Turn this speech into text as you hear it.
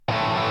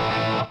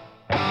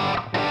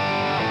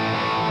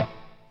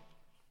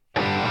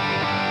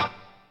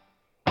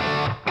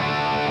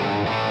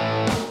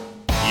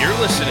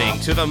listening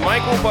to the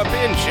Michael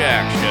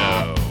Babinchak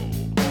Show.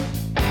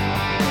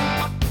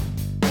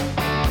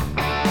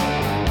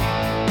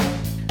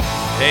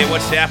 Hey,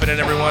 what's happening,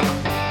 everyone?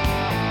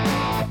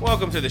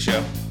 Welcome to the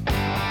show.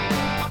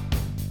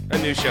 A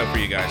new show for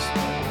you guys.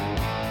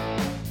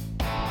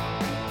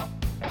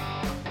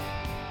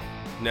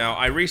 Now,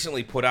 I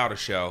recently put out a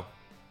show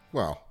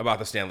about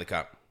the Stanley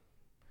Cup.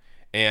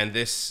 And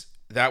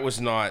that was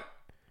not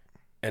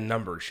a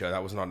numbered show.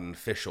 That was not an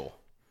official.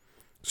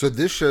 So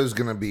this show's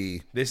going to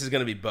be... This is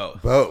going to be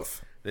both.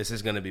 Both. This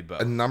is going to be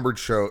both. A numbered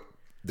show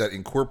that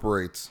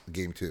incorporates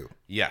Game 2.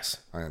 Yes.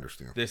 I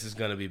understand. This is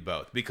going to be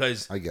both.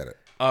 Because... I get it.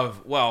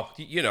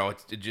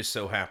 It just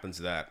so happens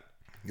that...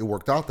 It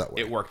worked out that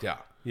way. It worked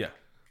out. Yeah.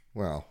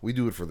 Well, we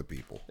do it for the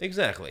people.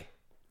 Exactly.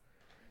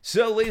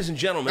 So, ladies and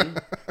gentlemen...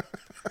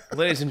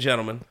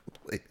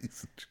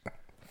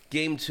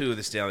 Game 2 of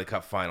the Stanley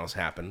Cup Finals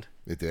happened.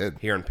 It did.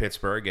 Here in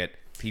Pittsburgh at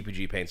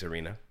PPG Paints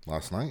Arena.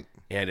 Last night.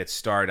 And it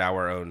starred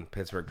our own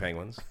Pittsburgh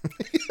Penguins.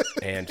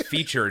 And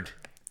featured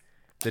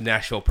the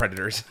Nashville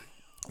Predators.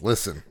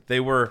 Listen. They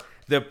were...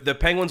 The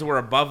Penguins were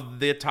above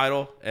the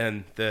title,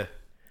 and the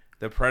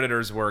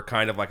Predators were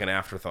kind of like an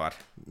afterthought.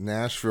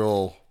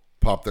 Nashville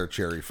popped their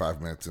cherry 5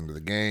 minutes into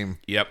the game.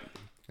 Yep.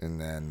 And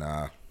then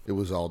it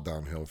was all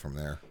downhill from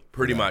there.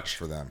 Pretty much.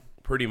 For them.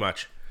 Pretty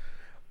much.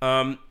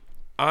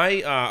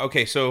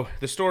 Okay, so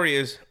the story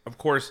is, of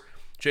course,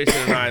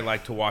 Jason and I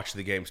like to watch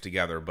the games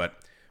together, but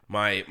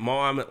my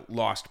mom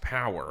lost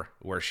power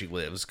where she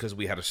lives because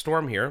we had a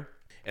storm here,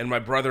 and my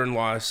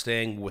brother-in-law is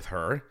staying with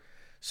her,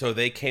 so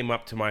they came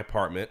up to my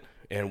apartment,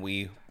 and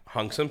we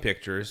hung some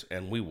pictures,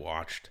 and we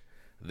watched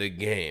the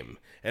game.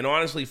 And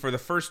honestly, for the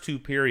first 2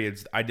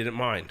 periods, I didn't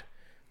mind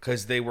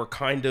because they were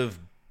kind of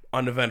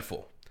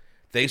uneventful.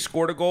 They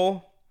scored a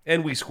goal,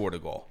 and we scored a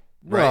goal.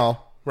 Right?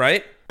 Well...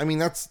 Right? I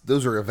mean,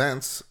 those are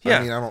events. Yeah.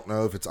 I mean, I don't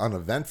know if it's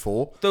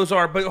uneventful. Those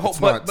are, but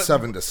it's not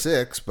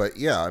 7-6, but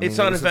yeah. I mean, it's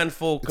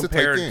uneventful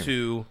compared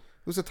to...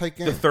 It was a tight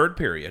game. The third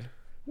period.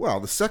 Well,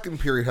 the second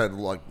period had,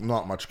 like,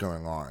 not much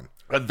going on.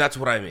 That's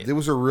what I mean. It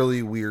was a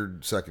really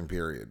weird second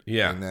period.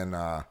 Yeah. And then...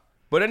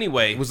 but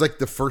anyway... It was like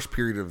the first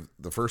period of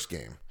the first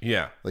game.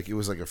 Yeah. Like, it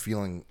was like a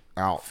feeling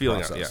out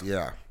process.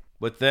 Yeah.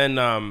 But then,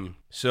 I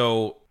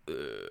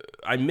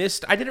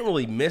didn't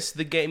really miss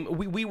the game.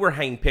 We were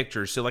hanging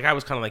pictures, so like I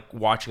was kind of like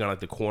watching on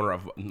like the corner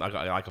of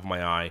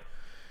my eye.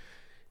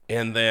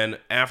 And then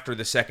after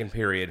the second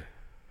period,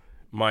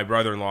 my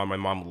brother-in-law and my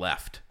mom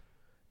left,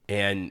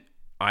 and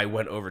I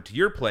went over to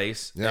your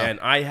place, and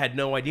I had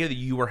no idea that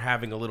you were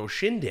having a little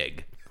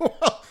shindig.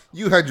 Well,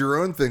 you had your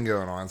own thing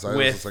going on, so I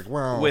was just like,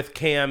 well, with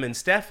Cam and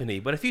Stephanie.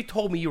 But if you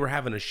told me you were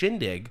having a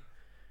shindig,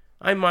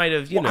 I might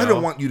have, I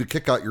don't want you to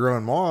kick out your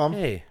own mom.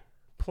 Hey.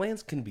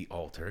 Plans can be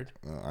altered.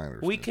 I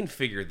understand. We can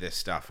figure this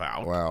stuff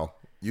out. Well,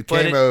 you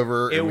came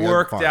over. It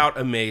worked out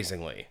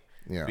amazingly.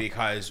 Yeah.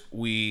 Because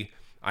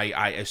I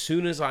as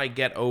soon as I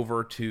get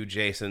over to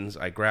Jason's,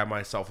 I grab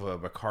myself a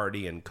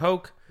Bacardi and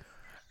Coke,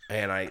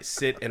 and I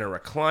sit in a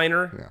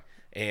recliner,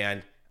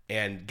 and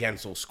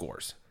Gensel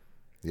scores.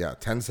 Yeah,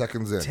 10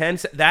 seconds in.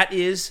 That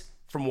is,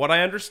 from what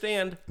I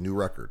understand, new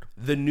record.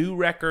 The new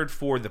record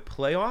for the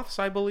playoffs,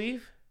 I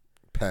believe.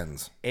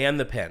 Pens. And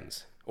the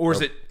Pens. Or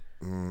is it...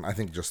 I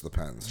think just the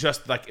Pens.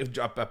 Just like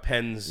a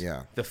Pens.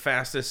 Yeah. The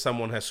fastest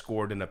someone has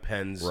scored in a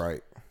Pens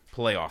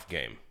playoff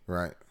game.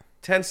 Right.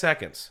 10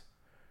 seconds.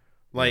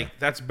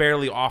 That's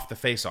barely off the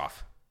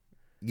face-off.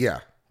 Yeah.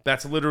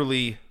 That's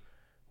literally,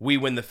 we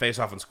win the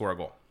face-off and score a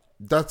goal.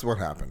 That's what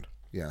happened.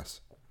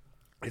 Yes.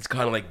 It's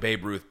kind of like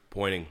Babe Ruth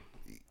pointing.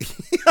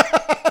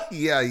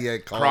 Yeah.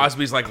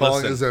 Crosby's like,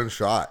 calling his own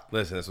shot.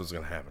 Listen, this is what's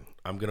going to happen.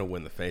 I'm going to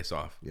win the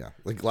face-off. Yeah.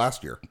 Like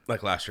last year.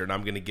 And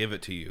I'm going to give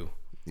it to you.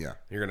 Yeah.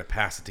 You're going to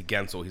pass it to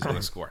Gensel. He's going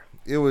to score.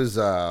 It was...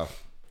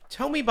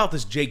 Tell me about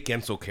this Jake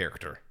Gensel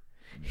character.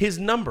 His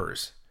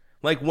numbers.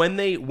 Like, when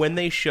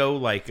they show,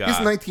 like... His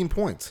 19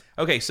 points.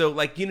 Okay, so,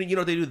 like,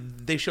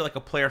 they show, like,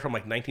 a player from,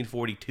 like,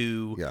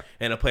 1942.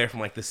 And a player from,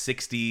 like, the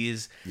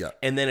 60s. Yeah.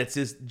 And then it's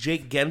this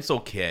Jake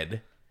Gensel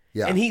kid.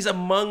 Yeah. And he's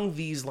among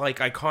these, like,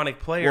 iconic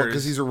players. Well,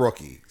 because he's a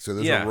rookie. So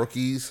those are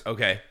rookies.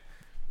 Okay.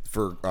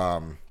 For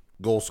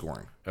goal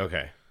scoring.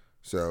 Okay.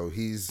 So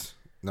he's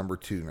number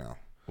 2 now.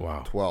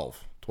 Wow.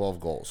 12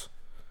 goals.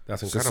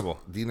 That's incredible.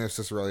 Dino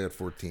Ciccarelli had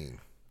 14.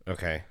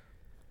 Okay.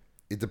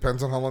 It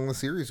depends on how long the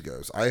series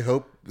goes. I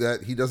hope that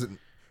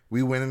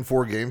we win in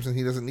 4 games and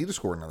he doesn't need to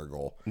score another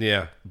goal.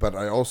 Yeah. But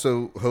I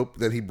also hope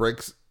that he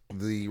breaks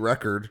the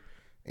record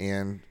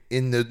and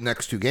in the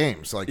next 2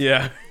 games. Like,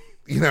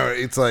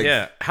 it's like...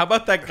 Yeah. How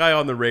about that guy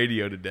on the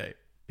radio today?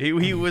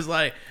 He was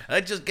like,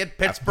 let's just get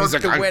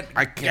Pittsburgh to win.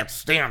 I can't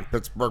stand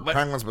Pittsburgh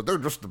Penguins, but they're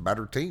just a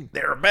better team.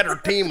 They're a better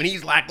team, and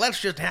he's like,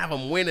 let's just have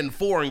them win in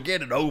 4 and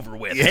get it over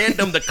with. Hand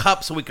them the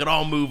cup so we could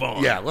all move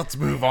on. Yeah, let's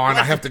move on.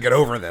 I have to get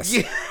over this.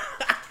 He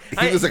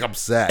was like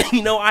upset.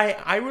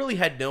 I really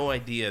had no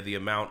idea the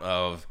amount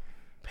of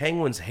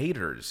Penguins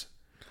haters.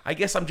 I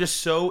guess I'm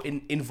just so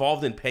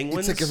involved in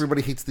Penguins. It's like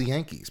everybody hates the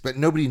Yankees, but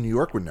nobody in New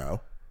York would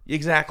know.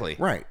 Exactly.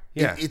 Right.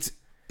 Yeah. It's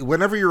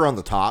whenever you're on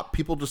the top,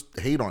 people just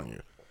hate on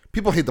you.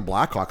 People hate the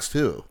Blackhawks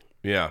too.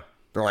 Yeah.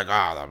 They're like,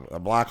 the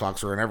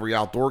Blackhawks are in every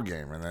outdoor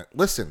game. And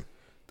listen,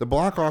 the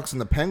Blackhawks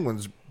and the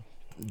Penguins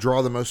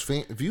draw the most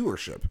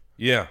viewership.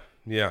 Yeah,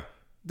 yeah.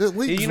 The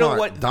league's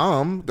not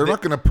dumb. They're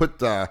not going to put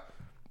the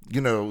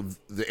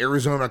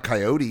Arizona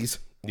Coyotes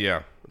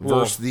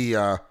versus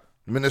the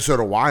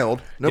Minnesota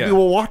Wild. Nobody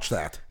will watch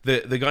that.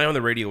 The guy on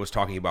the radio was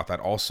talking about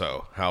that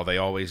also, how they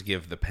always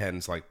give the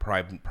Pens like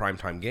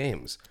primetime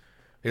games.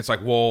 It's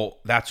like, well,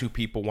 that's who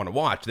people want to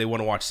watch. They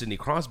want to watch Sidney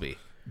Crosby.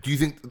 Do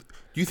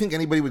you think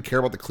anybody would care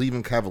about the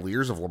Cleveland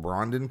Cavaliers if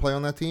LeBron didn't play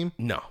on that team?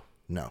 No.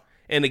 No.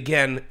 And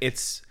again,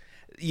 it's,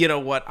 you know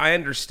what, I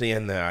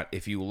understand that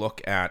if you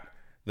look at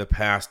the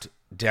past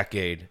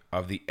decade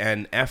of the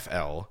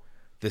NFL,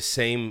 the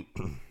same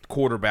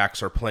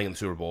quarterbacks are playing in the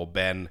Super Bowl.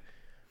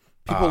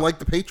 People like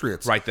the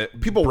Patriots. Right.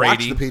 People Brady.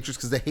 watch the Patriots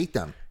because they hate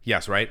them.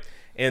 Yes, right.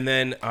 And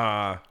then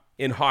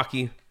in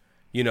hockey,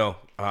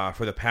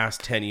 for the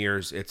past 10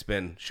 years, it's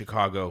been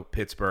Chicago,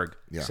 Pittsburgh,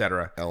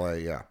 etc. L.A.,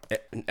 yeah.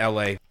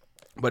 L.A.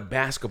 But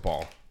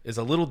basketball is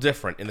a little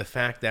different in the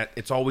fact that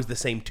it's always the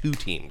same two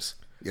teams.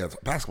 Yeah,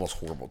 basketball's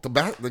horrible.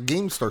 The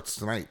game starts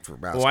tonight for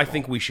basketball. Well, I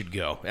think we should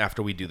go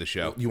after we do the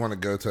show. You want to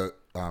go to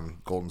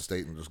Golden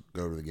State and just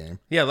go to the game?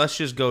 Yeah, let's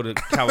just go to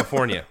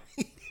California.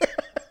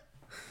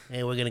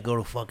 Hey, we're going to go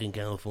to fucking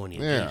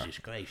California. Yeah. Jesus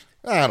Christ.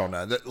 I don't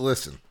know.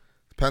 Listen,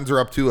 the Pens are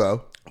up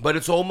 2-0. But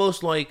it's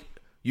almost like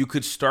you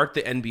could start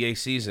the NBA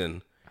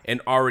season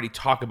and already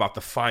talk about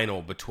the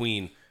final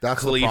between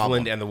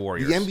Cleveland and the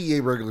Warriors. The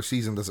NBA regular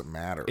season doesn't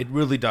matter. It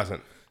really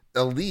doesn't.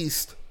 At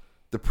least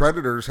the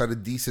Predators had a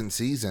decent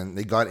season.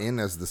 They got in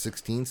as the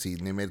 16th seed,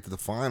 and they made it to the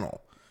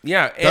final.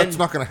 Yeah. That's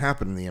not going to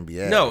happen in the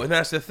NBA. No, and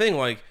that's the thing.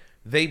 Like,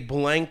 they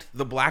blanked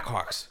the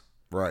Blackhawks.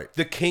 Right.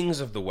 The Kings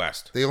of the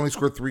West. They only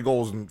scored 3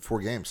 goals in 4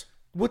 games.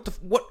 What?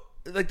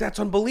 Like, that's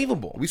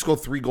unbelievable. We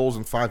scored 3 goals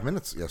in 5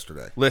 minutes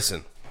yesterday.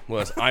 Listen.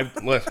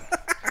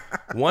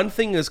 One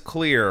thing is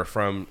clear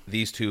from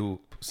these 2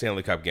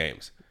 Stanley Cup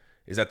games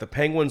is that the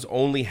Penguins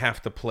only have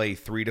to play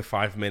 3 to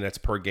 5 minutes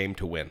per game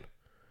to win.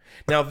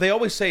 Now, they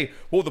always say,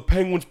 well, the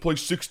Penguins play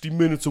 60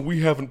 minutes and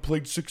we haven't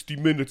played 60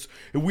 minutes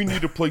and we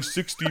need to play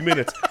 60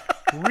 minutes.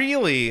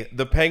 Really,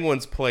 the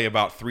Penguins play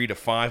about 3 to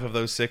 5 of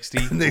those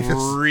 60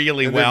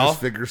 really well. They're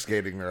just figure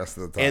skating the rest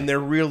of the time. And they're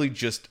really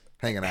just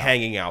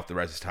hanging out the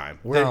rest of the time.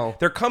 Well,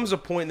 there comes a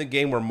point in the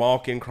game where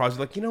Malkin, Crosby,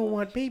 like, you know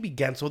what, maybe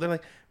Gensel, they're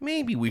like,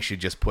 maybe we should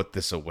just put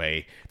this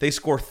away. They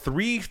score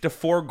 3 to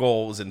 4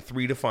 goals in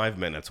 3 to 5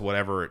 minutes,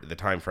 whatever the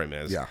time frame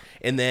is. Yeah.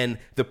 And then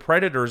the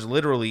Predators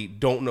literally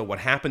don't know what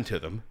happened to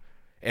them,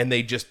 and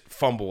they just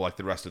fumble like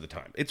the rest of the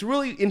time. It's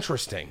really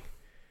interesting.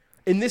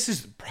 And this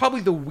is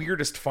probably the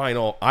weirdest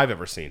final I've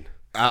ever seen.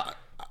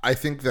 I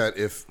think that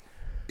if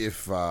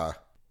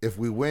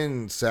we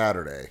win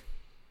Saturday,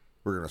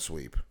 we're going to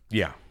sweep.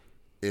 Yeah.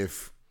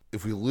 If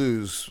we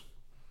lose,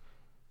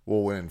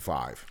 we'll win in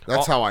 5.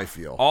 That's how I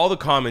feel. All the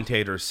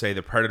commentators say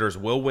the Predators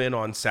will win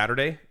on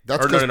Saturday.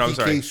 That's because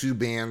PK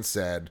Subban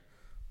said,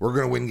 we're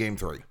going to win game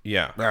 3.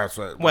 Yeah. That's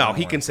what. Well,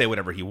 he can say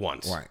whatever he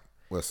wants. Right.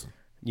 Listen.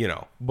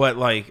 But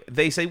like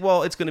they say,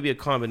 well, it's going to be a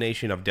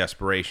combination of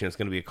desperation. It's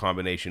going to be a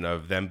combination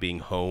of them being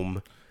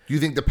home. Do you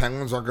think the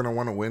Penguins aren't going to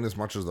want to win as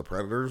much as the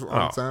Predators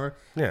on Saturday?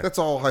 Yeah. That's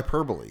all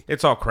hyperbole.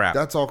 It's all crap.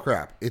 That's all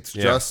crap. It's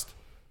just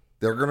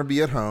they're going to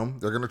be at home.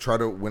 They're going to try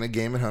to win a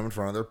game at home in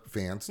front of their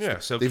fans. Yeah,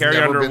 so Carrie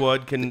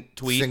Underwood can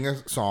tweet. Sing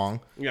a song.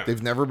 Yeah.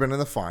 They've never been in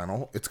the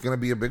final. It's going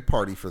to be a big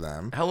party for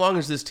them. How long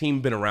has this team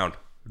been around?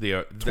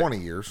 20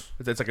 years.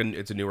 It's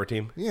a newer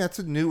team? Yeah, it's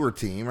a newer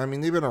team. I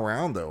mean, they've been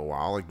around, though, a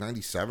while, like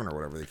 97 or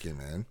whatever they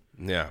came in.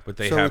 Yeah, but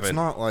they so haven't. It's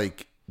not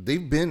like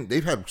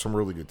they've had some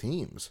really good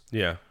teams.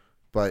 Yeah.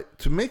 But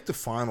to make the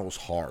finals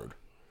hard,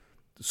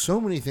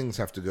 so many things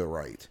have to go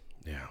right.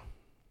 Yeah.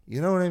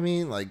 You know what I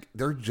mean? Like,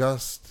 they're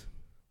just...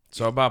 It's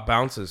all about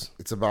bounces.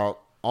 It's about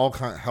all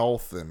kind of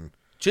health and...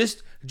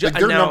 Just like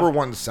their number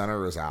one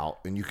center is out,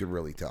 and you could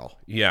really tell.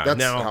 Yeah,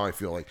 that's how I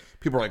feel. Like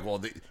people are like,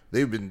 well,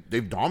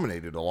 they've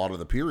dominated a lot of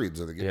the periods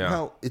of the game. Yeah.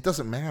 Well, it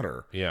doesn't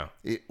matter. Yeah,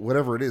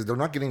 whatever it is, they're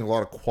not getting a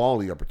lot of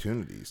quality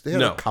opportunities. They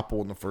had a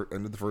couple in the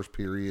end of the first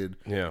period.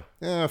 Yeah,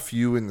 a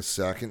few in the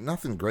second.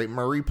 Nothing great.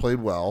 Murray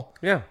played well.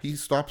 Yeah, he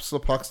stops the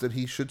pucks that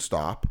he should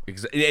stop.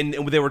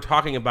 And they were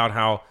talking about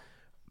how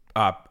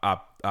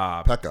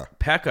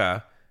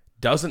Pekka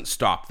doesn't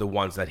stop the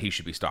ones that he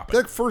should be stopping.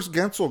 That first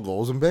Gensel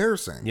goal is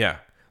embarrassing. Yeah.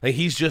 Like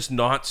he's just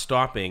not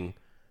stopping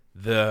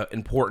the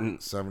important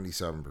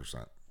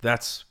 77%.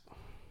 That's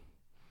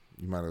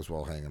you might as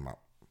well hang him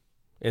up.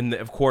 And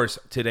of course,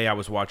 today I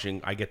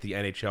get the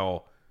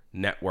NHL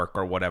network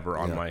or whatever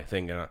on my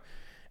thing,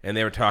 and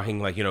they were talking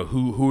like,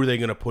 who are they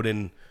going to put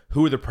in?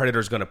 Who are the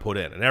Predators going to put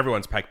in? And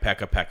everyone's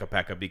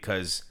Pekka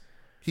because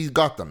he's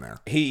got them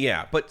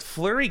there. But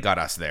Fleury got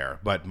us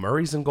there. But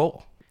Murray's in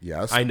goal.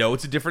 Yes, I know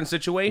it's a different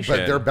situation.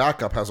 But their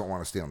backup hasn't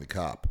won a Stanley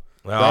Cup.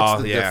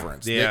 That's the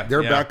difference. Yeah,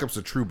 their backup's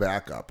a true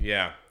backup.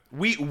 Yeah.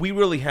 We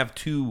really have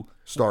 2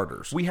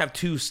 starters. We have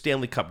 2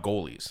 Stanley Cup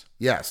goalies.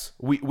 Yes.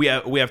 We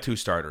have 2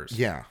 starters.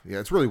 Yeah.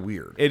 It's really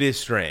weird. It is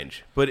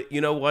strange. But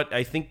you know what?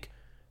 I think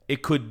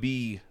it could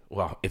be,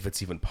 well, if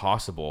it's even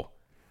possible,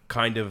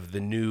 kind of the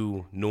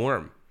new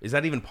norm. Is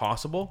that even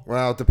possible?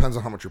 Well, it depends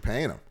on how much you're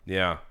paying them.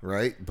 Yeah.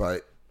 Right?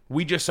 But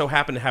we just so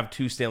happen to have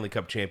 2 Stanley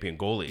Cup champion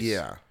goalies.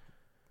 Yeah.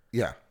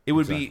 Yeah.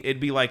 It'd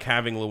be like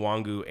having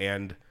Luongo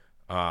and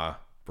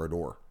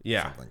Brodeur.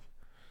 Yeah. Something.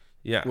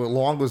 Yeah. Well,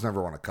 Luongo's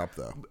never won a cup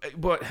though.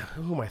 But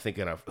who am I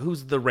thinking of?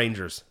 Who's the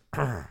Rangers?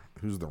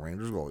 Who's the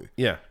Rangers goalie?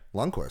 Yeah.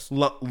 Lundqvist.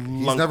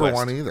 He's never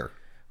won either.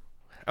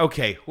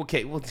 Okay.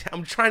 Well,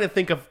 I'm trying to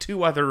think of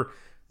 2 other.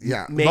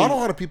 Yeah, not a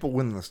lot of people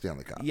win the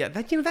Stanley Cup. Yeah,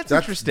 that's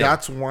interesting.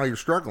 That's why you're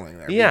struggling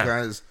there. Yeah,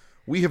 because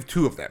we have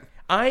 2 of them.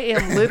 I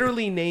am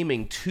literally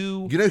naming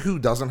 2. You know who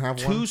doesn't have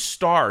 2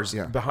 stars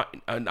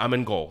behind? I'm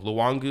in goal.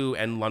 Luongo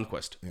and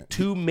Lundqvist. Yeah.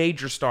 2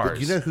 major stars.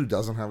 But you know who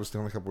doesn't have a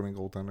Stanley Cup winning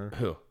goaltender?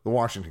 Who? The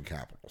Washington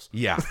Capitals.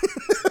 Yeah.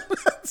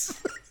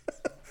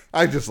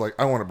 I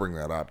want to bring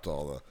that up to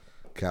all the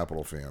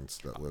Capital fans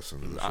that listen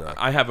to the show.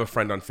 I have a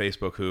friend on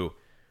Facebook who.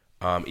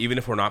 Even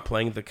if we're not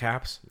playing the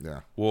Caps,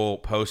 we'll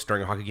post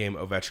during a hockey game,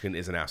 Ovechkin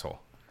is an asshole.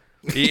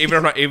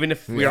 Even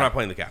if we are not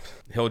playing the Caps,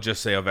 he'll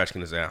just say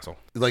Ovechkin is an asshole.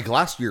 Like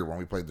last year when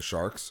we played the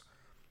Sharks,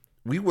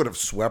 we would have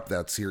swept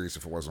that series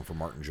if it wasn't for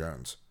Martin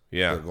Jones,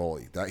 the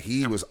goalie.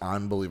 He was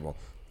unbelievable.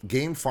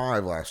 Game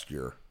 5 last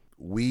year,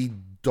 we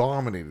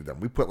dominated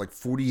them. We put like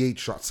 48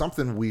 shots,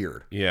 something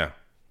weird. Yeah.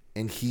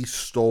 And he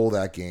stole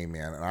that game,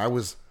 man. And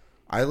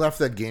I left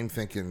that game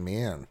thinking,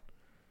 man,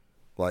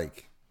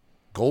 like...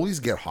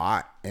 goalies get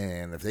hot,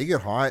 and if they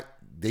get hot,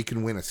 they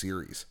can win a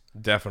series.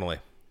 Definitely.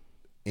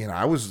 And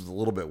I was a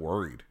little bit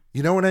worried.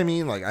 You know what I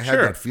mean? Like, I had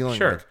that feeling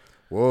like,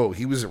 whoa,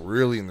 he was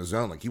really in the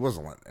zone. Like, he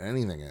wasn't letting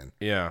anything in.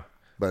 Yeah.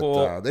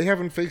 But they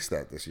haven't faced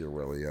that this year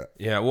really yet.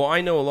 Yeah, well, I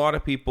know a lot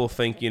of people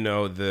think,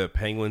 the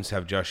Penguins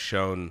have just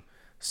shown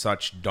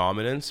such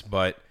dominance,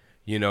 but,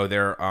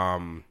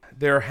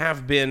 there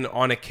have been,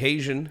 on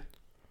occasion,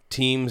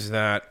 teams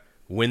that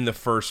win the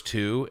first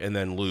 2 and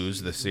then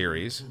lose the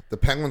series. The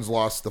Penguins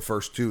lost the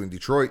first 2 in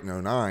Detroit in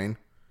 2009.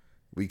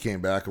 We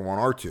came back and won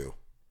our 2.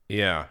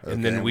 Yeah,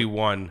 and then we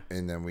won.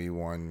 And then we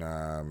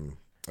won.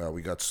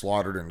 We got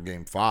slaughtered in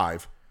Game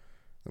 5,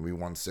 and we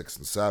won 6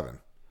 and 7.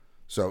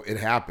 So it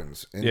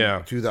happens. In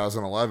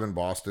 2011,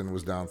 Boston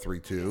was down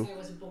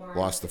 3-2,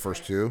 lost the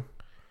first 2,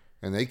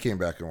 and they came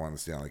back and won the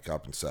Stanley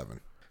Cup in 7.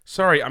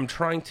 Sorry, I'm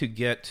trying to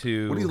get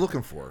to... What are you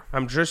looking for?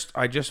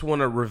 I just want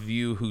to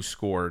review who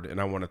scored,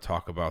 and I want to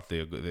talk about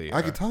the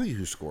I can tell you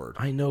who scored.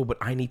 I know, but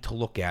I need to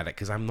look at it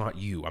because I'm not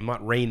you. I'm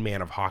not Rain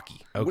Man of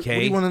hockey, okay? What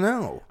do you want to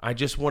know? I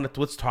just want to...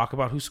 Let's talk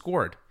about who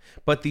scored.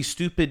 But these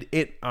stupid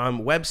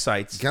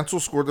websites...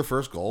 Gensel scored the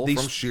first goal from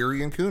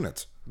Sheary and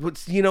Kunitz.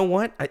 But you know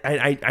what?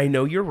 I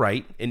know you're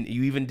right, and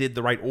you even did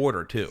the right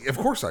order, too. Of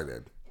course I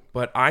did.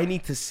 But I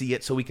need to see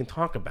it so we can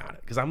talk about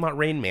it because I'm not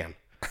Rain Man.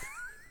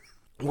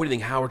 What do you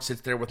think? Howard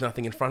sits there with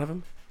nothing in front of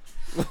him?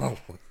 Well,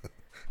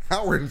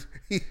 Howard,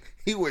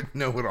 he wouldn't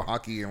know what a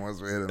hockey game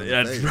was.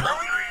 That's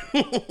right.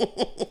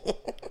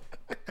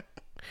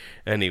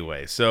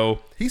 Anyway, so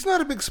he's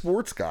not a big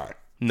sports guy.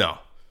 No.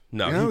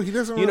 He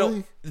doesn't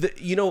really.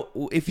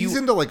 If he's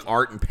into like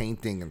art and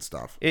painting and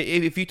stuff.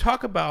 If you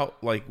talk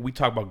about we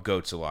talk about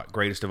GOATs a lot,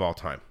 greatest of all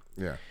time.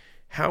 Yeah.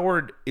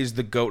 Howard is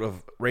the GOAT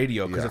of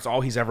radio because it's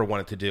all he's ever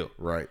wanted to do.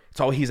 Right.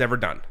 It's all he's ever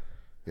done.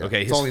 Yeah,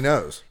 okay, that's all he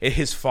knows.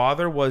 His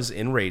father was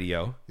in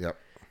radio. Yep.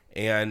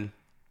 And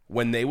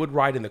when they would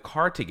ride in the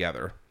car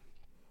together,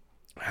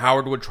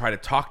 Howard would try to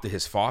talk to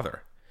his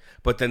father.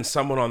 But then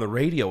someone on the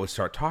radio would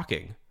start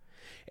talking,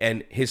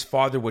 and his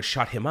father would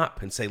shut him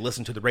up and say,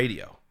 listen to the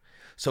radio.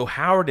 So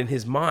Howard, in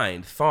his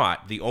mind,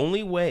 thought the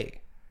only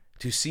way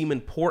to seem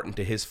important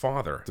to his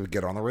father to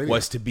get on the radio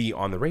was to be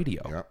on the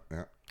radio.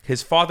 Yeah.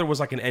 His father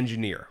was like an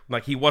engineer.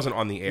 Like, he wasn't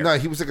on the air. No,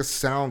 he was like a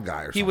sound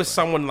guy or something. He was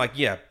someone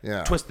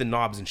twisting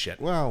knobs and shit.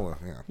 Well,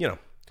 yeah.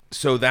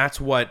 So that's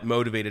what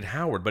motivated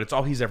Howard, but it's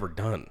all he's ever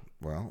done.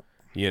 Well.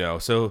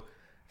 So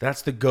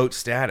that's the GOAT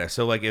status.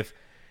 So, like,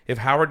 if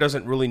Howard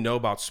doesn't really know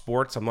about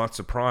sports, I'm not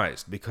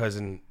surprised. Because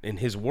in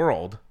his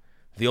world,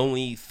 the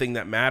only thing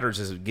that matters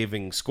is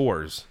giving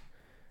scores.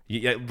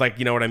 You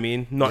know what I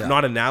mean?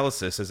 Not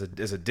analysis as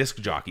a disc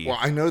jockey. Well,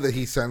 I know that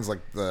he sends, like,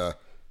 the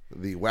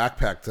whack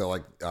pack to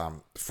like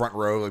front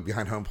row, like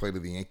behind home plate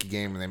of the Yankee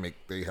game, and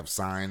they have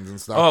signs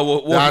and stuff. Oh,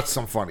 well, that's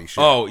some funny shit.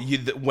 Oh,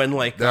 when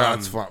like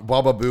that's fun.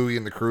 Baba Booey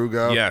and the crew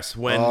go. Yes,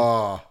 when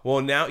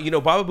well now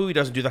Baba Booey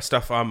doesn't do that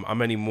stuff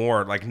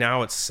anymore. Like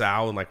now it's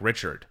Sal and like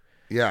Richard.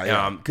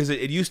 Yeah. Because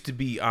it used to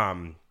be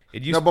Baba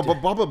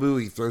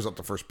Booey throws up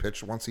the first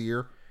pitch once a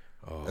year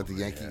at the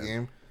Yankee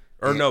game.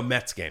 Or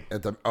Mets game.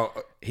 At the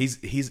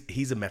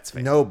he's a Mets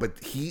fan. No, but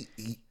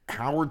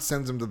Howard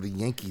sends him to the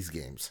Yankees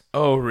games.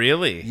 Oh,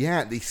 really?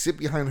 Yeah, they sit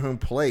behind home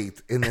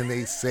plate, and then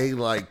they say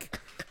like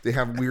they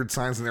have weird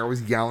signs, and they're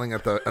always yelling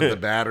at the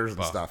batters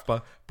and stuff.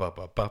 Baba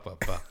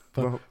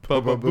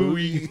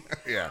Booey.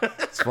 Yeah,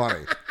 it's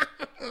funny.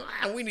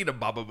 We need a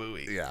Baba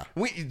Booey. Yeah,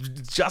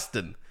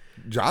 Justin.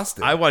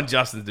 I want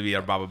Justin to be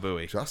our Baba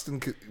Booey.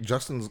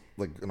 Justin's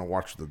like gonna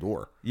watch the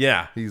door.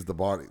 Yeah, he's the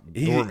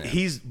doorman.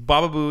 He's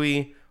Baba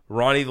Booey,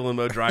 Ronnie the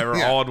limo driver,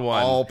 all in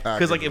one. all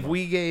Because like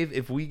packaged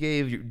if we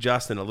gave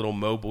Justin a little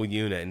mobile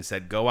unit and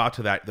said go out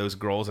to those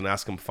girls and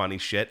ask them funny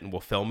shit and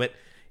we'll film it,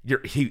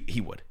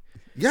 he would.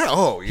 Yeah.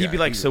 Oh, yeah. He'd be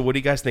like, so what do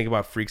you guys think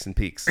about Freaks and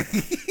Peaks?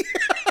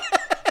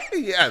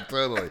 Yeah,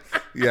 totally.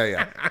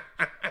 Yeah.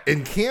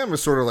 And Cam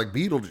is sort of like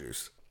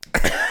Beetlejuice.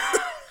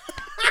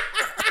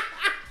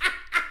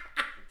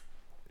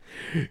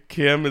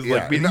 Cam is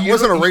like, it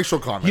wasn't a racial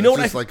comment. You know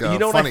it's what? just like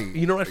a funny.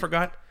 You know what I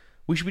forgot?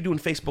 We should be doing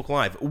Facebook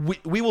Live.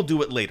 We will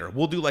do it later.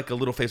 We'll do like a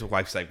little Facebook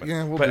Live segment.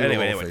 Yeah, we'll do a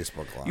little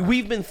Facebook Live.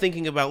 We've been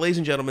thinking about, ladies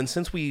and gentlemen,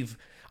 since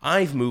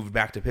I've moved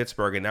back to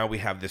Pittsburgh and now we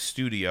have this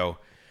studio.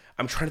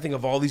 I'm trying to think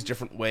of all these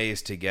different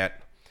ways to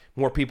get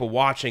more people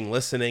watching,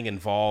 listening,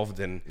 involved,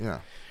 and Yeah.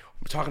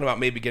 I'm talking about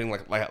maybe getting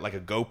like a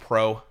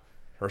GoPro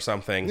or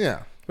something.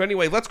 Yeah. But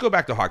anyway, let's go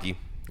back to hockey.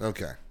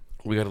 Okay.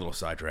 We got a little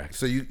sidetracked.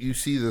 So you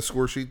see the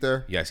score sheet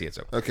there? Yeah, I see it.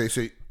 Okay,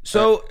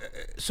 So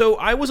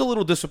I was a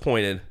little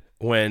disappointed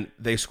when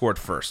they scored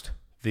first.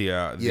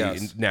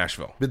 Yes.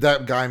 Nashville. But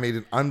that guy made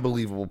an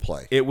unbelievable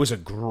play. It was a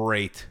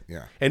great.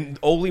 Yeah. And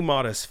Oli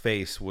Mata's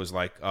face was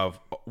like, of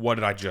what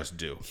did I just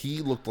do?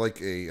 He looked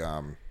like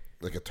a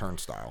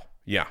turnstile.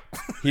 Yeah,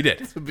 he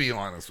did. To be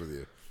honest with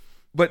you.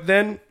 But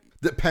then,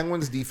 The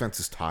Penguins' defense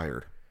is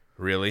tired.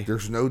 really?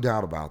 There's no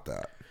doubt about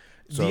that.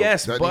 So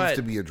Yes, that but needs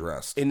to be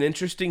addressed. An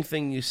interesting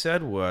thing you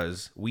said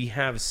was we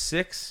have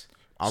 6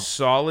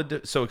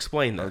 solid. So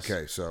explain this.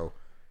 Okay, so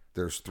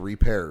there's 3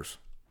 pairs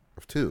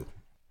of 2.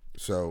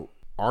 So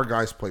our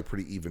guys play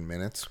pretty even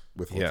minutes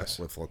with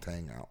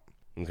Letang out.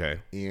 Okay.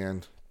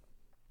 And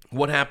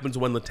What happens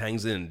when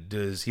Letang's in?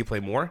 Does he play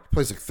more? he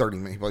plays like 30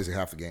 minutes. He plays like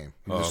half the game.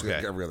 He just okay.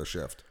 like every other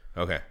shift.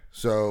 Okay.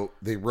 So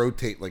they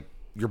rotate, like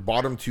your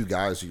bottom 2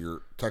 guys are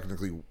your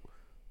technically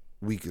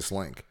weakest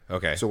link.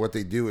 Okay. So what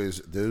they do is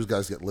those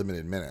guys get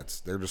limited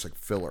minutes. They're just like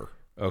filler.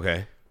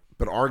 Okay.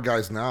 But our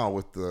guys now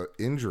with the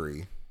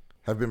injury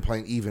have been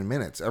playing even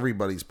minutes.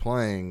 Everybody's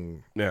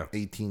playing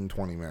 18,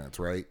 20 minutes,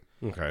 right?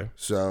 Okay.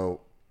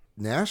 So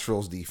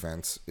Nashville's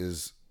defense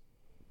is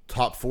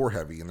top 4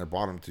 heavy and their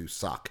bottom 2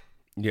 suck.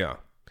 Yeah.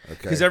 Okay.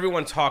 Because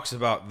everyone talks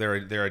about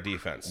their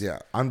defense. Yeah.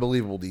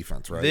 Unbelievable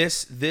defense, right?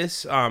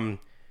 This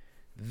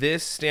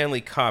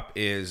Stanley Cup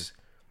is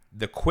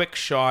the quick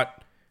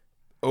shot,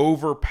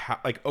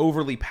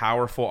 overly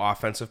powerful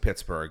offensive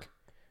Pittsburgh,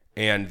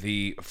 and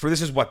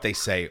this is what they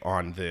say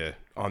on the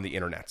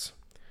internets,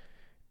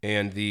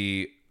 and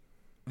the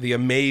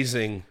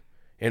amazing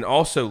and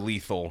also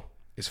lethal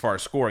as far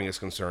as scoring is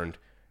concerned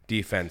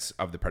defense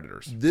of the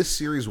Predators. This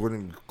series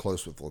wouldn't be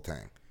close with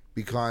Letang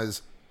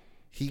because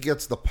he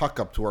gets the puck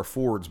up to our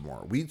forwards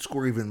more. We'd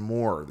score even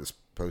more this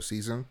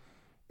postseason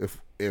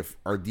if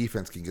our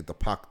defense can get the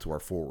puck to our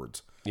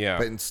forwards. Yeah.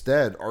 But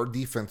instead, our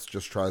defense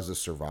just tries to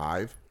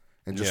survive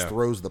and just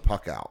throws the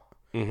puck out.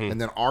 Mm-hmm. And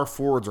then our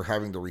forwards are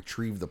having to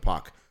retrieve the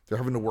puck. They're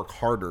having to work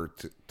harder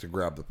to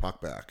grab the puck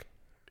back.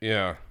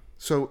 Yeah.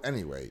 So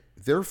anyway,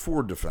 their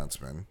 4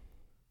 defensemen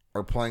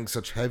are playing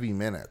such heavy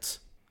minutes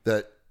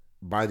that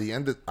by the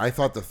end of, I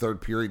thought the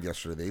third period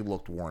yesterday, they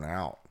looked worn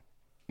out.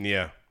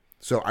 Yeah.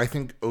 So I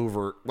think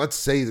let's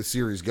say the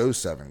series goes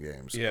 7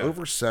 games. Yeah.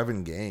 Over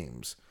 7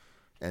 games,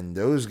 and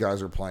those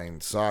guys are playing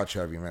such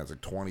heavy minutes,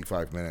 like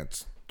 25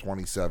 minutes,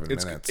 27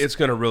 minutes. It's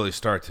going to really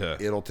start to...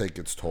 It'll take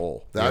its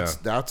toll.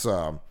 That's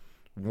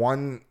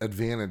one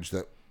advantage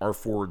that our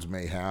forwards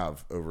may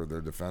have over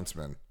their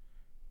defensemen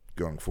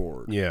going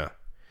forward. Yeah.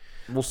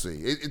 We'll see.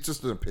 It's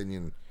just an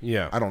opinion.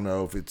 Yeah. I don't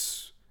know if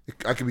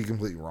I could be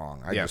completely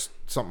wrong.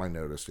 Something I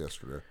noticed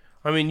yesterday.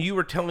 I mean, you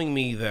were telling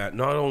me that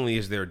not only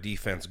is their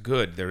defense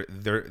good,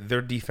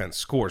 their defense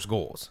scores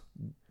goals.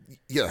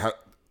 Yeah,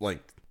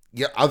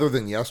 other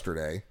than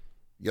yesterday.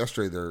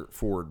 Yesterday, their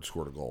forward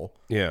scored a goal.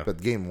 Yeah.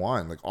 But game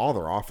 1, all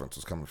their offense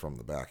was coming from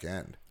the back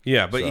end.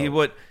 Yeah, but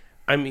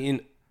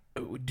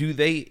do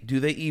they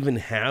even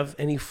have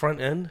any front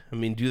end? I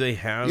mean, do they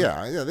have?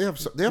 Yeah, they have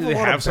a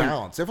lot of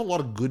balance. They have a lot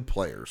of good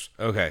players.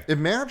 Okay.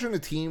 Imagine a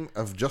team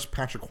of just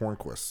Patrick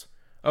Hornquist.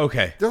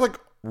 Okay. They're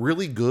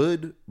really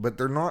good, but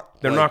they're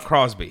not. They're not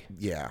Crosby.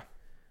 Yeah.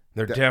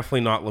 They're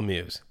definitely not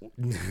Lemieux.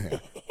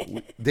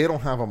 They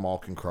don't have a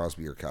Malkin,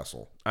 Crosby, or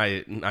Kessel.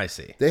 I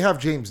see. They have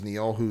James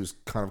Neal, who's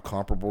kind of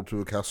comparable to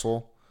a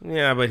Kessel.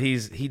 Yeah, but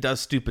he does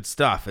stupid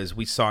stuff, as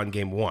we saw in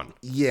game 1.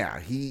 Yeah,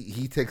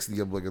 he takes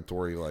the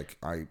obligatory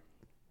I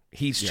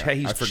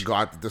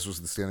forgot that this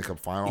was the Stanley Cup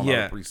final, not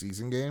a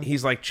preseason game.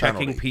 He's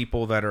checking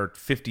people that are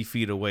 50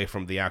 feet away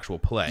from the actual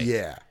play.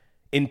 Yeah.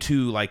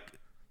 Into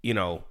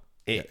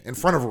in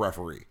front of a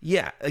referee.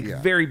 Yeah,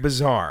 very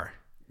bizarre.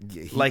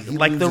 Yeah,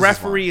 he the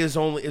referee is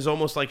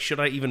almost like,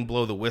 should I even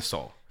blow the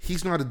whistle?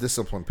 He's not a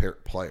disciplined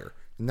player,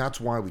 and that's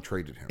why we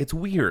traded him. It's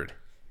weird.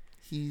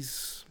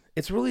 It's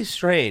really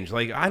strange.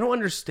 I don't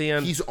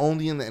understand. He's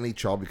only in the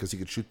NHL because he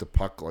could shoot the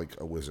puck like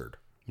a wizard.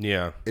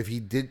 Yeah. If he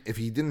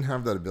didn't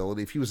have that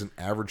ability, if he was an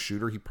average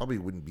shooter, he probably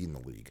wouldn't be in the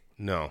league.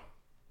 No.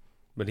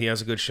 But he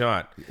has a good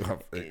shot.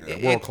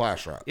 A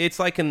world-class shot. It's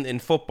like in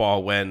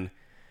football when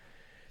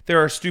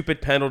there are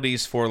stupid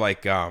penalties for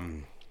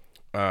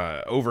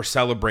over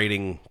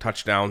celebrating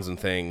touchdowns and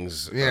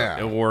things,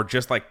 or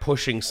just like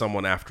pushing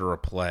someone after a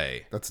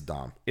play. That's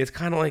dumb. It's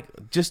kind of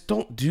like, just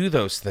don't do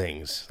those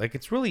things. Like,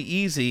 it's really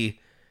easy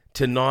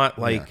to not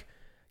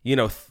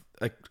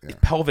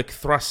pelvic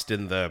thrust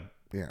in the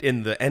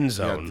end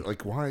zone. Yeah,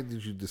 like, why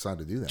did you decide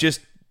to do that?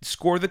 Just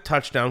score the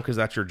touchdown because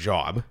that's your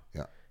job.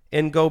 Yeah.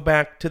 And go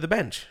back to the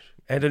bench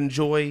and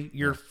enjoy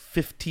your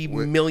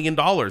 $50 million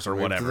or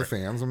whatever. To the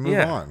fans and move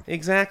on.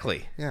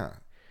 Exactly. Yeah.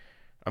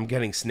 I'm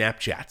getting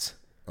Snapchats.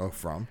 Oh,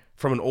 from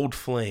an old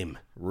flame.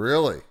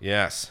 Really?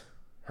 Yes.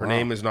 Her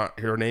name is not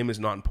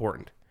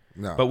important.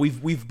 No. But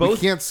we've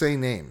both we can't say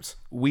names.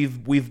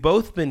 We've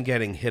both been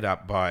getting hit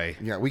up by.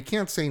 Yeah, we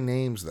can't say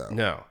names though.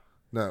 No.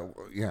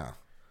 Yeah.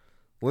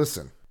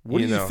 Listen, what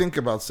do you think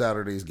about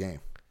Saturday's game?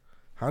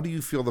 How do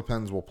you feel the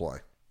Pens will play?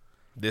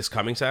 This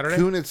coming Saturday?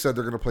 Kunitz said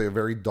they're going to play a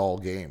very dull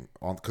game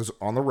because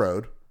on the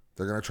road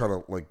they're going to try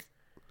to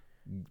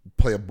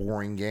play a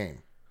boring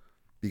game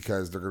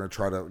because they're going to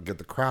try to get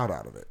the crowd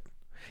out of it.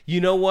 You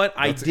know what?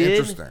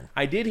 Interesting.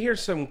 I did hear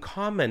some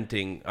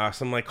commenting,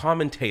 some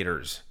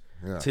commentators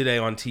today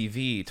on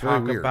TV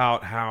talk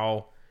about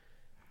how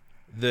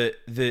the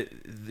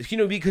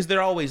because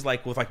they're always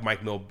with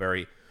Mike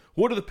Milbury.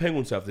 What do the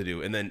Penguins have to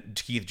do? And then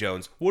Keith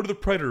Jones, what do the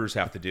Predators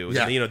have to do? And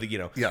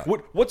then,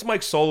 what's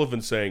Mike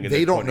Sullivan saying? And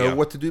they don't know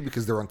what to do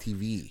because they're on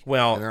TV.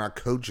 Well, and they're not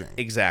coaching.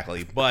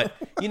 Exactly. But,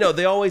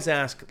 they always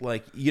ask,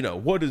 what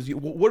do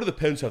the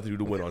Pens have to do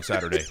to win on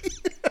Saturday?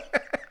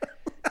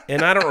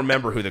 And I don't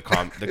remember who the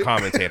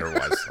commentator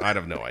was. I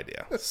have no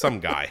idea. Some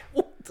guy.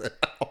 What the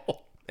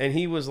hell? And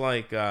he was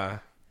like,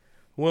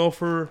 well,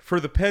 for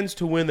the Pens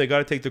to win, they got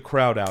to take the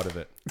crowd out of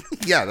it.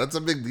 Yeah, that's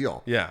a big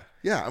deal. Yeah.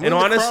 Yeah, I mean, and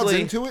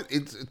honestly, the crowd's into it,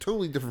 it's a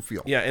totally different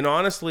feel. Yeah, and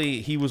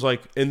honestly, he was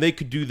like, and they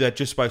could do that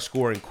just by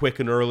scoring quick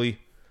and early.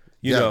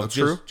 That's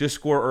true. Just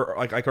score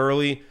like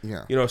early.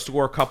 Yeah.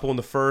 Score a couple in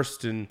the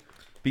first and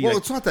be. Well,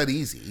 it's not that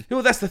easy.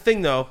 That's the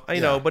thing, though. I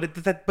know,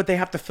 but they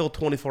have to fill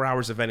 24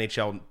 hours of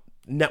NHL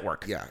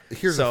network. Yeah.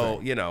 Here's the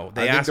thing. They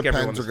I ask think the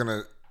everyone.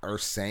 Pens are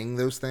saying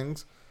those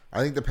things.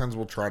 I think the Pens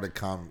will try to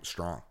come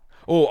strong.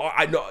 Oh,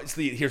 I know.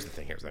 Here's the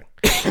thing.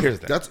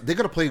 They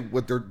got to play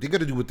they got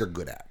to do what they're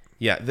good at.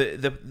 Yeah,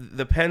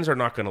 the Pens are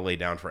not going to lay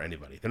down for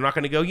anybody. They're not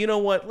going to go, you know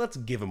what, let's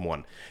give them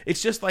one. It's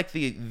just like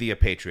the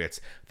Patriots.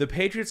 The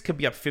Patriots could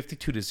be up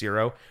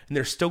 52-0, and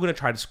they're still going to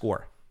try to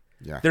score.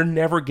 Yeah. They're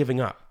never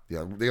giving up.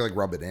 Yeah, they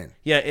rub it in.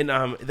 Yeah,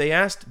 and they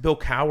asked Bill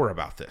Cowher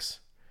about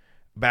this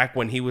back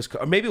when he was,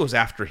 or maybe it was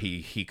after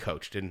he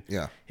coached. And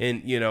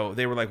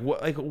they were like,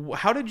 what,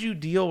 how did you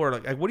deal, or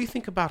what do you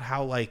think about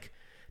how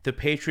the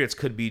Patriots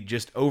could be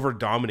just over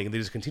dominating. They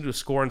just continue to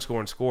score and score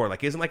and score.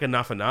 Isn't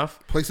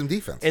enough? Play some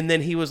defense. And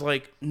then he was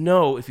like,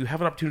 no, if you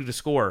have an opportunity to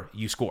score,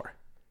 you score.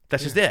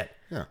 That's just it.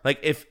 Yeah.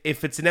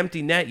 If it's an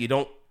empty net, you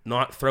don't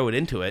not throw it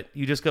into it.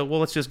 You just go, well,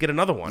 let's just get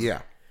another one.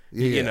 Yeah.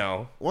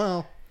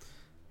 Well,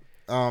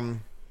 I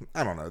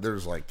don't know.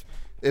 There's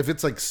if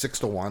it's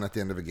 6-1 at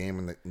the end of a game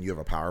and you have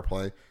a power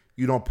play,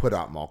 you don't put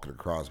out Malkin and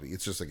Crosby.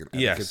 It's just an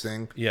etiquette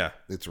thing. Yeah.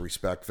 It's a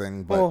respect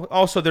thing. But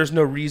also, there's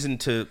no reason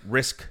to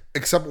risk.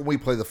 Except when we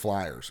play the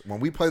Flyers. When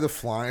we play the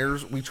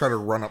Flyers, we try to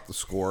run up the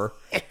score.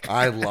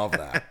 I love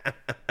that.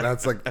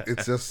 That's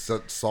it's just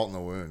salt in the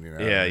wound,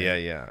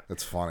 Yeah.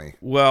 It's funny.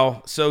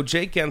 Well, so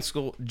Jake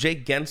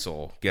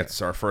Gensel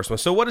gets our first one.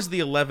 So what does the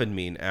 11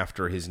 mean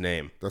after his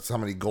name? That's how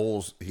many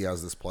goals he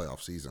has this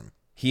playoff season.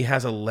 He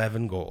has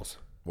 11 goals.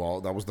 Well,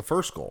 that was the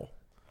first goal.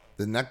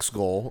 The next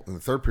goal in the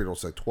third period will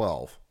say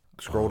 12.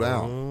 Scroll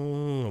down.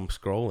 Oh, I'm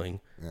scrolling.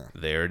 Yeah.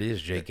 There it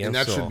is, Jake Gensel. And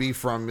that should be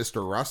from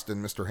Mr. Rust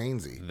and Mr.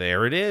 Hainsey.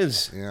 There it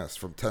is. Yes,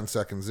 from 10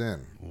 seconds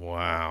in.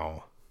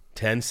 Wow.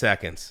 10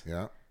 seconds.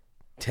 Yeah.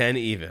 10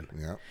 even.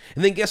 Yeah.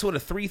 And then guess what? A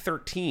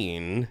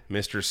 3:13,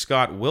 Mr.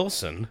 Scott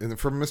Wilson. And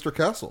from Mr.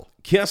 Kessel.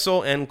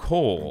 Kessel and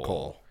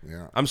Cole.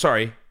 Yeah. I'm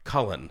sorry,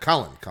 Cullen.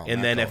 Cullen.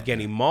 And then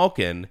Evgeny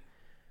Malkin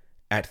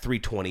at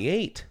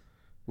 3:28.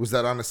 Was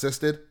that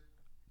unassisted?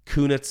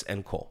 Kunitz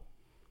and Cole.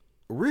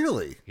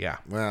 Really? Yeah.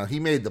 Well, he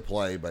made the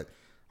play, but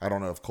I don't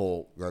know if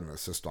Cole got an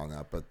assist on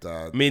that. But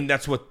I mean,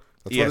 that's what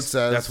it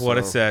says. That's what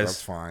it says.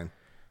 That's fine.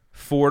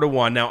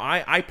 4-1. Now,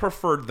 I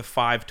preferred the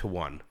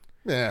 5-1.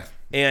 Yeah.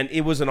 And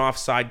it was an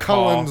offside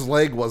call. Cullen's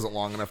leg wasn't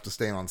long enough to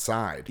stay on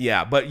side.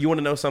 Yeah, but you want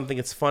to know something?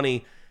 It's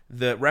funny.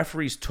 The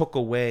referees took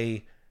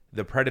away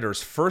the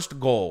Predators' first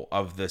goal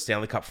of the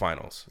Stanley Cup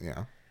Finals.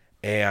 Yeah.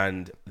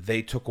 And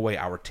they took away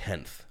our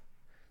 10th.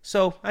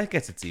 So I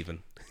guess it's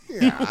even.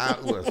 Yeah.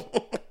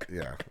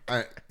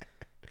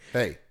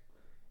 Hey,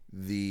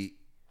 the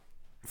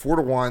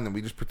 4-1, then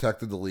we just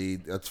protected the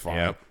lead. That's fine.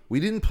 Yep. We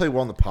didn't play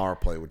well on the power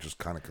play, which is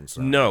kind of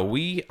concerning. No,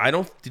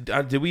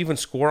 did we even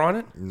score on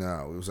it?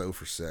 No, it was 0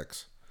 for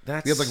 6. We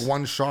had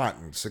one shot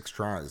and 6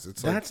 tries.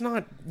 That's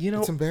not,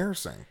 it's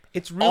embarrassing.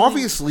 It's really,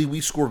 obviously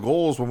we score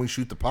goals when we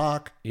shoot the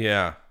puck.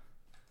 Yeah.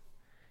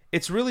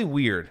 It's really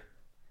weird.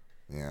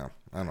 Yeah,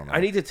 I don't know. I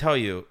need to tell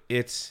you,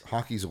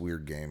 hockey's a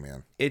weird game,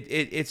 man.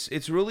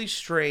 It's really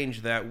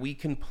strange that we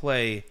can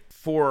play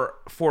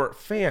for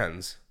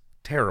fans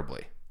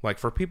terribly.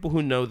 For people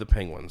who know the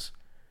Penguins,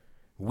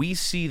 we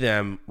see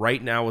them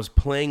right now as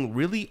playing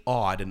really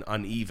odd and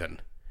uneven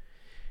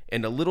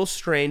and a little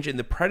strange, and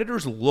the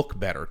Predators look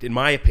better, in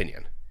my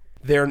opinion.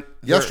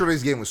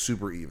 Yesterday's game was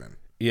super even.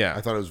 Yeah.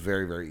 I thought it was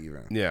very, very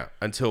even. Yeah,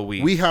 until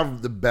we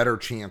have the better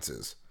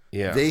chances.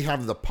 Yeah. They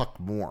have the puck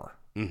more,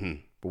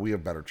 but we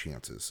have better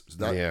chances.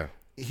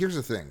 Here's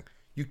the thing.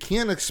 You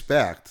can't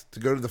expect to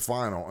go to the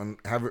final and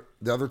have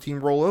the other team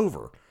roll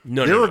over.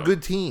 They're a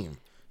good team.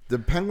 The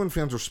Penguin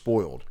fans are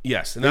spoiled.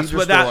 Yes, and that's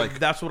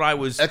what I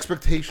was.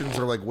 Expectations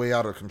are like way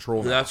out of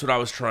control now. That's what I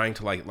was trying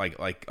to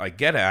like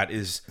get at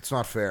is it's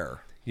not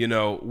fair.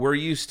 We're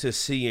used to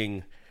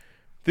seeing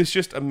this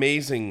just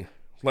amazing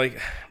like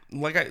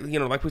we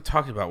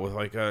talked about with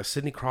like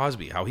Sidney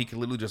Crosby, how he could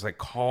literally just like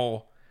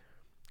call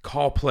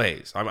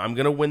plays. I'm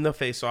gonna win the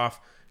faceoff.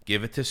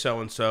 Give it to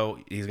so and so.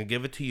 He's gonna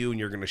give it to you, and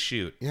you're gonna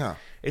shoot. Yeah,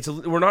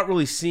 we're not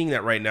really seeing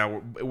that right now.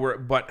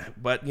 But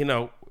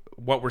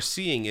what we're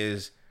seeing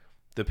is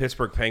the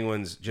Pittsburgh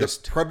Penguins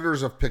just. The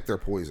Predators have picked their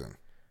poison.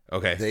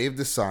 Okay, they've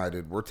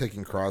decided we're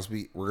taking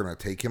Crosby. We're gonna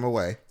take him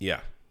away. Yeah,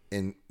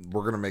 and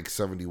we're gonna make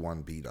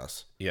 71 beat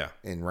us. Yeah,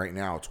 and right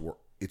now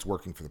it's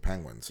working for the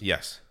Penguins.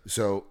 Yes,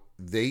 so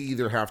they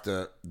either have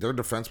to their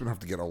defensemen have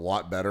to get a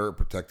lot better at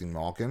protecting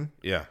Malkin.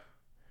 Yeah,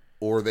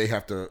 or they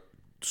have to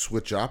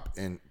switch up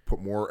and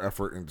put more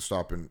effort into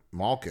stopping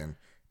Malkin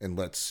and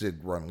let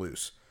Sid run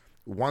loose.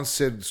 Once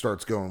Sid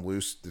starts going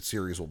loose, the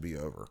series will be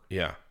over.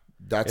 Yeah.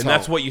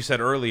 That's what you said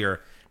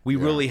earlier. We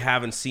really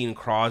haven't seen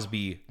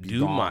Crosby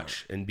do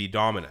much and be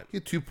dominant. He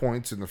had 2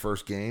 points in the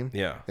first game.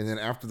 Yeah. And then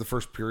after the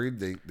first period,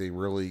 they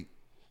really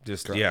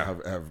just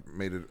have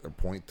made it a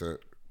point to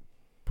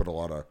put a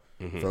lot of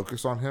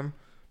focus on him.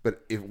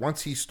 But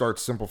once he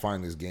starts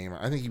simplifying his game,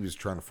 I think he was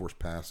trying to force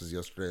passes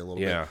yesterday a little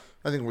bit.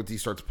 I think when he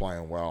starts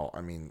playing well,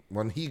 I mean,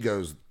 when he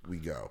goes, we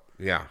go.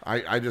 Yeah.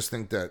 I just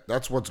think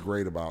that's what's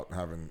great about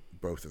having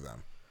both of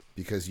them,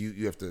 because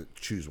you have to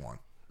choose one.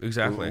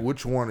 Exactly.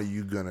 Which one are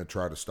you going to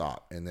try to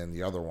stop? And then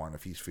the other one,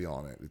 if he's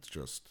feeling it,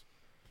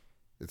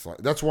 it's like,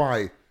 that's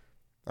why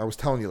I was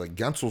telling you, like,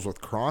 Gensel's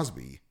with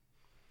Crosby.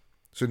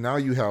 So now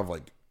you have,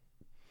 like,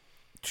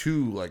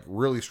 two like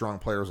really strong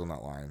players on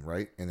that line,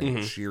 right? And then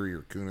Sheary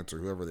or Kunitz or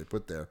whoever they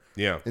put there.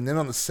 Yeah. And then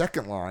on the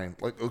second line,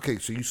 like, okay,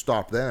 so you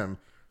stop them,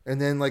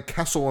 and then like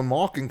Kessel and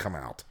Malkin come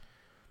out.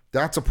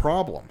 That's a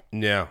problem.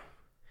 Yeah.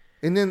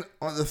 And then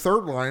on the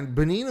third line,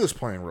 Bonino's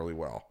playing really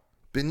well.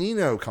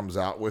 Bonino comes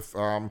out with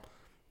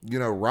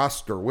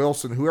Rust or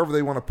Wilson, whoever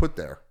they want to put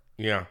there.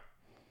 Yeah.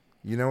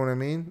 You know what I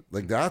mean?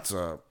 Like I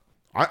think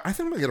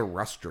I'm gonna get a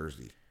Rust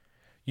jersey.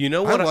 You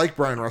know what? I like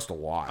Brian Rust a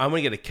lot. I'm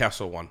gonna get a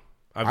Kessel one.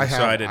 I've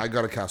decided. I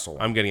got a Kessel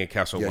one. I'm getting a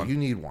Kessel one. Yeah, you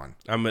need one.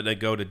 I'm going to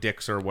go to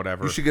Dick's or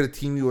whatever. You should get a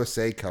Team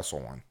USA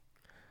Kessel one.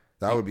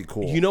 That would be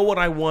cool. You know what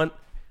I want?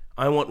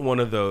 I want one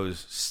of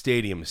those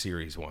Stadium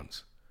Series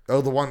ones.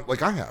 Oh, the one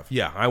like I have.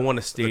 Yeah, I want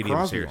a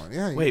Stadium Series. One.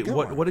 Yeah. Wait,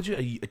 what did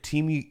you? A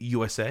Team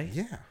USA?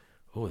 Yeah.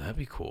 Oh, that'd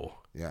be cool.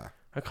 Yeah.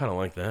 I kind of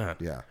like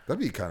that. Yeah, that'd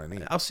be kind of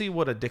neat. I'll see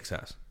what a Dick's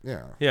has.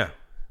 Yeah. Yeah.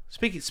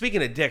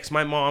 Speaking of Dick's,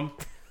 my mom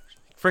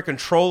freaking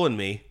trolling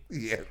me.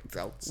 Yeah,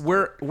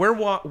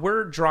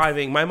 we're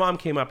driving. My mom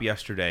came up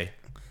yesterday.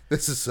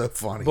 This is so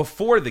funny.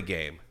 Before the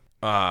game,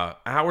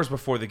 hours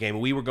before the game,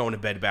 we were going to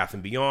Bed Bath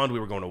 & Beyond. We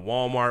were going to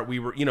Walmart. We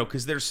were,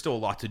 because there's still a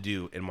lot to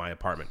do in my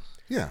apartment.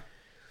 Yeah.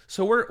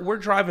 So we're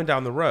driving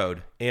down the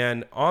road,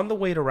 and on the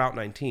way to Route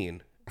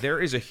 19, there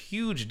is a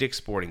huge Dick's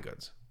Sporting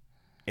Goods.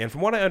 And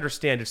from what I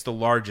understand, it's the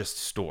largest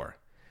store.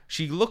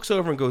 She looks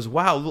over and goes,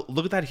 "Wow,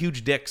 look at that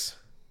huge Dick's."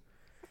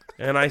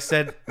 And I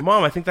said,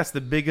 "Mom, I think that's the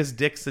biggest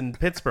Dick's in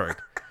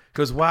Pittsburgh."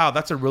 Goes, "Wow,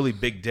 that's a really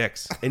big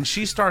Dick's." And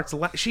she starts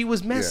she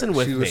was messing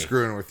with me. She was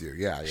screwing with you.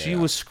 Yeah. She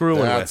was screwing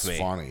with me. That's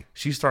funny.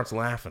 She starts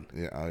laughing.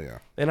 Yeah, oh yeah.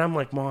 And I'm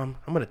like, "Mom,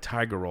 I'm going to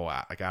tiger roll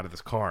out of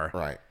this car."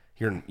 Right.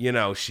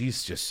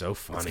 She's just so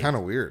funny. It's kind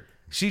of weird.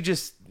 She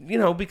just,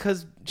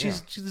 because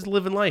she's just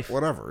living life.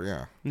 Whatever,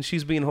 yeah. And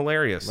she's being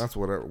hilarious. That's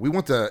whatever. We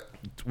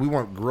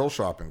went grill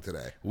shopping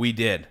today. We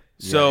did.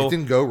 Yeah, so it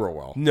didn't go real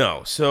well.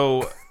 No.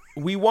 So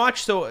we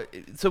watched. So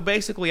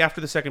basically, after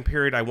the second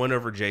period, I went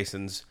over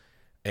Jason's,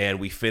 and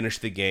we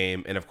finished the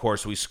game. And of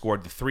course, we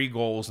scored the 3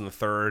 goals in the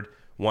third,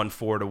 won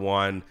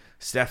 4-1.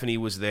 Stephanie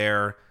was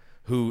there,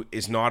 who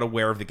is not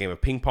aware of the game of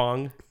ping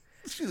pong.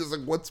 She was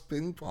like, "What's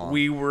ping pong?"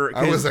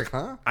 I was like,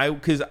 "Huh?"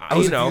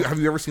 Have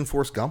you ever seen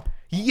Forrest Gump?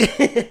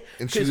 Yeah.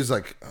 And she was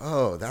like,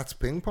 "Oh, that's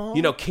ping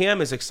pong." Cam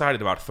is excited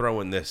about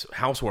throwing this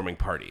housewarming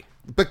party.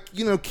 But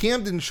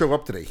Cam didn't show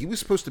up today. He was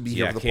supposed to be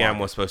here. Yeah, Cam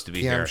was supposed to be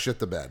here. Cam shit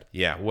the bed.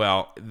 Yeah.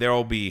 Well, there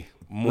will be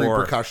more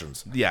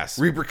repercussions. Yes,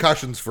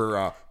 repercussions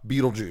for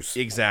Beetlejuice.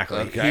 Exactly.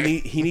 Okay.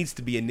 He needs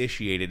to be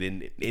initiated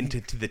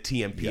into the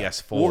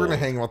TMPS fold. We're gonna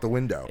hang him out the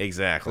window.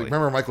 Exactly. Like,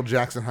 remember Michael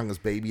Jackson hung his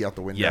baby out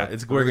the window? Yeah,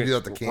 we're gonna do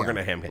that to Cam. We're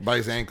gonna hang him by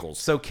his ankles.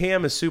 So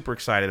Cam is super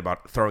excited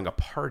about throwing a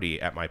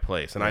party at my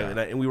place,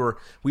 and we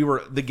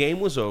were the game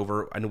was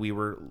over and we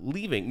were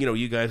leaving.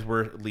 You guys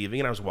were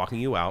leaving, and I was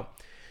walking you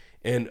out,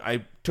 and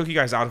I took you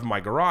guys out of my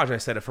garage. And I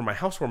said, for my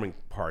housewarming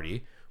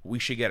party, we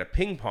should get a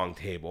ping pong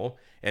table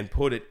and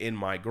put it in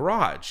my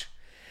garage.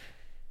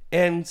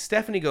 And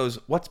Stephanie goes,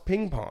 "What's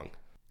ping pong?"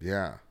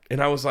 Yeah.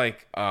 And I was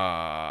like,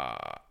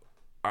 are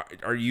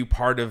you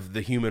part of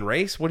the human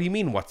race? What do you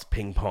mean, what's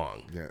ping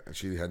pong? Yeah, and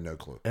she had no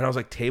clue. And I was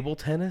like, table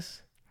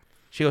tennis?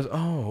 She goes,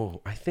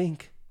 oh, I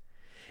think.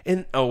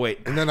 And, oh, wait.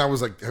 And then I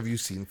was like, have you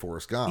seen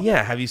Forrest Gump?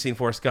 Yeah, have you seen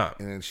Forrest Gump?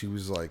 And then she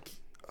was like,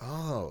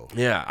 oh.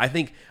 Yeah, I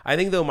think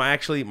though, my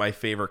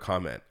favorite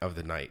comment of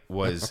the night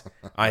was,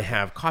 I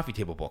have coffee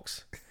table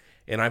books.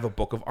 And I have a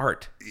book of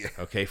art,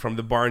 okay, from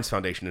the Barnes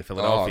Foundation in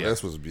Philadelphia. Oh,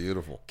 this was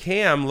beautiful.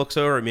 Cam looks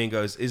over at me and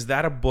goes, is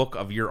that a book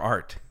of your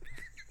art?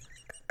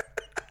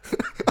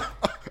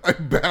 I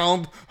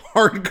bound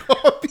hard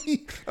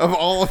copy of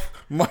all of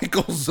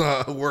Michael's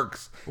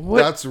works.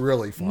 What? That's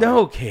really funny.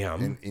 No,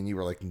 Cam. And you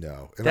were like,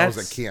 no. And I was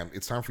like, Cam,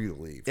 it's time for you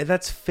to leave.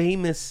 That's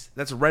famous.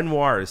 That's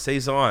Renoirs,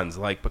 Cezannes,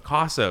 like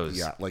Picasso's.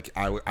 Yeah, like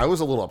I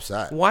was a little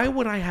upset. Why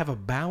would I have a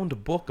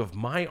bound book of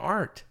my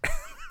art,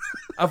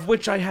 of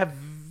which I have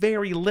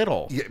very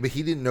little? Yeah, but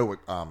he didn't know what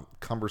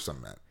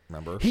cumbersome meant,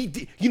 remember? He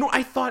did.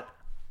 I thought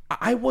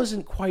I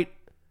wasn't quite...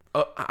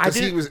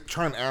 he was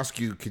trying to ask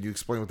you, could you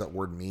explain what that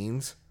word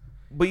means?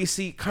 But you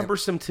see,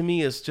 cumbersome to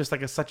me is just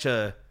like such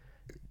a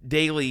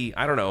daily,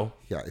 I don't know.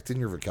 Yeah, it's in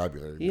your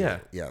vocabulary. Yeah.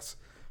 Yes.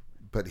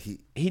 But he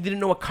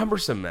didn't know what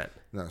cumbersome meant.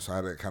 No, so I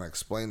had to kind of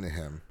explain to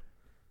him.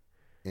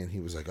 And he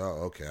was like,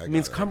 oh, okay. It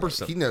means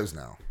cumbersome. He knows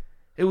now.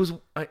 It was...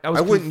 I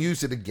wouldn't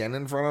use it again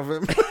in front of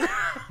him.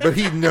 But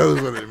he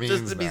knows what it means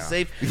just to be now.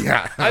 safe.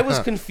 Yeah. I was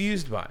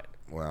confused by it.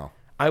 Well.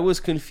 I was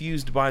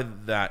confused by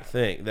that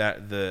thing,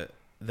 that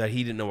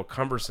he didn't know what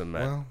cumbersome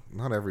meant. Well,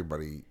 not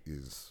everybody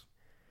is...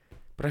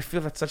 But I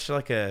feel that's such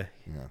like a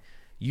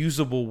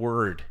usable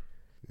word.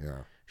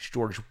 Yeah.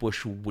 George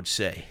Bush would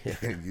say.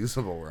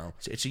 Usable word.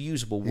 It's a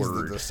usable He's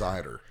word. the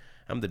decider.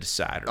 I'm the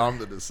decider. I'm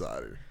the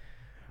decider.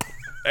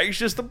 It's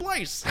just the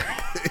place.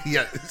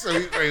 Yeah. So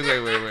wait.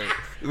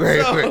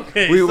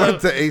 We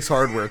went to Ace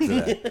Hardware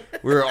today.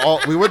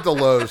 We went to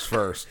Lowe's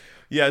first.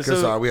 Yeah,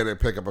 because we had to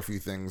pick up a few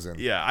things. And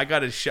yeah, I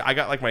got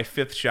like my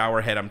 5th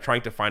shower head. I'm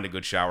trying to find a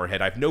good shower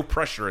head. I have no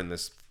pressure in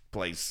this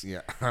place.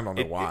 Yeah, I don't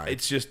know why.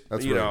 It's just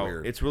that's really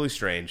weird. It's really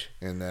strange.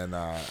 And then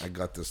I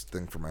got this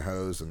thing for my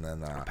hose, and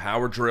then a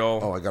power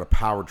drill. Oh, I got a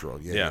power drill.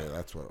 Yeah,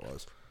 that's what it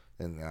was.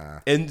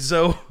 And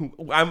so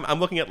I'm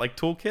looking at like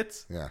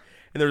toolkits. Yeah.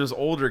 And there's this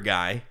older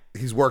guy.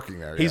 He's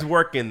working there. He's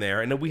working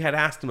there, and then we had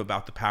asked him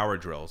about the power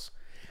drills,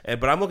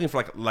 but I'm looking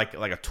for like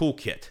a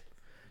toolkit,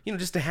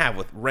 just to have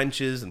with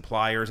wrenches and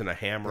pliers and a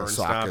hammer and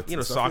stuff,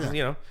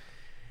 sockets,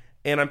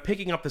 And I'm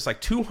picking up this like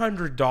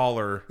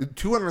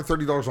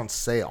 $230 on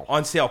sale.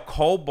 On sale,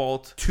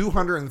 Cobalt.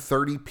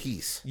 230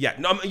 piece. Yeah,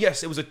 no,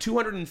 yes, it was a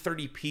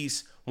 230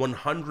 piece,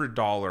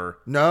 $100.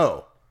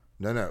 No,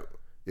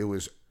 it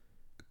was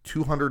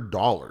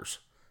 $200.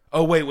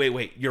 Oh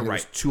wait! You're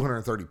right. It was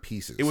 230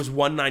 pieces. It was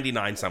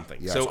 $199 something.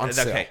 Yes, so on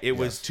sale. Okay, it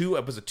was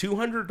It was a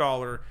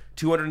 $200,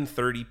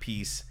 230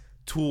 piece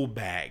tool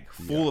bag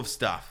full of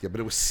stuff. Yeah, but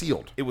it was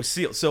sealed. It was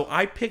sealed. So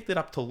I picked it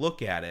up to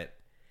look at it.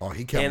 Oh,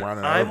 he kept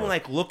running. I'm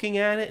like looking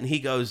at it, and he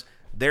goes,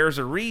 "There's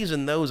a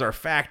reason those are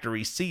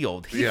factory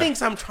sealed." He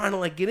thinks I'm trying to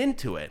like get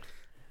into it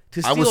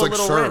to steal a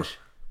little wrench.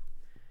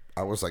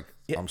 I was like,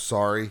 I'm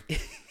sorry,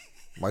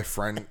 my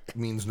friend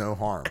means no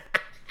harm.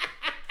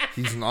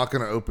 He's not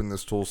going to open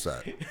this tool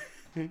set.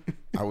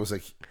 I was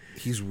like,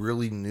 he's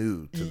really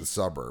new to the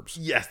suburbs.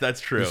 Yes, that's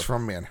true. He's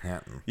from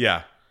Manhattan.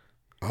 Yeah.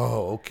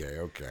 Oh,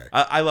 okay.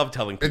 I love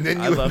telling people. And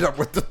then you ended up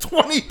with the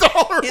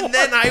 $20 And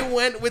then I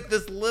went with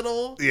this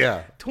little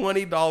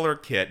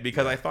 $20 kit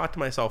because I thought to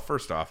myself,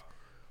 first off,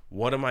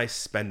 what am I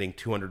spending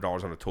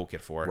 $200 on a toolkit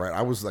for? Right.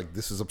 I was like,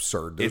 this is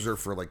absurd. Those are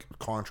for like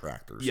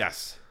contractors.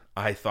 Yes.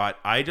 I thought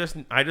I just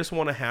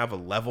want to have a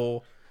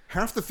level.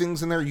 Half the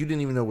things in there, you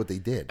didn't even know what they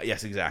did.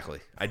 Yes, exactly.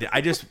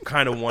 I just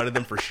kind of wanted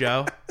them for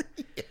show.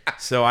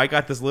 So I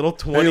got this little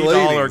 $20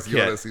 ladies, kit. You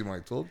want to see my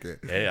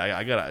toolkit? Hey,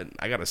 I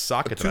got a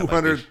socket.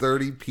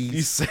 230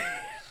 piece.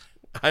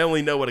 I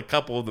only know what a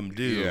couple of them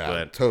do. Yeah,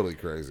 but totally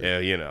crazy.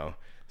 Yeah,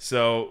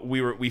 So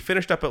we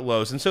finished up at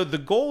Lowe's, and so the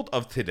goal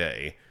of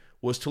today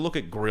was to look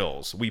at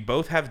grills. We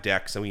both have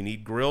decks, and we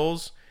need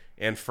grills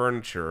and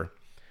furniture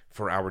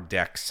for our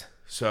decks.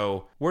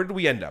 So where did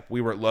we end up?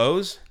 We were at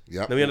Lowe's.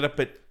 Yep. Then we ended up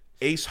at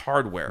Ace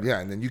Hardware. Yeah,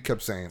 and then you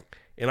kept saying,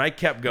 and I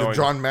kept going, the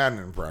John Madden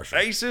impression.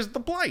 Ace is the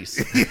place.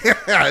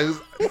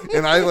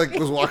 And I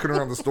was walking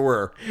around the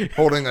store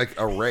holding like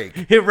a rake.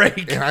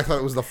 And I thought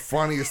it was the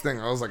funniest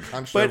thing. I was like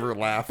hunched over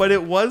laughing. But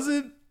it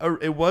wasn't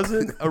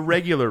a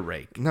regular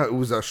rake. No, it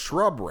was a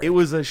shrub rake. It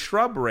was a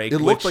shrub rake. It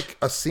looked like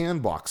a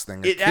sandbox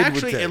thing.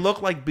 It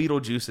looked like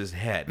Beetlejuice's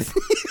head.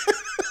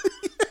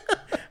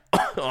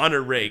 On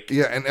a rake.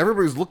 Yeah, and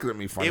everybody's looking at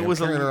me funny. It was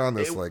carrying around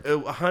this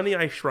Honey,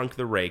 I Shrunk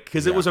the Rake,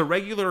 because it was a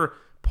regular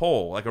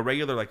pole, like a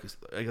regular like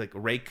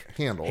rake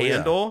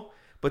handle,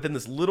 but then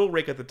this little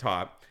rake at the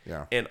top.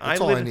 Yeah, and that's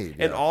all I need.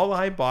 And all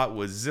I bought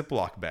was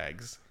Ziploc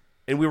bags,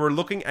 and we were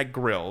looking at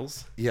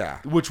grills. Yeah,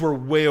 which were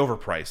way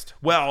overpriced.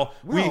 Well,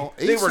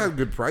 Ace had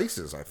good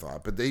prices, I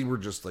thought, but they were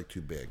just like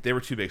too big. They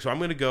were too big, so I'm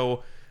going to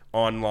go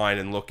online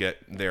and look at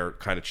their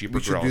kind of cheaper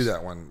grills. We should do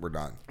that when we're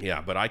done.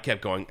 Yeah, but I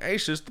kept going,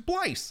 Ace is the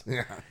place.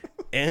 Yeah.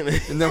 And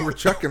then we're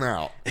checking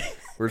out.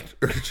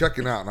 we're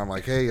checking out, and I'm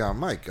like, hey,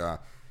 Mike,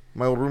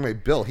 my old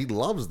roommate Bill, he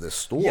loves this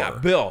store. Yeah,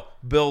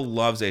 Bill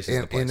loves Ace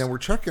is the Place. And then we're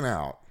checking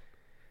out.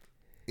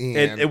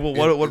 And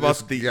what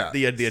about the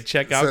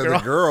checkout so girl?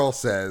 The girl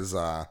says,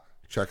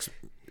 checks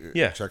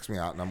me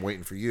out, and I'm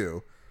waiting for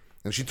you.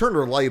 And she turned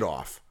her light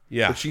off.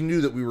 Yeah. But she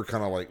knew that we were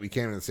kind of like, we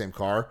came in the same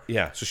car.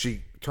 Yeah. So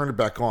she turned it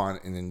back on,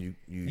 and then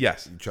you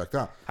checked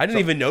out. I didn't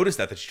even notice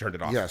that she turned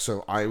it off. Yeah,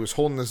 so I was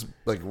holding this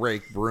like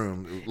rake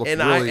broom. It looked and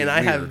really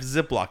I weird. have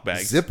Ziploc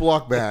bags.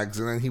 Ziploc bags,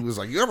 and then he was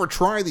like, "You ever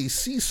try these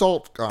sea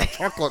salt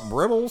chocolate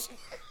brittles?"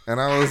 And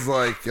I was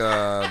like,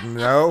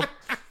 "No."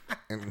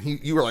 And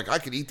you were like, "I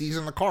could eat these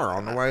in the car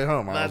on the way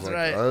home." I was like,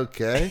 right.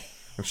 "Okay."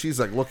 And she's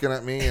like looking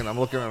at me, and I'm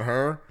looking at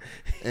her,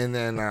 and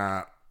then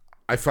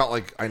I felt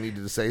like I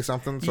needed to say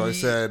something, so I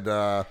said,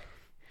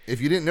 "If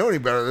you didn't know any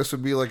better, this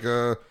would be like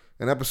an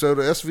episode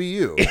of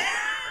SVU."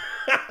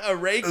 A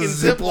rake and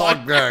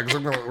Ziploc bags. We're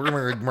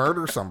gonna like,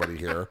 murder somebody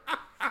here.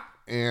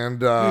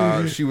 And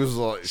she was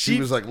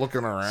like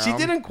looking around. She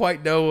didn't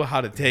quite know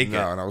how to take it.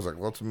 No, and I was like,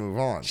 let's move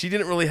on. She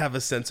didn't really have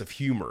a sense of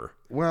humor.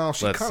 Well,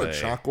 she kind of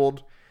say.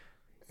 chuckled,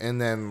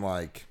 and then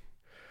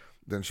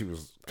she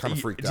was kind of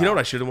freaked out. Do you know what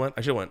I should have went?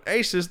 I should have went,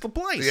 Ace is the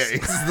Place. Yeah,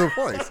 Ace is the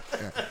Place.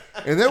 Yeah.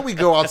 And then we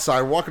go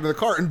outside, walk into the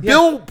car, and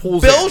Bill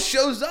pulls in. Bill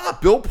shows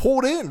up. Bill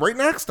pulled in right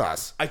next to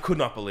us. I could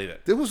not believe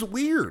it. It was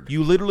weird.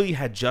 You literally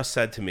had just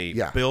said to me,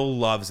 Yeah. Bill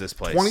loves this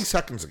place. 20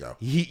 seconds ago.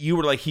 You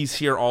were like, he's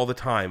here all the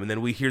time. And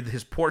then we hear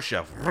his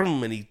Porsche,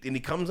 vroom, and he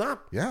comes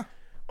up. Yeah.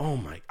 Oh,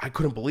 my. I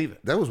couldn't believe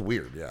it. That was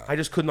weird, yeah. I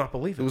just could not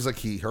believe It it. was like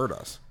he heard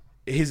us.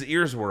 His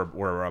ears were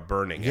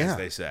burning, Yeah. as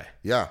they say.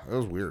 Yeah, it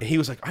was weird. And he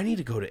was like, I need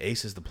to go to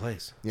Ace is the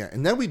Place. Yeah,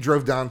 and then we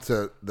drove down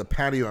to the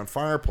patio and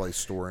fireplace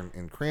store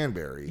in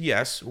Cranberry.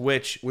 Yes,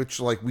 which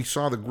Like we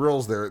saw the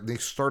grills there. They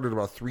started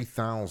about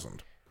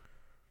 3,000.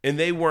 and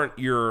they weren't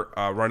your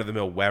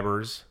run-of-the-mill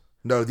Weber's.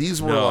 No,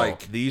 these were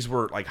these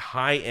were like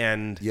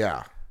high-end,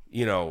 yeah,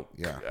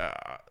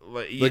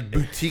 like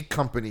boutique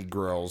company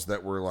grills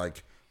that were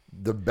like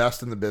the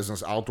best in the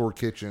business, outdoor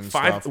kitchen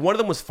stuff. One of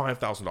them was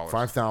 $5,000.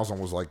 5,000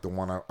 was like the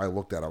one I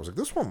looked at. I was like,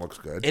 this one looks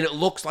good. And it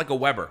looks like a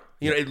Weber.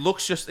 It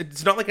looks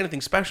it's not like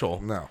anything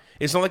special. No.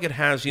 It's not like it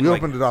has, We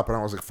opened it up and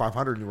I was like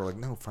 500, and you were like,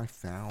 no,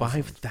 5,000.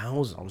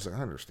 5,000. I was like,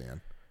 I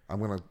understand. I'm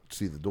gonna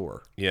see the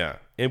door. Yeah.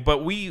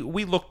 But we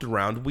looked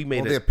around. We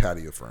made They had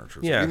patio furniture.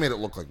 So Yeah. we made it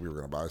look like we were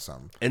gonna buy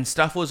something. and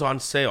stuff was on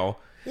sale.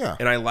 Yeah.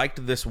 And I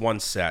liked this one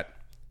set.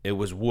 It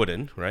was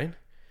wooden, right?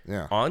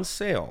 Yeah. On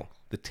sale.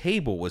 The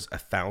table was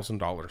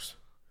 $1,000.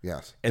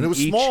 Yes. And it was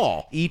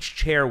small. Each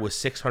chair was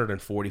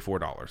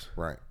 $644.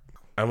 Right.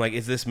 I'm like,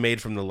 is this made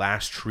from the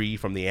last tree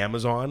from the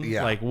Amazon?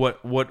 Yeah. Like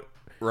what?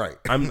 Right.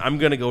 I'm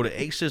gonna go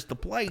to Ace is the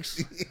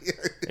Place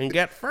and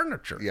get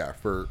furniture. Yeah,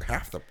 for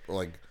half the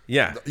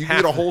Yeah, you can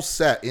get a whole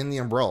set in the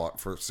umbrella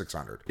for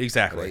 $600.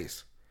 Exactly. At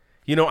Ace.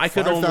 I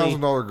could only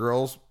 $5,000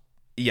 girls.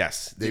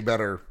 Yes. They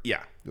better.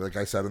 Yeah. Like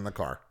I said in the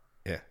car.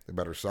 Yeah. They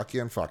better suck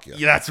you and fuck you.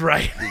 Yeah, that's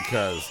right.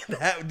 Because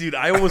Dude,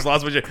 I almost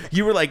lost my shit.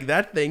 You were like,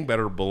 that thing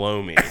better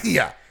blow me.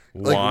 yeah.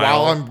 Like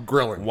while I'm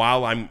grilling.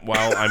 While I'm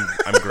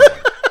grilling.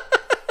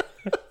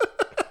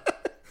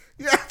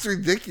 Yeah, it's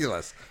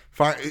ridiculous.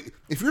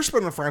 If you're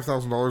spending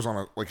 $5,000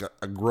 on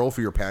a grill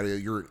for your patio,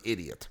 you're an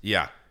idiot.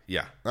 Yeah.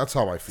 Yeah. That's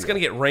how I feel. It's gonna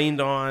get rained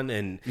on,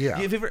 and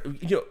Yeah. If you ever,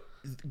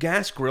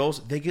 gas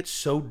grills, they get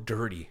so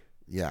dirty.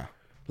 Yeah.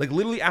 Like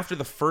literally after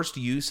the first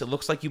use, it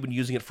looks like you've been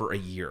using it for a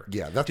year.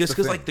 Yeah, that's just the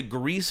because thing. like the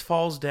grease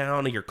falls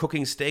down and you're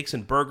cooking steaks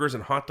and burgers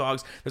and hot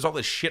dogs. There's all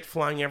this shit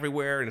flying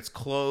everywhere and it's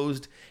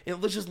closed.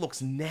 And it just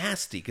looks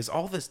nasty because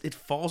all this it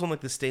falls on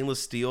like the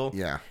stainless steel.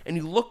 Yeah. And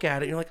you look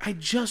at it and you're like, I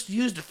just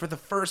used it for the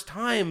first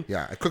time.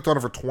 Yeah. I cooked on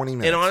it for 20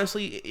 minutes. And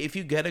honestly, if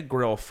you get a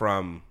grill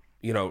from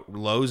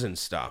Lowe's and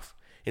stuff,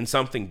 and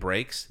something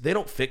breaks, they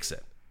don't fix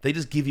it. They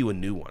just give you a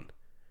new one.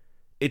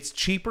 It's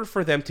cheaper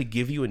for them to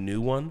give you a new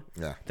one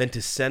than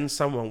to send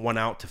someone one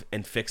out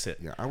and fix it.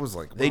 Yeah, I was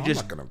like, they I'm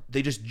not gonna.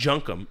 They just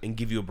junk them and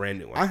give you a brand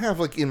new one. I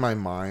have in my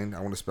mind, I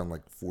want to spend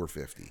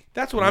 $450.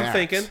 That's what I'm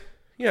thinking.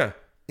 Yeah.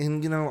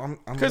 And I'm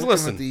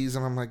looking at these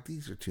and I'm like,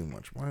 these are too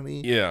much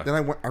money. Yeah.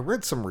 Then I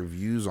read some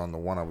reviews on the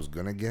one I was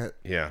gonna get.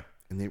 Yeah.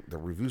 And the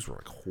reviews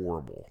were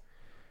horrible.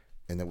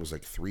 And it was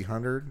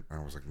 $300. And I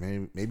was like,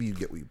 maybe you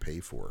get what you pay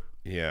for.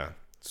 Yeah.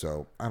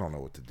 So I don't know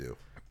what to do.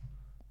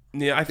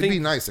 Yeah, I think it'd be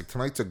nice.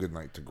 Tonight's a good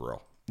night to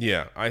grill.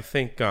 Yeah, I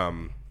think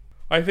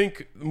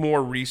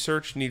more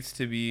research needs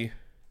to be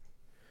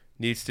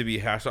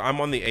hashed. So I'm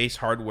on the Ace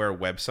Hardware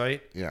website.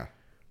 Yeah.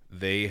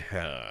 They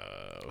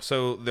have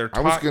they're.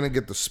 I was gonna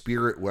get the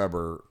Spirit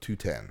Weber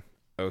 210.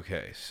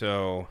 Okay,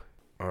 so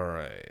all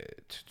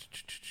right.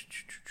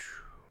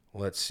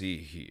 Let's see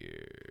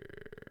here.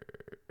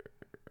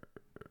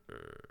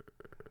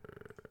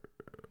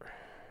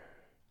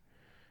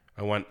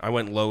 I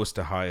went lowest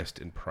to highest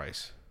in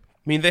price.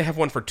 I mean, they have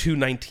one for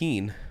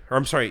 $219. Or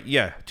I'm sorry,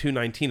 yeah,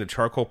 $219, a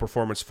charcoal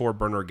performance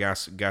 4-burner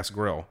gas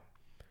grill.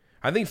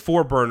 I think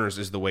 4 burners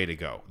is the way to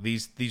go.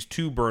 These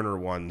 2-burner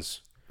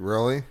ones.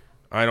 Really?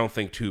 I don't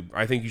think 2.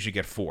 I think you should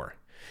get 4.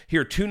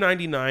 Here,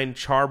 $299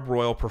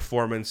 Charbroil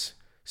Performance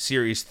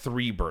Series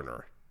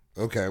 3-burner.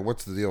 Okay,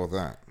 what's the deal with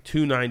that?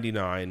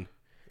 $2.99.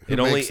 Who It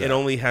makes that?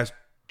 only has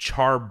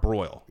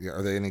charbroil. Yeah,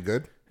 are they any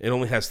good? It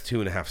only has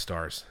 2.5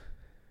 stars.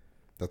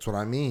 That's what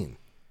I mean.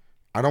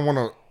 I don't want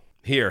to.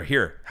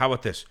 Here. How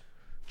about this?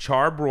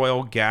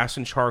 Charbroil, gas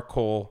and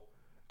charcoal.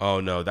 Oh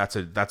no, that's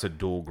a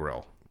dual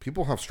grill.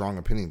 People have strong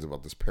opinions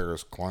about this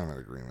Paris climate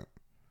agreement.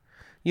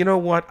 You know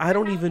what? I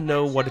don't even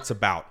know what it's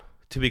about,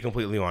 to be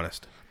completely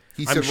honest.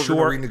 He said we're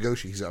going to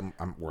renegotiate. He said,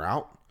 we're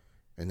out,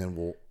 and then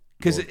we'll...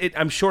 Because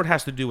I'm sure it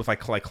has to do with like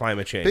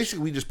climate change.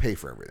 Basically, we just pay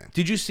for everything.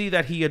 Did you see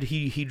that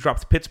he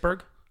dropped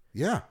Pittsburgh?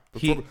 Yeah.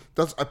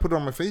 I put it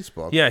on my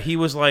Facebook. Yeah, he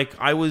was like,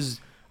 I was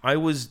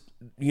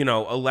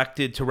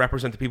elected to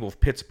represent the people of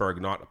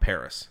Pittsburgh, not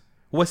Paris.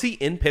 Was he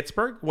in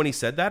Pittsburgh when he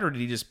said that, or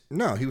did he just...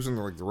 No, he was in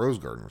the Rose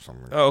Garden or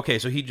something. Oh, okay,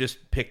 so he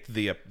just picked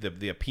the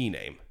P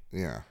name.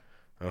 Yeah.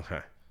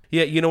 Okay.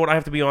 Yeah, you know what? I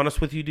have to be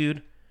honest with you,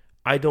 dude.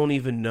 I don't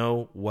even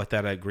know what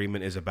that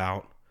agreement is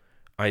about.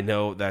 I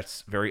know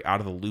that's very out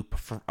of the loop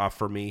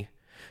for me.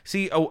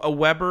 See, a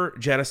Weber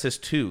Genesis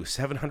 2,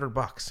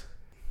 $700.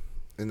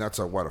 And that's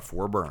a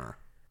 4-burner?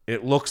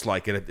 It looks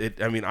like it.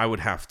 I mean, I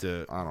would have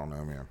to... I don't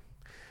know, man.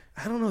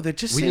 I don't know. They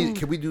just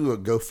Can we do a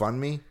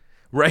GoFundMe?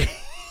 Right.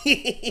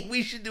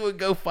 We should do a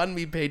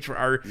GoFundMe page for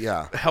our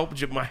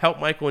help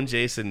Michael and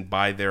Jason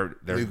buy their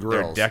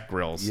deck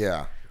grills.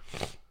 Yeah.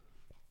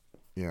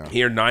 Yeah.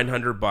 Here,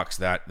 $900.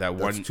 That's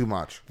one too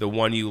much. The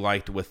one you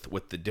liked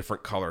with the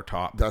different color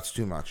top. That's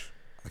too much.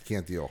 I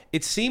can't deal.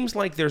 It seems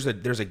like there's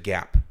a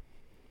gap.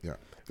 Yeah.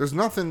 There's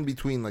nothing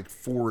between like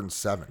 4 and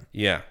 7.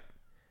 Yeah.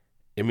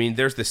 I mean,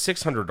 there's the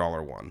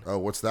 $600 one. Oh,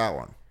 what's that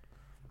one?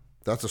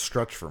 That's a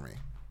stretch for me.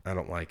 I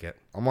don't like it.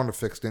 I'm on a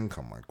fixed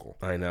income, Michael.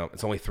 I know.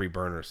 It's only 3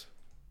 burners.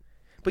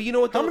 But you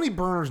know what? How many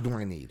burners do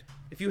I need?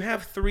 If you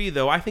have 3,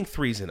 though, I think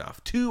 3's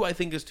enough. 2, I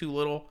think, is too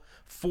little.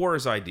 4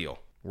 is ideal.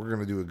 We're going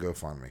to do a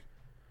GoFundMe.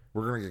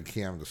 We're going to get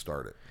Cam to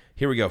start it.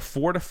 Here we go.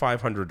 $400 to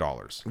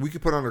 $500. We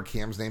could put under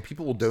Cam's name.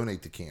 People will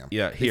donate to Cam.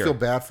 Yeah, here. They feel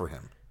bad for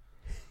him.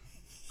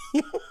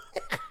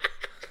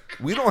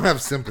 We don't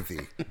have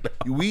sympathy.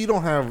 No. We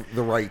don't have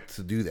the right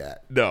to do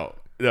that. No.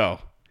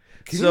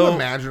 Can you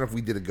imagine if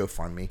we did a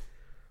GoFundMe?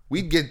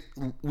 We'd be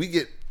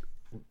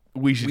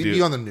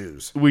on the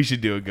news. We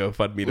should do a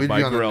GoFundMe to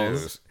buy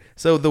grills.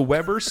 So the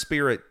Weber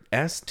Spirit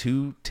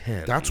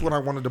S210. That's what I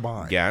wanted to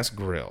buy. Gas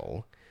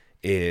grill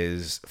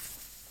is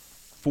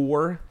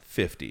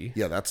 $450.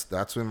 Yeah,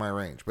 that's in my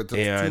range. But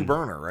it's 2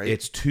 burner, right?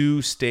 It's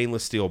 2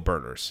 stainless steel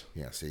burners.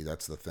 Yeah, see,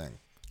 that's the thing.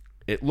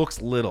 It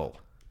looks little.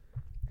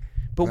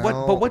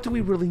 But what do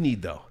we really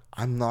need though?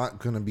 I'm not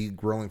going to be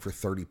grilling for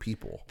 30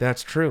 people.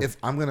 That's true. If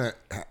I'm going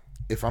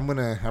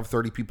to have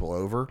 30 people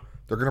over,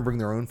 they're going to bring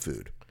their own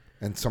food,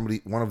 and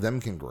one of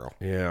them can grill.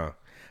 Yeah.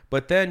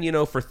 But then,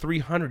 for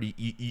 $300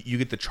 you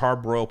get the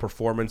Charbroil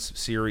Performance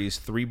Series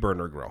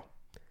 3-burner grill.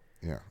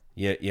 Yeah.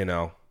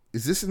 Yeah,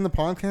 Is this in the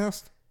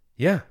podcast?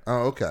 Yeah.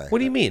 Oh, okay. What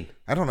do you mean?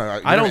 I don't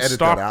know. I don't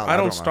stop. I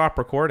don't stop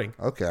recording.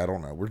 Okay, I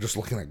don't know. We're just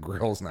looking at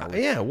grills now.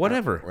 Yeah,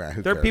 whatever.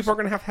 People are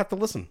going to have to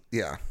listen.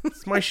 Yeah.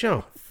 It's my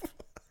show.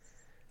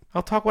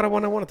 I'll talk what I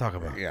want to talk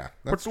about. Yeah.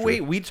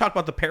 Wait, we talked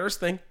about the Paris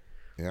thing.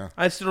 Yeah.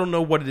 I still don't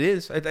know what it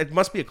is. It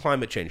must be a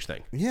climate change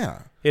thing.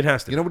 Yeah. It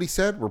has to. You know what he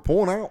said? We're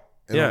pulling out,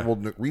 and we'll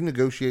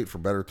renegotiate for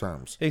better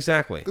terms.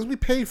 Exactly. Because we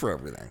pay for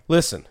everything.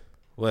 Listen.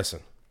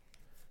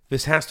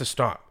 This has to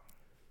stop.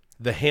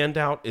 The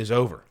handout is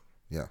over.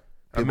 Yeah.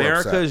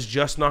 America is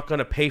just not going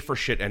to pay for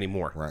shit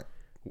anymore. Right.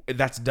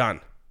 That's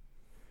done.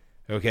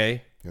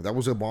 Okay? Yeah, that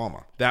was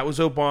Obama. That was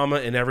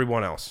Obama and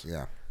everyone else.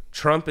 Yeah.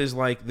 Trump is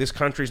like, this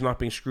country's not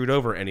being screwed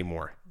over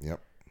anymore.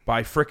 Yep.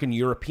 By frickin'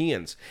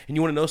 Europeans. And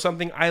you want to know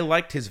something? I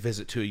liked his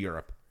visit to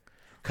Europe.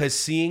 Because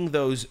seeing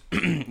those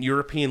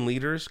European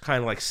leaders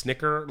kind of like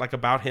snicker like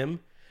about him,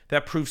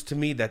 that proves to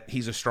me that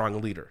he's a strong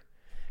leader.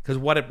 Because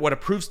what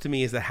it proves to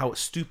me is that how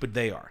stupid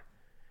they are.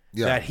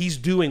 Yeah. That he's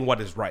doing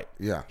what is right.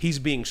 Yeah. He's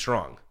being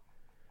strong.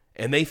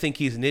 And they think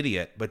he's an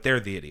idiot, but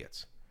they're the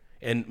idiots.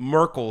 And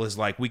Merkel is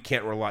like,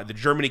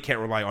 Germany can't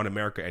rely on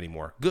America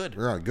anymore. Good.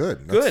 Yeah,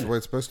 good. That's the way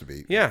it's supposed to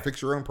be. Yeah.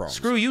 Fix your own problems.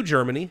 Screw you,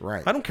 Germany.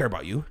 Right. I don't care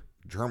about you.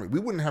 Germany. We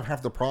wouldn't have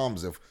half the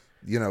problems if,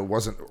 it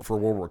wasn't for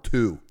World War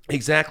II.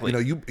 Exactly.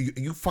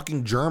 You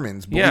fucking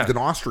Germans believed in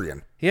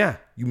Austrian. Yeah.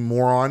 You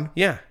moron.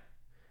 Yeah.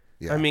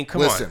 I mean,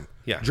 come on. Listen.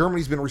 Yeah.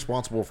 Germany's been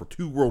responsible for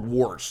 2 world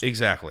wars.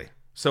 Exactly.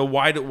 So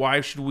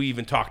why should we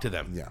even talk to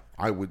them?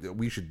 Yeah,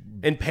 we should.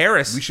 In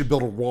Paris, we should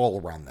build a wall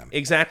around them.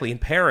 Exactly. In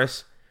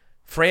Paris,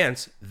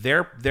 France,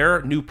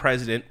 their new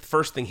president,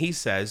 first thing he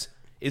says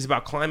is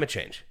about climate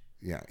change.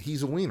 Yeah,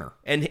 he's a wiener.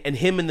 And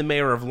him and the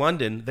mayor of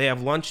London, they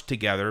have lunch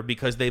together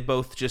because they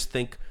both just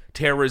think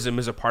terrorism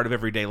is a part of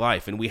everyday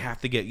life, and we have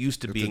to get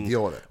used to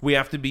deal with it. We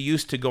have to be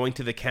used to going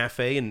to the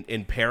cafe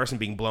in Paris and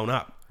being blown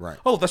up. Right.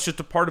 Oh, that's just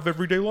a part of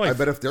everyday life. I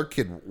bet if their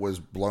kid was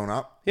blown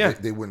up,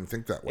 they wouldn't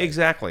think that way.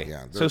 Exactly.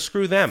 Yeah. So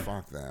screw them.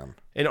 Fuck them.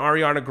 And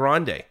Ariana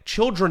Grande,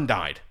 children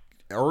died.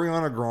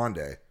 Ariana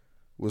Grande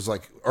was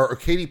like, or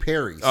Katy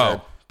Perry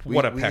said,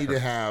 we need to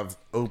have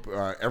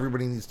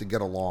everybody needs to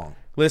get along.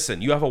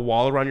 Listen, you have a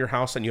wall around your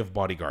house and you have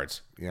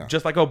bodyguards. Yeah.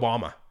 Just like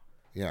Obama.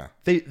 Yeah.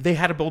 They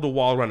had to build a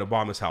wall around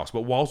Obama's house,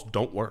 but walls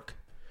don't work.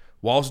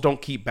 Walls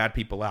don't keep bad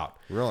people out.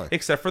 Really?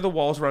 Except for the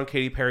walls around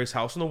Katy Perry's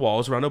house, and the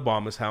walls around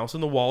Obama's house,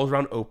 and the walls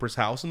around Oprah's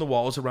house, and the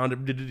walls around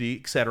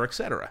et cetera, et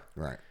cetera.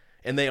 Right.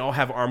 And they all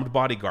have armed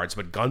bodyguards,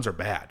 but guns are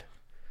bad.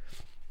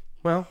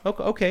 Well,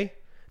 okay.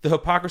 The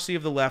hypocrisy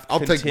of the left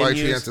continues. Take my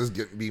chances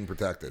being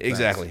protected.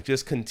 Exactly. Thanks.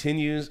 Just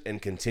continues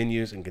and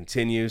continues and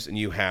continues. And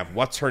you have,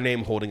 what's her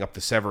name holding up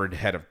the severed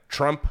head of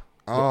Trump?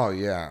 Oh,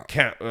 yeah.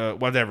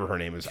 Whatever her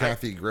name is.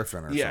 Kathy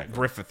Griffin or something.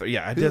 Griffith.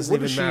 Yeah, it doesn't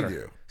even matter. What does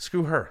she do?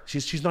 Screw her.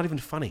 She's not even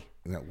funny.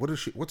 Yeah,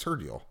 what's her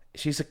deal?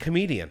 She's a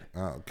comedian.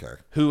 Oh, okay.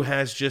 Who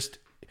has just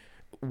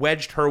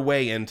wedged her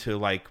way into,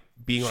 like,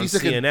 being on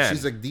CNN.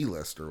 She's like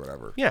D-list or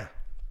whatever. Yeah.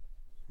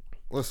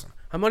 Listen.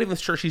 I'm not even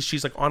sure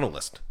she's like on a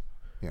list.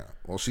 Yeah.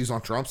 Well, she's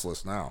on Trump's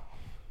list now.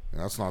 Yeah,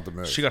 that's not the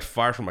move. She got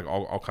fired from like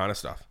all kind of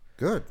stuff.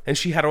 Good. And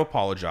she had to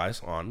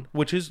apologize on,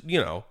 which is,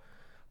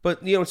 but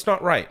it's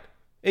not right.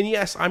 And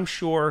yes, I'm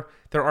sure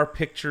there are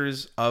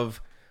pictures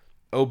of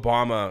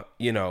Obama,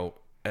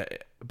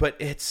 but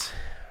it's.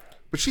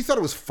 But she thought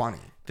it was funny.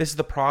 This is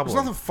the problem.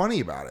 There's nothing funny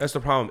about it. That's the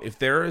problem. If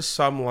there is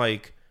some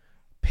like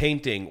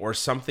painting or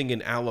something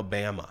in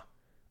Alabama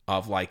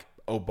of like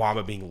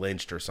Obama being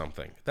lynched or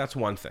something, that's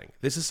one thing.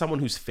 This is someone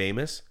who's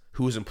famous,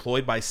 who is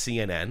employed by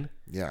CNN,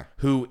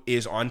 who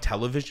is on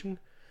television,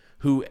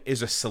 who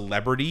is a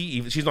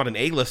celebrity. She's not an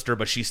A-lister,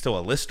 but she's still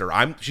a lister.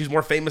 She's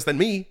more famous than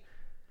me.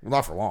 Well,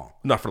 not for long.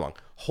 Not for long.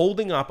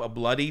 Holding up a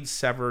bloodied,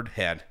 severed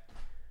head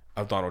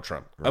of Donald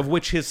Trump, of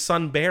which his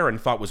son Barron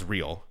thought was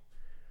real.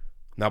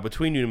 Now,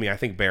 between you and me, I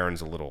think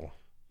Barron's a little...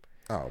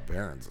 Oh,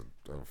 Barron's a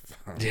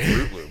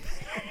Fruit Loop.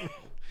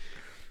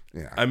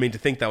 Yeah. I mean, to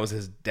think that was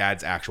his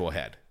dad's actual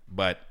head.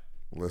 But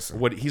listen,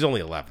 he's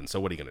only 11, so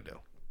what are you going to do?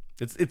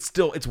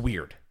 It's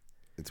weird.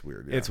 It's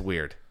weird. Yeah. It's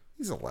weird.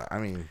 He's 11. I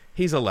mean,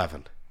 he's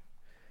 11.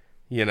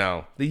 You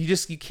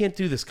can't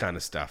do this kind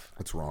of stuff.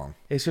 It's wrong.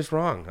 It's just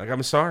wrong. Like,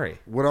 I'm sorry.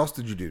 What else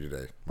did you do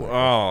today?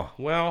 Oh,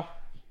 well,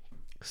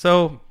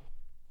 so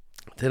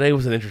today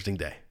was an interesting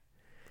day.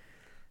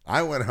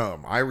 I went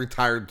home. I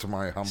retired to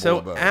my humble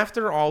abode. So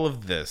after all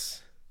of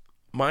this,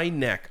 my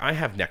neck, I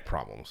have neck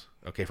problems,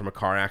 okay, from a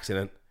car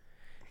accident,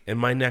 and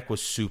my neck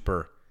was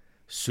super,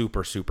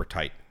 super, super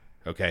tight,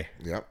 okay?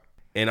 Yep.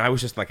 And I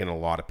was just like in a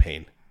lot of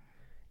pain.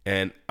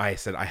 And I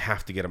said, I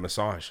have to get a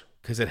massage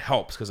because it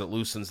helps, because it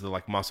loosens the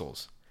like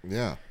muscles.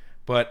 Yeah.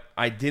 But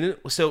I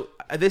didn't. So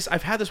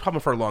I've had this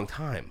problem for a long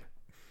time.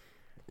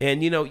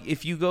 And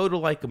if you go to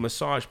like a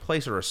massage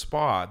place or a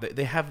spa,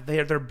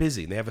 they're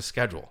busy and they have a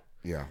schedule.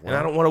 Yeah. Well, and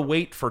I don't want to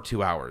wait for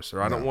 2 hours,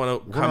 or I don't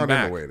want to come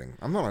back.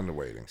 I'm not into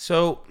waiting.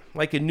 So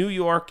like in New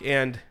York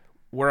and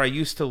where I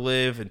used to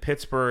live in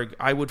Pittsburgh,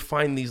 I would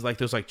find these like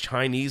those like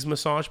Chinese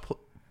massage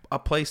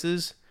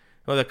places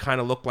that kind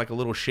of look like a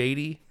little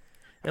shady.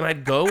 And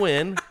I'd go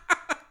in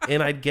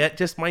and I'd get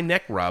just my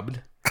neck rubbed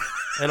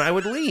and I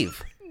would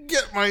leave.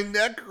 Get my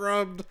neck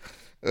rubbed.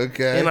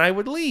 Okay. And I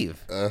would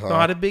leave.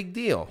 Not a big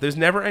deal. There's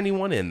never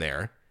anyone in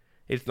there.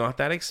 It's not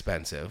that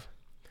expensive.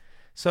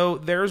 So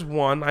there's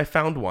one. I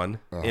found one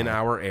in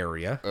our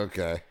area.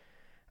 Okay.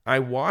 I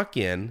walk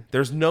in.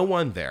 There's no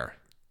one there.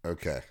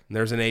 Okay. And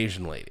there's an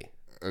Asian lady.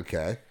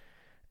 Okay.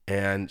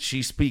 And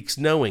she speaks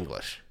no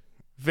English.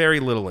 Very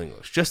little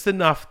English. Just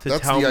enough to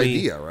That's tell me. That's the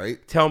idea,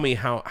 right? Tell me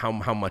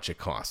how much it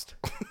cost.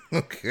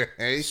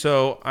 Okay.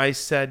 So I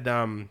said,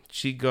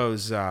 she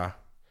goes, I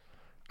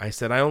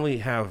said, I only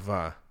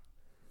have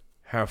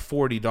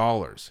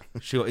 $40.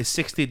 She goes, it's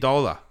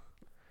 $60.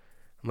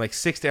 I'm like,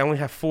 60, I only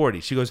have 40.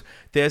 She goes,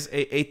 there's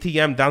a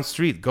ATM down the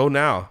street. Go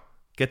now.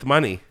 Get the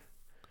money.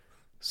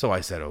 So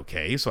I said,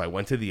 okay. So I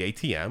went to the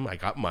ATM. I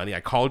got money.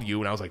 I called you,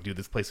 and I was like, dude,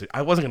 this place,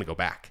 I wasn't going to go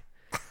back.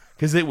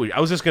 Because I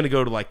was just going to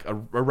go to like a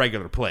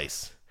regular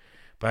place.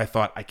 But I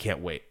thought, I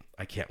can't wait.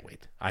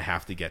 I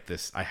have to get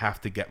this. I have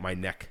to get my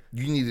neck.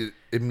 You needed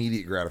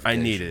immediate gratification.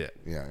 I needed it.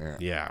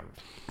 Yeah.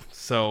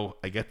 So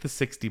I get the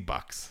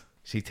 $60.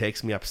 She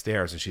takes me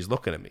upstairs, and she's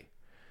looking at me.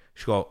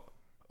 She go,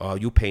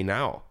 you pay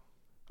now.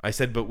 I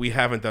said, but we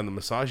haven't done the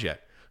massage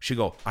yet. She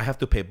go, I have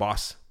to pay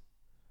boss.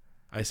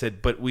 I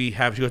said, but we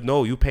have. She goes,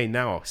 no, you pay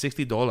now.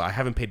 $60. I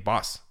haven't paid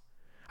boss.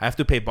 I have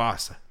to pay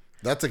boss.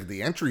 That's like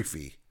the entry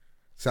fee.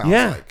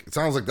 Like it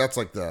sounds like that's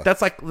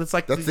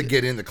to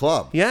get in the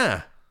club.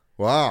 Yeah.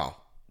 Wow.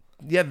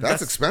 Yeah,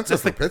 that's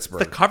expensive for Pittsburgh.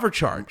 The cover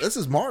charge. This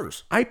is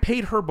Mars. I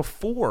paid her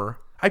before.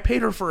 I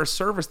paid her for a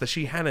service that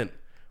she hadn't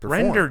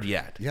rendered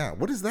yet. Yeah.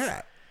 What is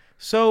that?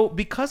 So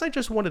because I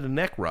just wanted a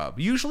neck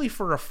rub, usually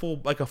for a full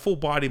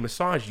body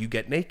massage, you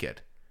get naked.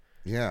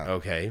 Yeah.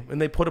 Okay.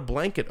 And they put a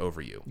blanket over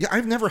you. Yeah,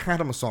 I've never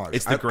had a massage.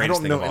 It's the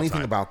greatest thing of all time. I don't know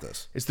anything about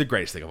this. It's the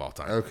greatest thing of all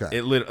time. Okay.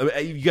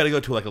 You got to go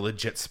to like a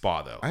legit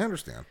spa though. I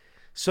understand.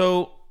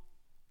 So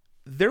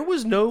there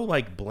was no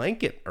like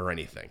blanket or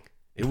anything.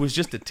 It was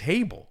just a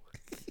table.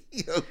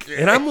 Okay.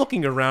 And I'm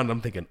looking around. I'm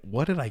thinking,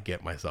 what did I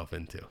get myself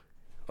into?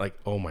 Like,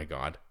 oh my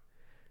God.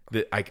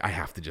 I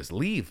have to just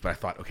leave. But I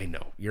thought, okay,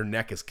 no, your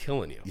neck is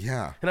killing you.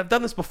 Yeah. And I've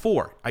done this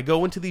before. I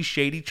go into these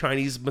shady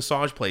Chinese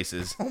massage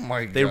places. Oh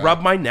my God. They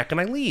rub my neck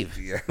and I leave.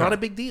 Yeah. Not a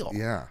big deal.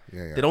 Yeah.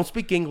 They don't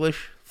speak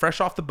English. fresh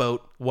off the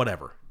boat,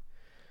 whatever.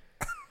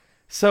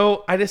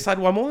 So I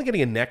decided, well, I'm only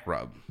getting a neck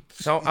rub.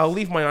 So I'll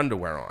leave my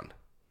underwear on.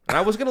 And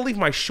I was going to leave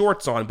my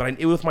shorts on, but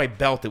with my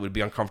belt, it would be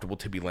uncomfortable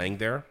to be laying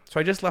there. So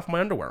I just left my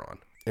underwear on.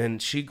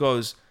 And she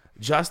goes,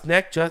 just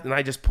neck, she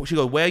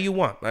goes, where you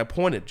want? And I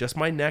pointed, just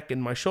my neck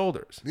and my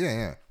shoulders.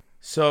 Yeah.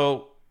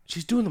 So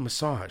she's doing the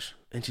massage,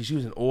 and she's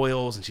using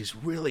oils, and she's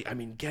really,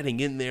 getting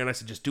in there. And I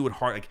said, just do it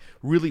hard, like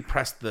really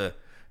press the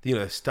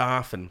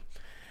stuff.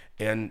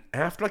 And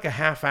after like a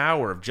half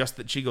hour of just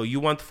that, she go, you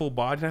want the full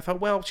body? And I thought,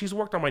 well, she's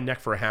worked on my neck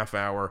for a half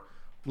hour.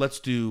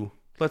 Let's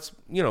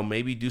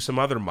maybe do some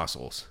other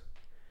muscles.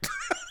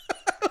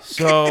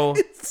 So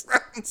It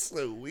sounds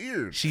so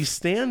weird. she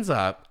stands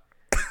up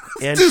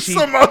and do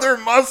some other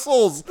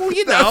muscles. Well,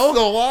 That's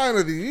the line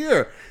of the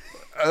year.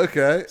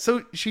 Okay.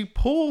 So she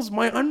pulls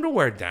my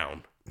underwear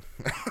down,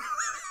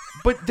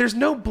 but there's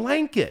no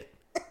blanket.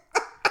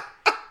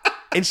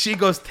 And she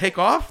goes, take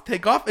off.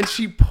 And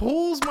she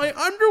pulls my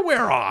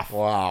underwear off.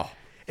 Wow.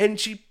 And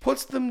she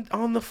puts them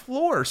on the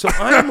floor. So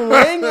I'm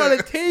laying on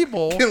a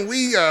table. Can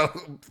we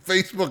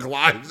Facebook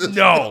Live this?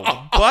 No,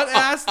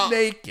 butt-ass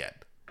naked.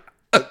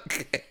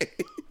 Okay.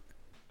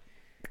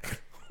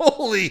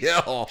 Holy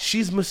hell.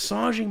 She's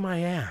massaging my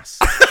ass.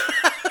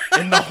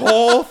 And the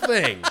whole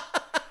thing.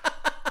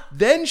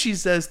 Then she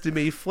says to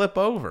me, flip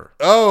over.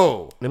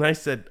 Oh. And I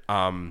said,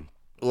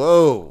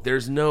 Whoa.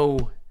 there's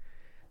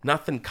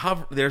nothing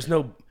cover. There's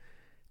no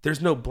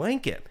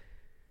blanket.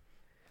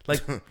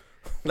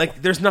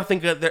 Like there's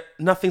nothing.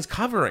 Nothing's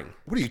covering.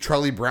 What are you,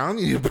 Charlie Brown?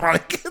 You need a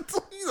blanket?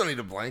 You don't need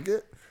a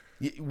blanket.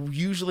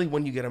 Usually,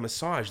 when you get a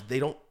massage, they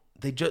don't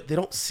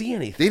see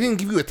anything. They didn't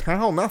give you a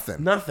towel.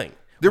 Nothing. Nothing.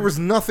 There was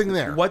nothing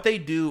there. What they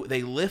do,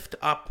 they lift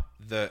up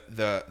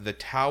the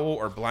towel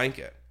or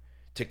blanket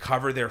to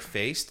cover their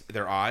face,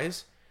 their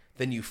eyes.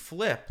 Then you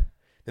flip.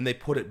 Then they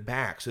put it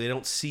back so they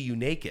don't see you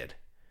naked.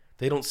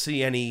 They don't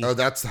see any. Oh,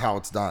 that's how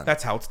it's done.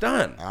 That's how it's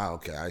done. Ah,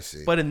 okay, I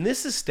see. But in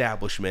this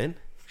establishment,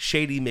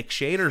 Shady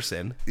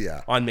McShaderson,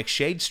 on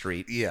McShade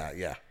Street,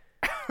 yeah,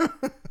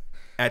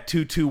 at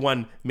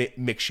 221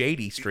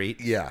 McShady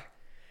Street,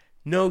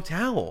 no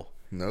towel.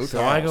 No towels.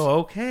 So I go,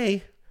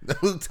 okay. No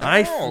towels.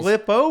 I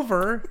flip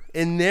over,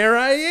 and there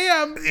I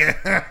am.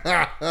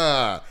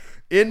 Yeah.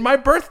 In my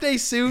birthday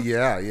suit.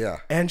 Yeah.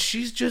 And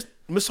she's just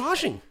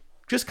massaging,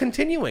 just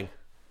continuing.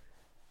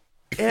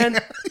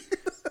 And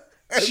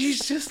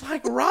she's just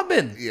like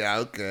rubbing. Yeah,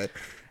 okay.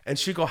 And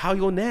she go, how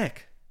your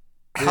neck?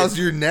 How's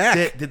your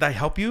neck? Did I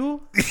help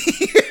you?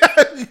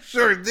 Yeah, you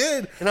sure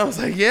did. And I was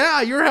like,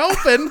 yeah, you're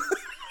helping.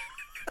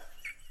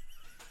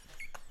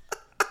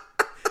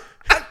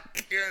 I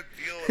can't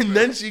deal with And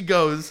then she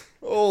goes,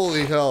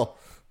 holy hell.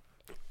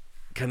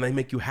 can I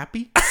make you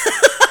happy?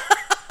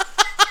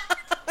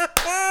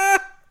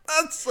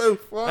 That's so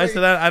funny. I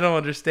said, I don't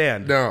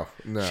understand. No.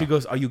 She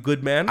goes, are you a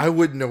good man? I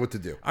wouldn't know what to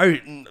do. Are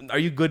you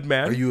a good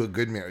man? Are you a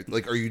good man?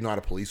 Like, are you not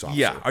a police officer?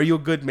 Yeah. Are you a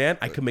good man?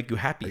 I can make you Are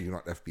happy. you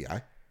not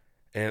FBI?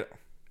 And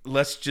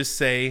let's just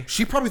say,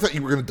 She probably thought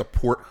you were going to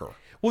deport her.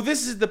 well,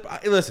 this is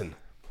listen,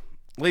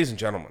 ladies and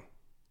gentlemen,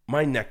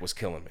 my neck was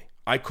killing me.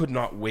 I could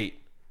not wait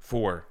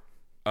for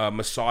a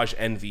massage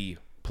envy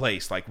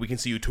place. Like, we can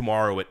see you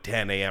tomorrow at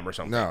 10 a.m. or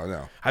something.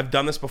 No. I've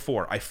done this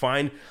before. I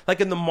find,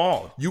 like in the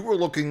mall, You were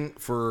looking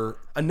for,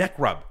 a neck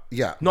rub.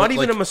 yeah. Not but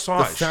even like a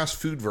massage. The fast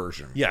food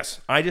version.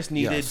 Yes. I just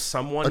needed Yes.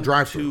 someone A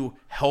drive-thru. to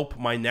help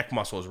my neck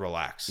muscles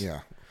relax.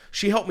 Yeah.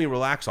 She helped me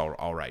relax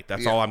all right.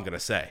 That's all I'm going to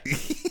say.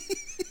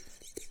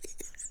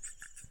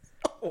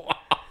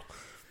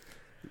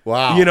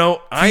 Wow. You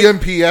know,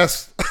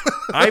 TMPS.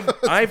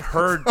 I've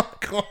heard,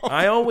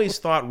 I always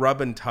thought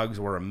rub and tugs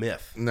were a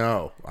myth.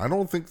 No, I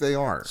don't think they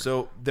are.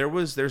 So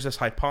there's this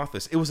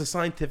hypothesis. It was a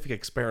scientific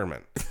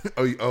experiment.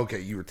 Oh, okay.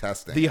 You were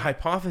testing. The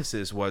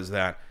hypothesis was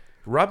that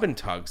rub and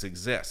tugs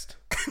exist.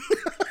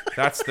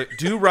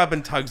 Do rub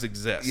and tugs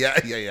exist?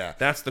 Yeah.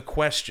 That's the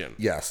question.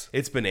 Yes.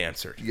 It's been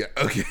answered. Yeah.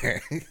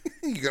 Okay.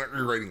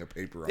 You're writing a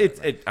paper on it.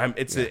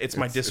 It's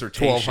my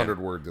dissertation. 1,200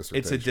 word dissertation.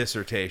 It's a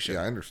dissertation.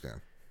 Yeah, I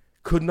understand.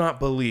 Could not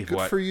believe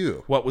Good for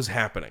you. what was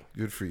happening.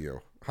 Good for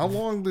you. How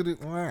long did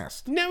it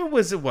last? No,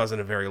 it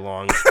wasn't a very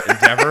long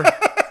endeavor.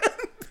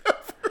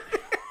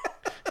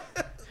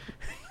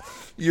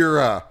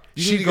 You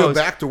need to go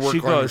back to work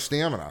on your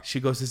stamina. She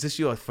goes, is this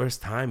your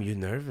first time? You're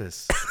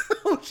nervous.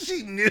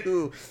 She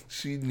knew.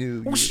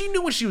 Well, she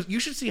knew what she was. You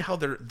should see how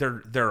they're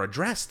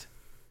dressed.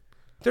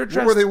 They're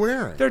dressed. What were they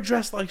wearing? They're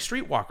dressed like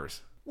streetwalkers.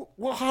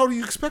 Well, how do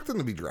you expect them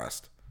to be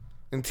dressed?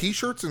 In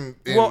t-shirts and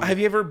Well, have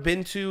you ever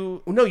been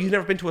to? No, you've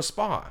never been to a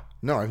spa.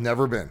 No, I've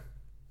never been.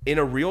 In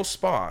a real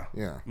spa,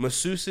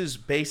 masseuses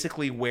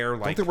basically wear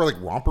like. Don't they wear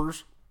like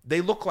rompers?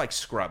 They look like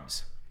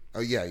scrubs. Oh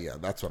yeah,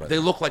 that's what I. They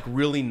look like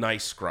really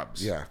nice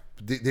scrubs. Yeah,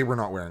 they were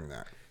not wearing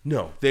that.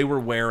 No, they were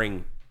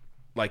wearing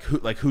like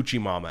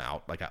hoochie mama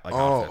outfits.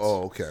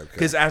 Okay.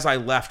 Because as I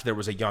left, there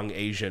was a young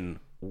Asian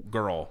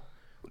girl.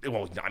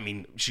 Well, I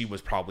mean, she was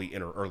probably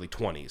in her early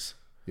 20s.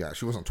 Yeah,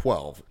 she wasn't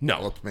 12.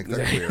 No, Let's make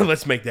that clear.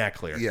 Let's make that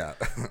clear. Yeah.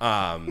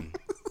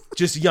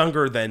 just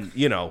younger than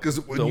Because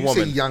when the you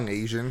woman. say young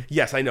Asian,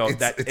 Yes, I know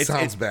it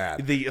sounds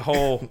bad.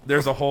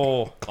 There's a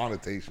whole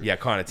connotation. Yeah,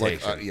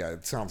 connotation.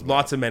 It sounds bad.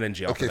 Lots of men in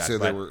jail. Okay, for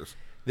that, so but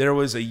there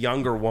was a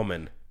younger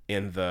woman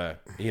in the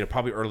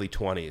probably early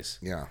 20s.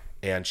 Yeah,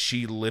 and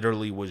she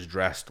literally was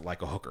dressed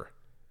like a hooker.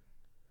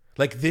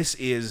 Like this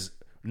is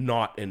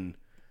not an.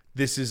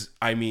 This is.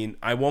 I mean,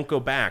 I won't go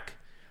back.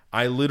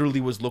 I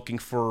literally was looking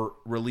for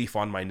relief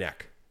on my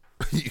neck.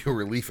 You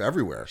relief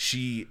everywhere.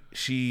 She.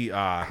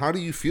 How do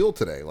you feel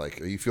today?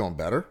 Like, are you feeling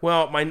better?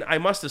 Well, I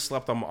must have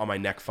slept on my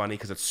neck funny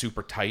because it's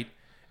super tight,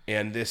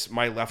 and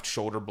my left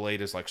shoulder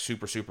blade is like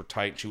super super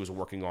tight. She was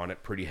working on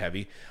it pretty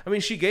heavy. I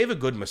mean, she gave a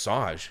good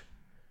massage.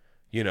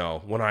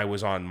 When I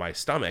was on my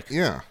stomach.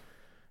 Yeah.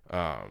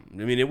 I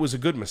mean, it was a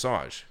good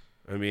massage.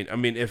 I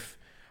mean, if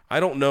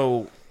I don't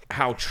know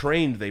how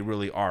trained they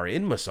really are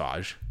in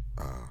massage.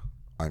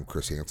 I'm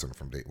Chris Hansen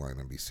from Dateline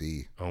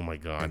NBC. Oh my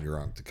God! And you're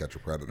on To Catch a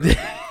Predator.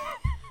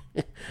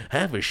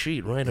 Have a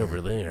sheet right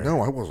over there.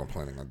 No, I wasn't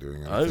planning on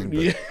doing anything.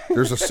 But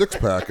there's a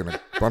 6-pack and a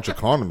bunch of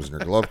condoms in your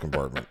glove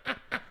compartment.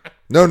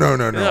 No.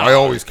 I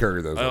always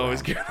carry those. I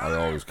always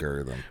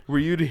carry them. Were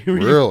you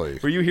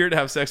here to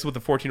have sex with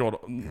a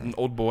 14-year-old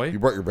old boy? You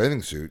brought your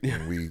bathing suit,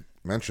 and we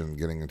mentioned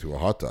getting into a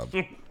hot tub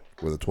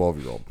with a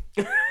 12-year-old.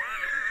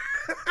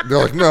 They're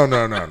like, no.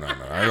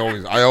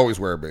 I always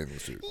wear a bathing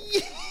suit.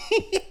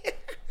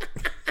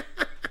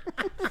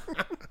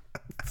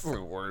 It's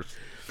the worst.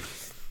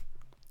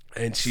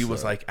 And she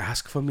was like,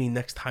 "Ask for me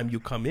next time you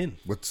come in."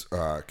 What's?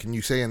 Can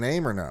you say a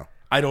name or no?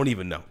 I don't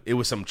even know. It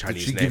was some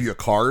Chinese name. Did she give you a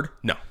card?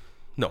 No.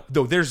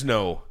 There's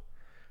no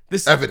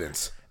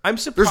evidence. I'm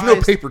surprised. There's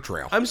no paper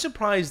trail. I'm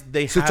surprised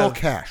they have. It's all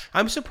cash.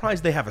 I'm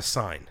surprised they have a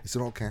sign. Is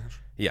it all cash?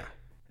 Yeah,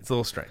 it's a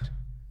little strange.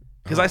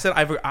 Because I said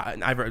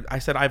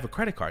I have a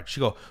credit card. She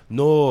go,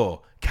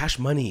 "No, cash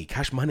money."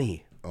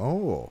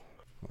 Oh.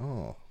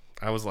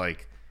 I was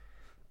like,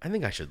 I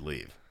think I should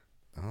leave.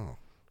 Oh.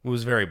 It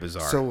was very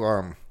bizarre.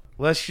 So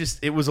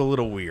it was a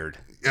little weird.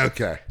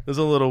 Okay. It was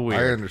a little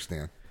weird. I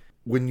understand.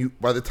 When you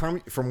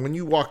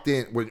walked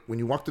in, when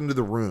you walked into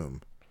the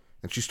room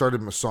and she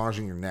started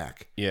massaging your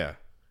neck. Yeah.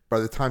 By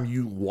the time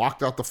you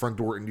walked out the front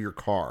door into your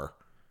car,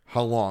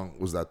 how long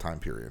was that time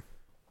period?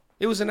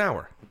 It was an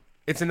hour.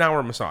 It's an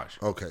hour massage.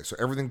 Okay, so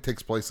everything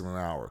takes place in an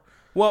hour.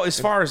 Well, as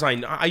far as I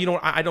know,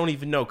 I don't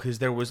even know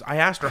because I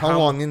asked her how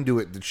long into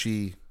it did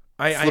she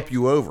flip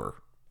you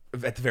over?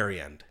 At the very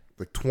end.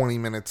 Like 20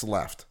 minutes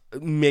left.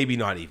 Maybe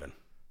not even.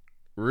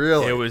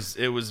 Really? It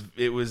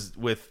was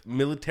with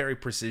military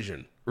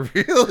precision.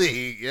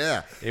 Really?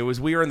 Yeah.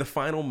 We were in the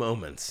final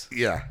moments.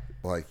 Yeah.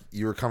 Like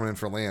you were coming in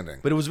for landing.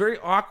 But it was very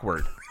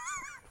awkward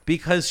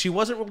because she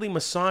wasn't really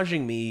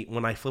massaging me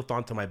when I flipped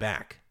onto my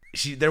back.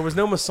 There was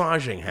no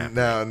massaging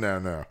happening.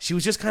 No. She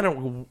was just kind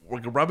of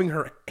rubbing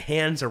her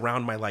hands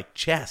around my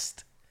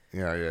chest.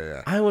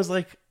 Yeah. I was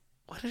like,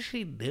 what is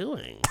she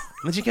doing?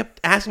 And then she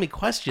kept asking me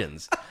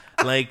questions.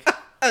 Like,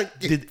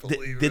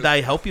 did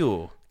I help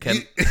you?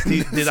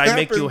 Did I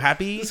make you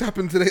happy? This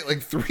happened today at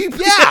like 3 p.m.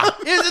 Yeah,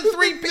 it was at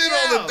 3 p.m.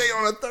 on the day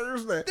on a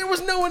Thursday. There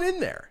was no one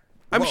in there.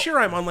 I'm sure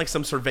I'm on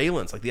some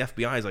surveillance. Like the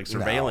FBI is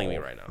surveilling me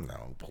right now.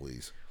 No,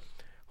 please.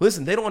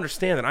 Listen, they don't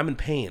understand that I'm in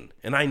pain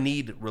and I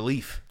need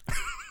relief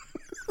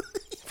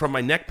from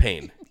my neck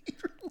pain.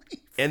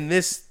 And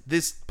this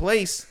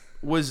place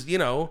was,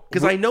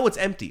 because I know it's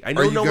empty. I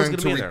know no one's going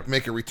to be in there.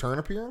 Make a return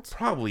appearance?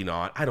 Probably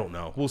not. I don't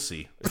know. We'll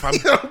see. If I'm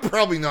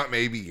probably not.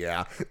 Maybe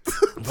yeah.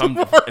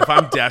 if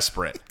I'm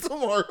desperate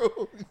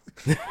tomorrow.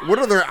 What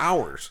are their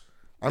hours?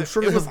 I'm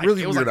sure they have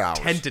really weird hours.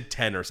 10 to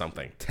 10 or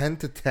something. 10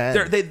 to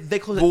 10. They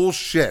close.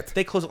 Bullshit.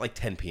 They close at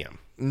 10 p.m.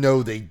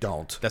 No, they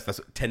don't. That's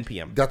 10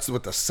 p.m. That's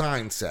what the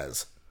sign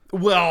says.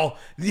 Well,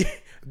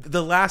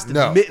 the last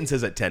admittance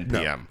is at 10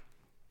 p.m.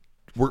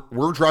 No.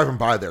 We're driving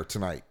by there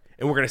tonight.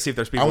 And we're going to see if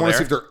there's people there?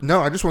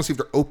 I just want to see if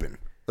they're open.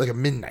 Like at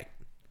midnight.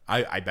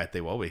 I bet they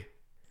will be.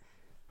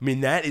 I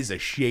mean, that is a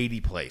shady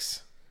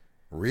place.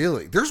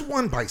 Really? There's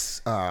one by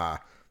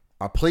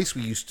a place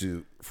we used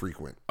to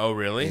frequent. Oh,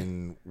 really?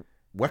 In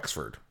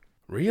Wexford.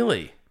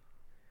 Really?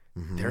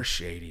 Mm-hmm. They're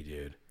shady,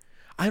 dude.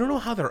 I don't know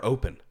how they're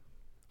open.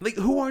 Like,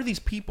 who are these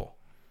people?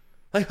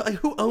 Like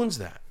who owns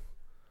that?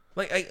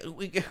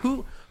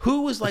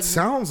 Who was like... It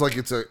sounds like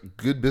it's a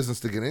good business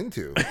to get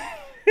into.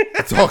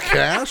 It's all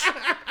cash.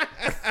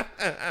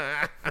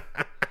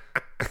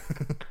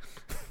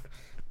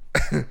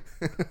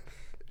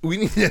 We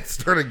need to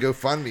start a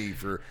GoFundMe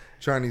for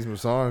Chinese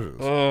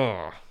massages.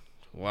 Oh,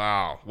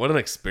 wow. What an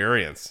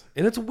experience.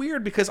 And it's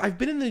weird because I've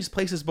been in these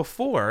places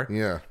before.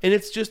 Yeah. And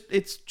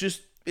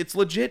it's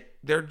legit.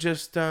 They're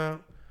just,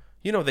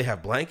 they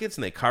have blankets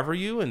and they cover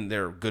you and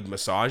they're good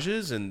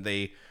massages and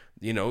they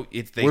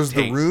Was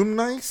the room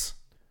nice?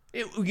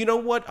 You know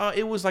what?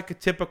 It was like a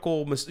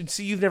typical.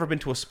 See, you've never been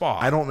to a spa.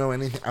 I don't know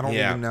anything. I don't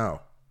even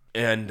know.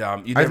 And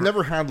I've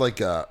never had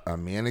like a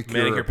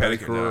manicure,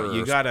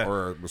 pedicure,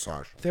 or a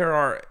massage. There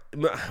are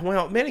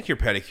manicure,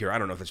 pedicure. I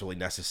don't know if that's really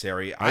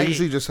necessary. I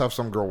usually just have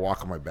some girl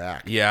walk on my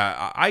back.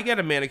 Yeah, I get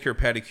a manicure,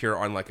 pedicure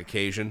on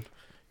occasion.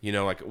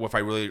 Like if I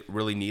really,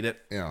 really need it.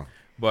 Yeah.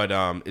 But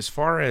as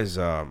far as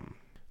a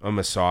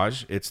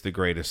massage, it's the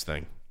greatest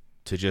thing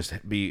to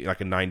just be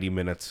like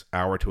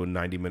hour to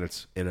 90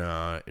 minutes in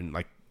a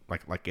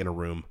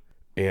room,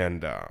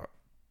 and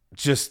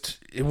just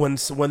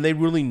when they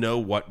really know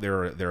what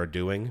they're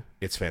doing,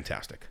 it's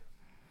fantastic.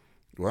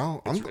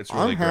 Well, it's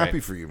really I'm happy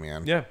great. for you,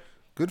 man. Yeah.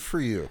 Good for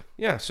you.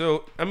 Yeah,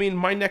 so, I mean,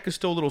 my neck is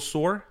still a little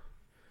sore,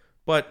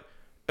 but,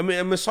 I mean,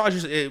 a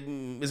massage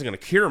isn't going to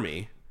cure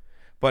me,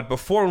 but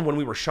before, when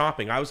we were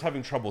shopping, I was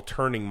having trouble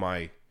turning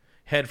my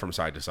head from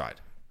side to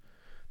side.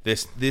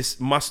 These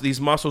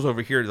muscles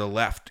over here to the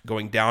left,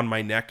 going down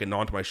my neck and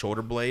onto my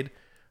shoulder blade,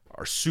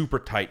 are super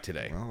tight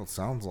today. Well, it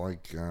sounds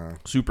like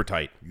super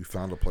tight. You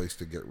found a place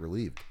to get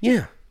relieved.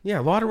 Yeah,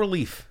 a lot of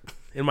relief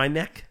in my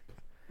neck.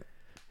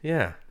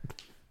 Yeah,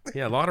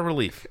 a lot of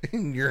relief.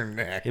 In your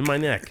neck. In my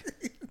neck.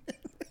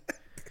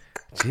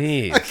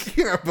 Jeez. I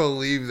can't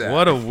believe that.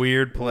 What a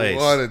weird place.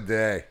 What a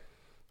day.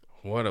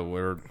 What a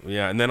weird...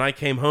 Yeah, and then I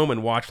came home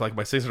and watched like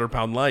my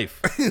 600-pound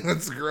life.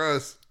 That's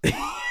gross.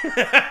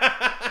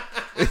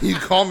 You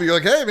call me, you're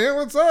like, hey, man,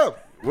 what's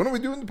up? When are we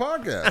doing the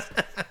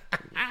podcast?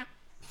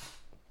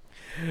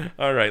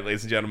 All right,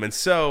 ladies and gentlemen.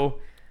 So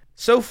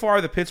far,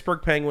 the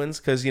Pittsburgh Penguins,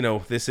 because,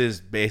 this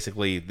is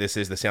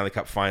the Stanley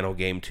Cup Final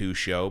Game 2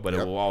 show, but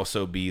It will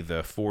also be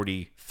the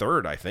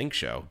 43rd, I think,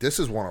 show. This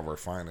is one of our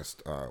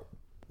finest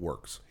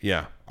works.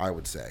 Yeah. I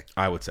would say.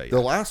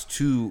 The last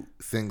two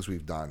things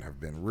we've done have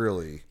been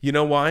really... You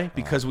know why?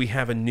 Because we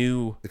have a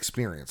new...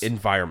 experience.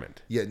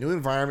 Environment. Yeah, new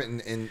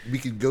environment, and we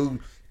could go...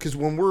 Because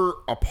when we're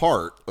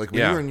apart, like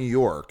when you're in New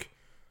York...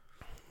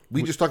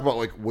 We just talk about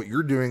like what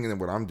you're doing and then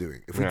what I'm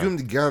doing. If we do them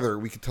together,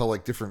 we could tell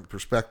like different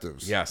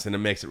perspectives. Yes, and it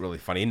makes it really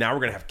funny. And now we're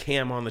gonna have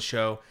Cam on the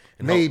show,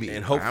 and maybe,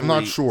 and hopefully I'm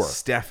not sure.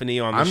 Stephanie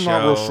on the show.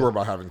 I'm not real sure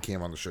about having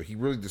Cam on the show. He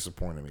really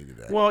disappointed me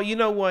today. Well, you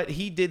know what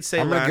he did say.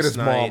 I'm gonna get his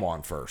night, mom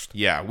on first.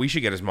 Yeah, we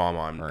should get his mom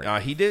on.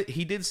 Right. He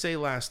did say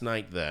last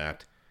night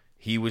that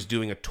he was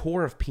doing a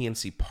tour of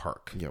PNC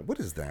Park. Yeah, what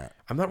is that?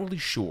 I'm not really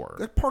sure.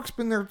 That park's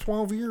been there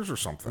 12 years or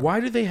something. Why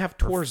do they have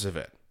tours of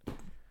it?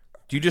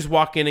 Do you just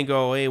walk in and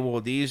go, hey,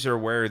 well, these are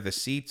where the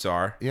seats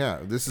are?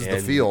 Yeah, this is the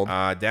field.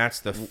 That's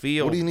the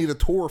field. What do you need a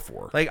tour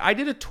for? Like, I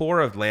did a tour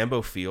of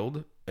Lambeau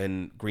Field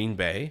in Green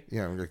Bay.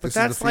 Yeah, like, but this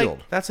that's is the field.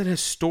 Like, that's an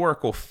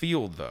historical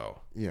field, though.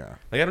 Yeah.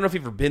 Like, I don't know if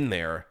you've ever been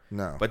there.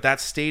 No. But that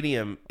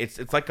stadium,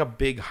 it's like a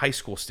big high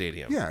school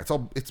stadium. Yeah,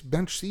 it's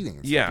bench seating.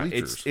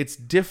 It's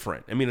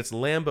different. I mean, it's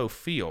Lambeau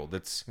Field.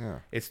 It's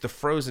the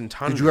frozen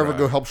tundra. Did you ever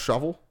go help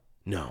shovel?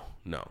 No.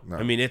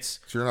 I mean, so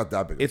you're not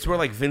that big. It's where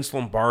like Vince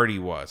Lombardi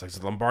was, like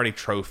the Lombardi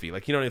Trophy,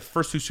 like the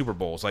first two Super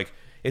Bowls. Like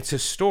it's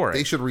historic.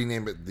 They should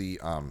rename it the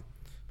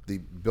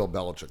Bill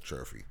Belichick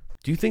Trophy.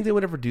 Do you think they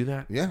would ever do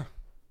that? Yeah.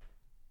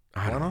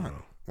 Why not?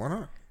 Why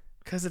not?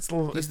 Because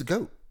he's the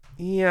GOAT.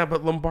 Yeah,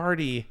 but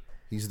Lombardi.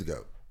 He's the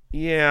GOAT.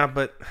 Yeah,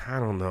 but I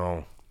don't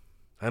know.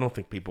 I don't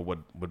think people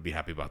would be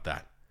happy about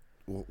that.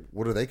 Well,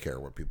 what do they care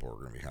what people are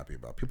going to be happy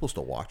about? People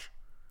still watch.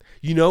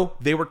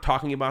 They were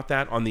talking about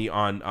that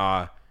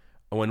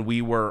when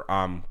we were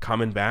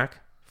coming back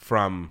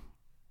from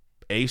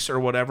Ace or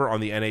whatever on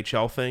the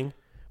NHL thing.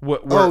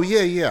 That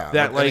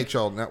like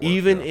NHL network.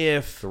 Even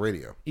if the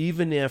radio,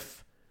 even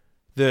if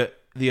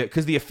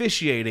because the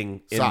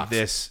officiating in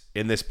this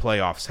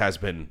playoffs has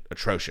been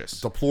atrocious,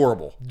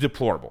 deplorable.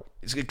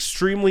 It's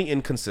extremely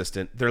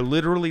inconsistent. They're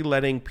literally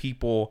letting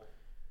people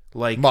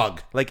like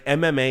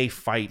MMA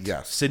fight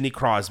Sidney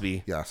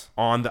Crosby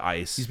on the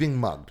ice. He's being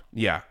mugged.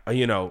 Yeah,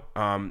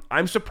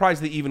 I'm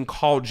surprised they even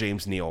called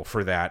James Neal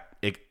for that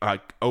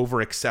over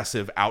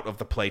excessive out of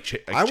the play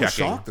checking. I was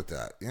shocked at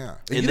that. Yeah,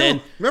 and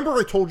then remember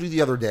I told you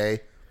the other day,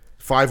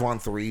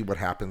 5-on-3, what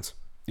happens?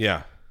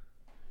 Yeah.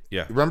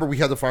 Remember we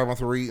had the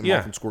 5-on-3 and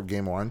Malkin scored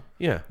game 1.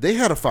 Yeah, they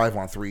had a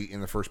 5-on-3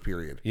 in the first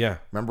period. Yeah,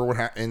 remember what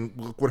happened?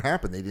 And look what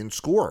happened. They didn't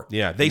score.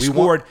 Yeah, they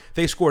scored.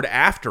 They scored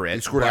after it.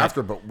 They scored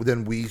after, but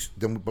then we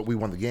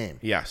won the game.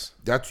 Yes,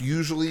 that's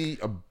usually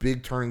a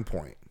big turning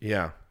point.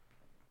 Yeah,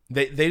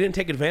 they didn't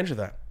take advantage of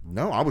that.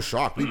 No, I was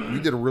shocked. We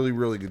did a really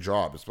really good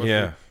job,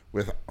 especially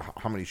with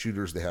how many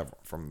shooters they have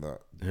from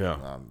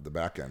the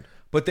back end.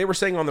 But they were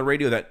saying on the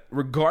radio that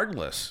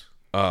regardless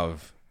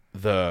of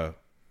the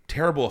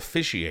terrible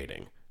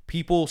officiating,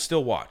 people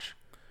still watch.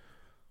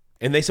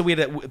 And they said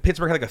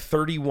Pittsburgh had like a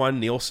 31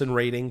 Nielsen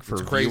rating for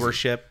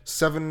viewership.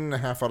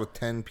 7.5 out of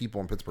 10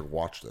 people in Pittsburgh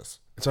watch this.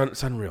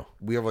 It's unreal.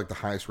 We have like the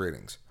highest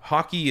ratings.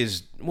 Hockey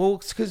is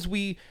it's because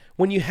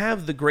when you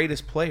have the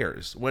greatest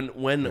players, when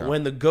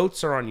the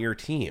GOATs are on your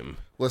team.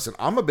 Listen,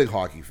 I'm a big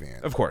hockey fan.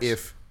 Of course.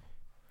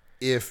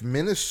 If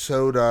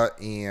Minnesota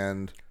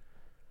and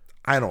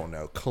I don't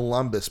know,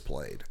 Columbus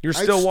played, You're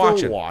still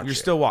watching. You're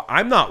still watching.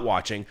 I'm not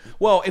watching.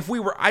 Well, if we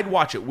were, I'd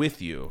watch it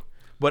with you.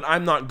 But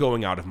I'm not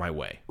going out of my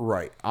way.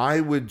 Right.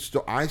 I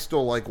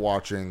still like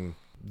watching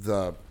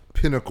the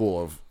pinnacle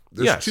of.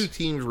 There's 2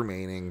 teams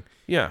remaining.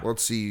 Yeah.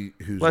 Let's see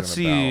who's going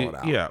to battle it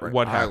out. Yeah. Right?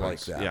 What happens? I like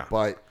that. Yeah.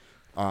 But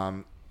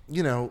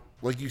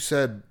like you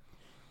said,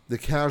 the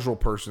casual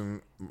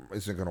person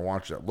isn't going to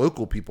watch that.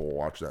 Local people will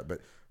watch that,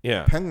 but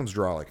Penguins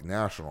draw like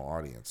national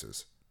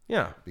audiences.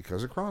 Yeah.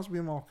 Because of Crosby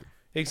and Malkin.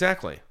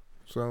 Exactly.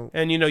 So,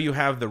 and you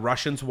have the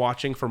Russians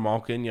watching for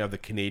Malkin. You have the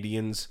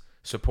Canadians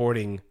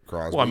supporting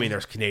Crosby. Well, I mean,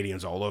 there's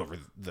Canadians all over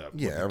the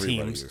everybody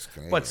teams, is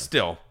Canadian. but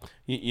still,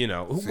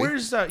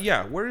 where's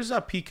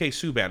PK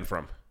Subban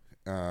from?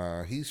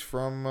 He's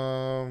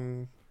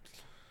from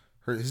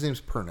his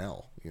name's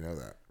Purnell. You know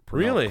that?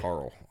 Purnell Really?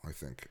 Carl, I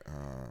think.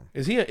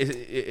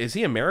 Is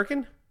he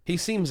American? He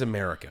seems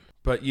American,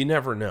 but you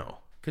never know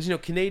because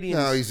Canadians.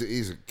 No,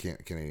 he's a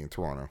Canadian,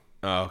 Toronto.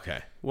 Oh,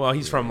 okay. Well,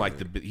 he's from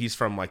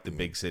the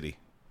big city.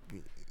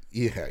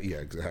 Yeah,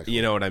 exactly.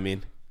 You know what I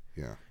mean?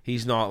 Yeah.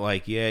 He's not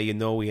like,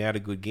 we had a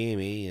good game,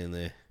 eh?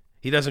 And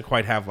he doesn't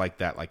quite have like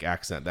that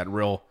accent, that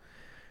real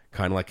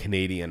kind of like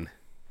Canadian,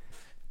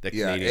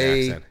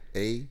 accent.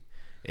 A.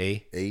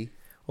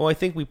 Well, I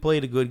think we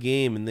played a good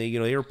game, and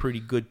they were pretty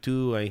good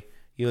too.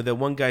 That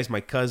one guy's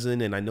my cousin,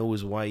 and I know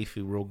his wife,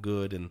 who's real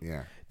good,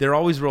 and they're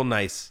always real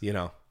nice.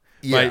 Yeah.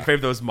 My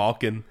favorite was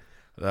Malkin.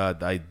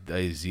 I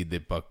see the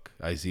puck.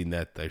 I see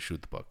net. I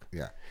shoot the puck.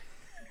 Yeah.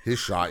 His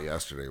shot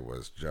yesterday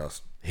was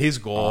just his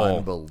goal.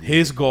 Unbelievable.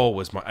 His goal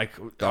was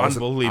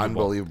unbelievable.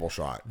 Unbelievable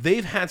shot.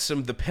 They've had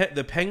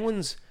the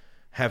Penguins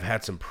have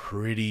had some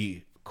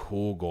pretty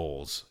cool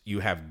goals. You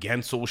have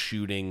Gensel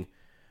shooting,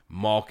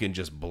 Malkin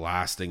just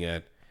blasting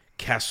it,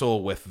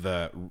 Kessel with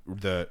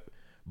the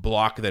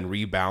block, then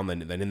rebound,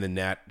 then in the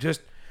net.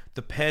 Just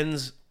the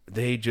Pens,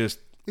 they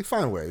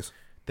find ways.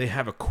 They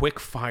have a quick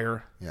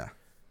fire,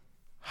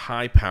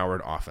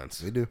 high-powered offense.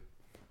 They do.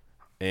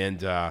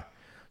 And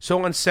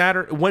so on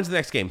Saturday, when's the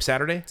next game?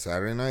 Saturday?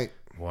 Saturday night.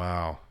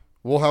 Wow.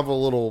 We'll have a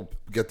little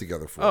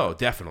get-together for Oh,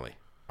 definitely.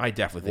 I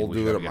definitely think we'll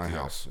we do should it at my get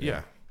house.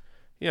 Yeah.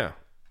 Yeah.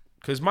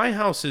 Because my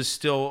house is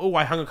still...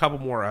 I hung a couple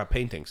more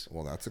paintings.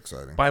 Well, that's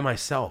exciting. By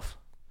myself.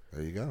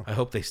 There you go. I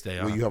hope they stay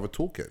on. Well, you have a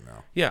toolkit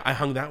now. Yeah, I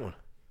hung that one.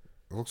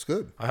 It looks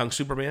good. I hung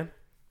Superman.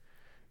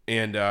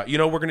 And you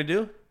know what we're going to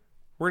do?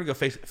 We're going to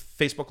go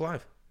Facebook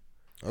Live.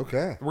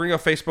 Okay. We're going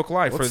to go Facebook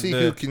Live. Let's see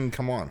who can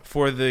come on.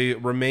 For the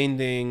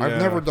remaining...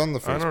 I've never done the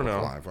Facebook I don't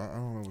know. Live. I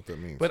don't know what that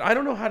means. But I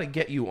don't know how to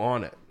get you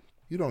on it.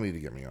 You don't need to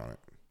get me on it.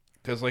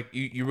 Because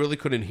you really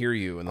couldn't hear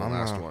you in the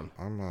last one.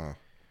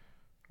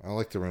 I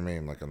like to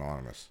remain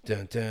anonymous.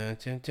 Dun, dun,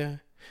 dun,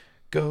 dun.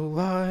 Go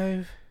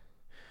live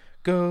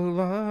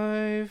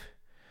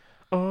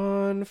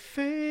on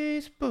Facebook.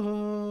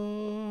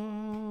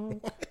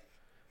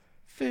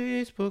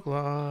 Facebook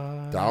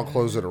Live. Dow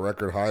closed at a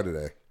record high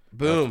today.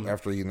 Boom.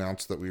 After he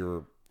announced that we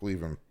were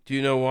leaving. Do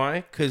you know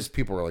why? Because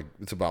people are like,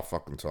 it's about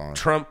fucking time.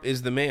 Trump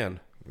is the man.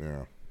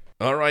 Yeah.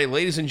 All right,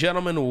 ladies and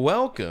gentlemen,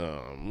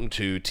 welcome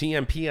to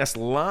TMPS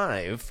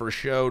Live for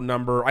show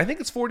number, I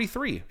think it's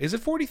 43. Is it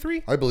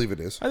 43? I believe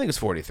it is. I think it's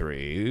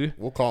 43.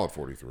 We'll call it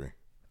 43.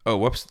 Oh,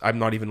 whoops. I'm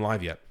not even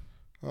live yet.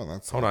 Oh,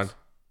 that's... Hold on.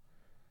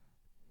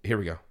 Here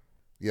we go.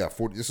 Yeah,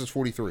 this is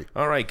 43.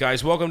 All right,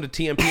 guys, welcome to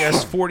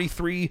TMPS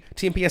 43,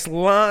 TMPS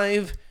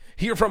Live,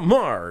 here from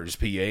Mars,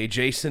 PA.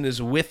 Jason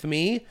is with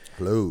me.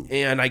 Hello.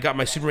 And I got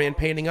my Superman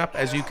painting up,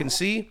 as you can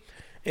see.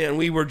 And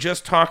we were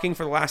just talking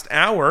for the last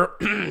hour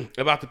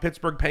about the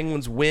Pittsburgh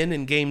Penguins win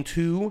in Game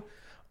 2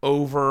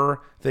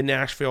 over the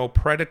Nashville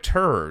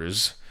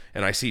Predators.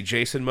 And I see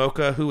Jason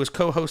Mocha, who is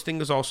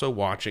co-hosting, is also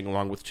watching,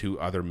 along with 2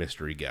 other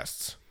mystery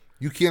guests.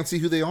 You can't see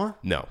who they are?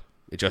 No.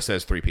 It just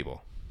says 3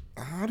 people.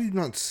 How do you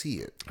not see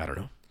it? I don't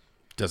know.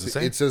 Does it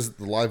say? It says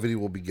the live video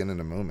will begin in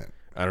a moment.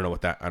 I don't know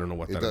what that means.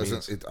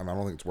 I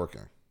don't think it's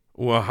working.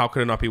 Well, how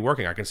could it not be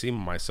working? I can see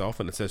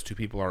myself, and it says 2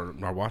 people are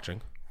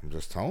watching. I'm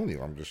just telling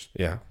you.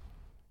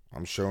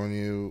 I'm showing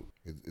you.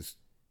 It's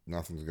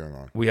nothing's going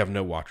on. We have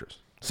no watchers.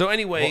 So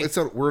anyway,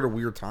 we're at a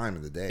weird time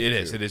in the day.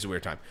 It is a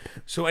weird time.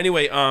 So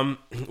anyway,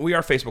 we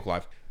are Facebook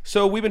Live.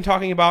 So we've been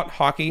talking about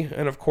hockey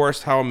and, of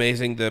course, how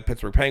amazing the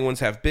Pittsburgh Penguins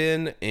have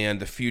been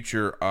and the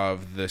future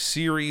of the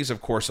series.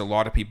 Of course, a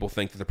lot of people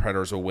think that the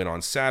Predators will win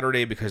on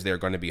Saturday because they're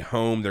going to be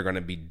home. They're going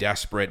to be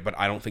desperate, but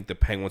I don't think the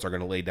Penguins are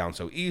going to lay down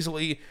so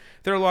easily.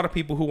 There are a lot of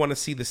people who want to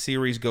see the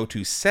series go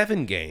to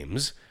 7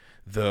 games,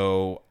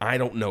 though I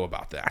don't know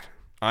about that.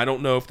 I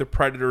don't know if the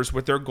Predators,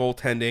 with their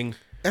goaltending...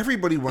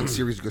 Everybody wants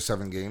series to go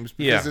 7 games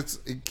because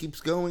it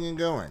keeps going and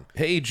going.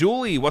 Hey,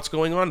 Julie, what's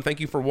going on? Thank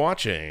you for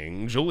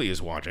watching. Julie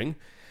is watching.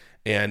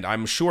 And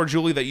I'm sure,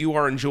 Julie, that you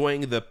are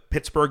enjoying the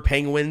Pittsburgh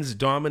Penguins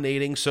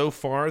dominating so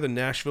far the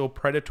Nashville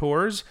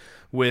Predators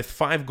with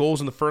 5 goals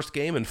in the first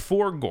game and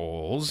 4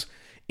 goals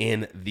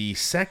in the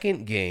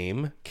second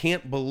game.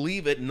 Can't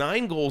believe it.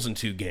 9 goals in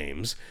 2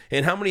 games.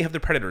 And how many have the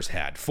Predators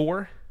had?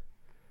 4?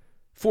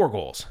 4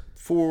 goals.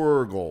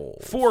 4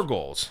 goals. 4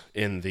 goals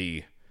in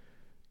the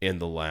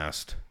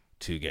last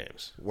 2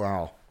 games.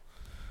 Wow.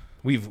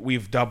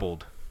 We've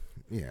doubled.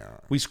 Yeah.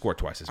 We scored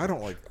twice as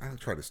much. I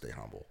try to stay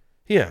humble.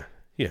 Yeah.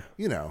 Yeah.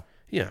 You know.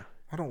 Yeah.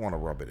 I don't want to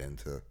rub it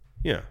into.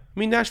 Yeah. I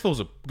mean,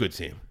 Nashville's a good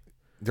team.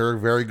 They're a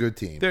very good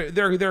team. They're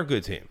a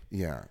good team.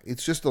 Yeah.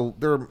 It's just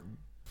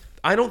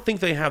I don't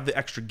think they have the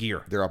extra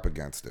gear. They're up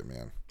against it,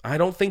 man. I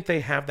don't think they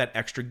have that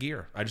extra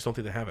gear. I just don't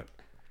think they have it.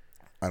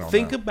 I don't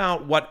think know.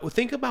 about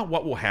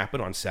what will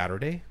happen on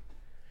Saturday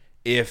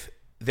if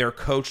their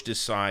coach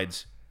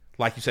decides,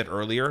 like you said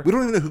earlier. We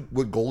don't even know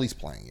what goalie's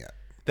playing yet.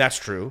 That's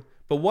true.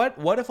 But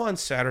what if on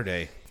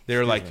Saturday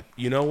they're like,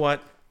 you know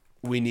what?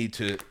 We need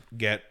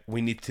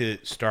to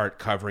start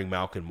covering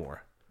Malkin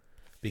more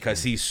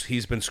because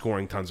he's been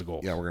scoring tons of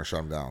goals. Yeah, we're gonna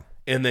shut him down.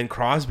 And then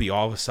Crosby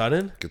all of a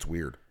sudden Gets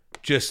weird.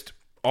 Just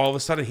all of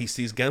a sudden he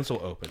sees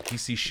Gensel open. He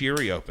sees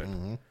Sheary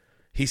open.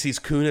 He sees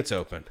Kunitz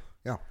open.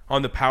 Yeah.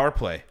 On the power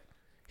play,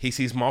 he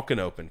sees Malkin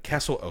open,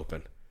 Kessel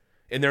open,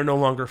 and they're no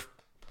longer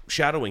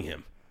shadowing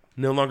him,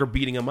 no longer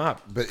beating him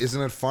up. But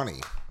isn't it funny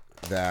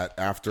that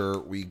after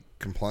we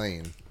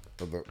complain,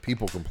 or the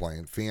people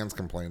complained, fans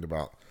complained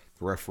about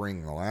the refereeing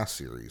in the last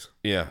series?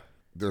 Yeah.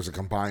 There's a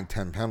combined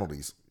 10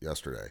 penalties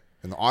yesterday.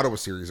 In the Ottawa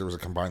series, there was a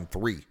combined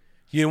 3.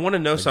 You want to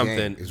know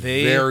something? It's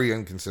very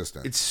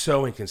inconsistent. It's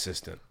so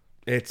inconsistent.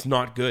 It's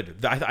not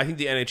good. I think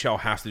the NHL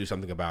has to do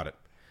something about it.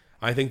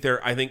 I think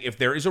if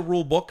there is a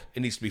rule book,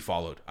 it needs to be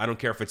followed. I don't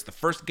care if it's the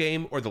first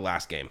game or the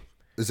last game.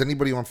 Is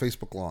anybody on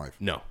Facebook Live?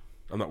 No,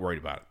 I'm not worried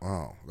about it.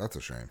 Oh, that's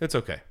a shame. It's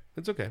okay.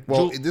 It's okay.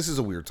 Well, this is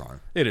a weird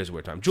time. It is a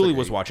weird time. Julie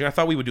was watching. I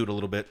thought we would do it a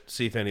little bit,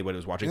 see if anybody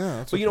was watching.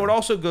 Yeah, but you know, it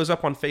also goes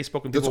up on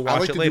Facebook and people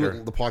watch it later. I like to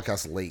do the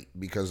podcast late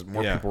because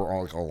more people are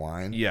all like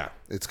online. Yeah.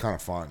 It's kind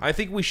of fun. I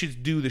think we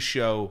should do the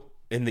show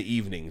in the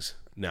evenings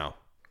now.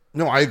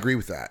 No, I agree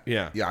with that.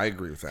 Yeah. Yeah, I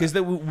agree with that.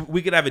 Because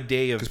we could have a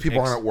day of... Because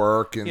people aren't at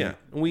work. And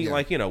we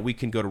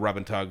can go to Rub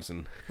and Tugs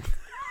and...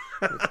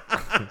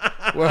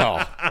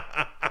 Well,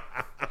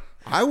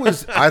 I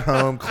was at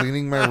home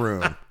cleaning my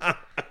room,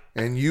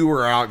 and you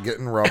were out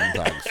getting Rub and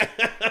Tugs.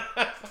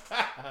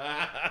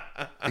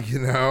 You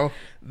know?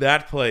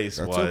 That place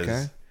That's was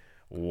okay.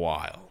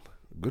 wild.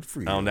 Good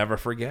for you. I'll never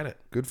forget it.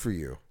 Good for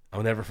you.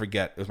 I'll never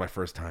forget. It was my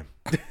first time.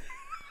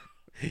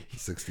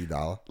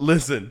 $60.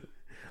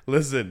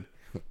 Listen.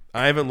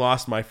 I haven't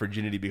lost my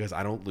virginity because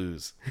I don't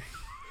lose.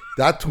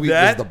 That tweet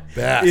was the best.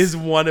 That is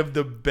one of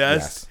the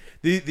best.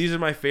 Yes. These are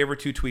my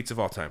favorite 2 tweets of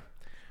all time.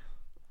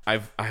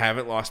 I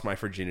haven't lost my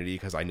virginity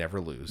because I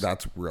never lose.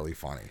 That's really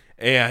funny.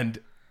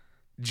 And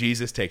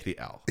Jesus take the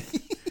L.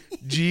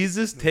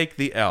 Jesus take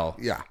the L.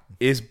 Yeah.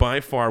 Is by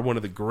far one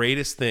of the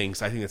greatest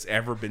things I think that's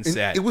ever been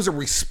said. It was a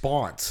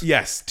response.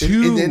 Yes.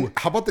 And then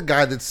how about the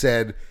guy that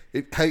said,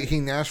 hey,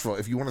 Nashville,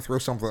 if you want to throw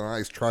something on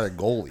ice, try a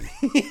goalie.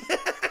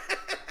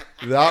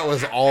 That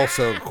was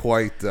also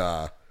quite...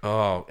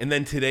 and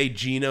then today,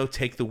 Gino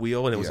take the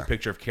wheel, and it was a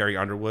picture of Carrie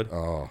Underwood.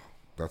 Oh,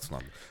 that's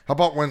not good. How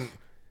about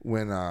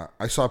when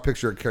I saw a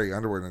picture of Carrie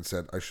Underwood and it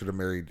said, I should have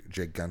married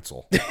Jake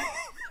Gensel.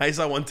 I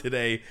saw one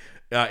today.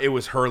 It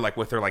was her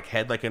with her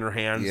head in her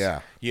hands. Yeah.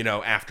 You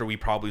know, after we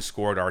probably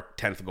scored our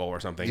 10th goal or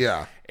something.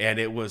 Yeah. And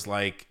it was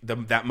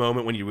that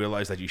moment when you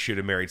realize that you should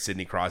have married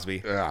Sidney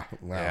Crosby. Yeah.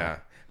 Wow. Yeah.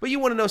 But you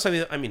want to know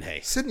something? I mean, hey.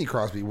 Sidney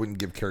Crosby wouldn't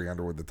give Carrie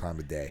Underwood the time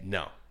of day.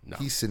 No.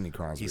 He's Sidney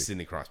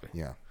Crosby.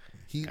 Yeah.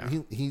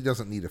 He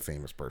doesn't need a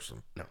famous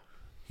person. No.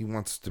 He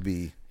wants to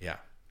be... Yeah.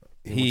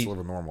 He wants to live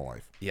a normal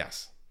life.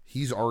 Yes.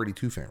 He's already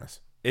too famous.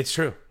 It's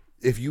true.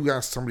 If you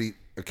ask somebody,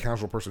 a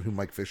casual person, who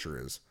Mike Fisher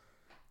is,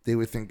 they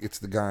would think it's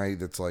the guy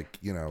that's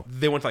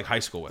they went to high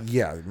school with.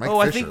 Yeah,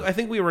 Mike Fisher. I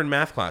think we were in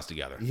math class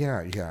together. Yeah.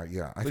 I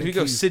think if you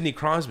go Sidney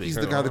Crosby, he's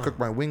the guy that cooked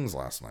my wings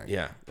last night.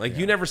 Yeah,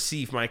 you never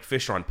see Mike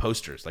Fisher on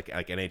posters like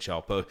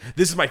NHL post.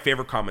 This is my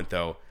favorite comment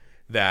though,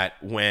 that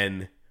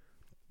when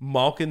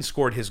Malkin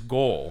scored his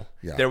goal,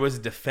 there was a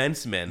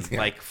defenseman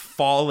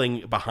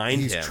falling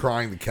behind him. He's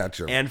trying to catch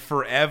him, and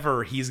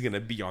forever he's gonna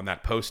be on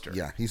that poster.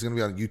 Yeah, he's gonna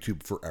be on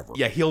YouTube forever.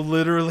 Yeah, he'll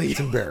literally.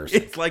 It's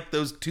embarrassing. It's like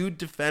those 2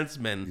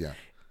 defensemen. Yeah.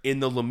 In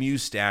the Lemieux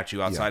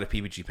statue outside of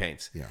PPG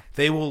Paints. Yeah.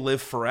 They will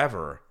live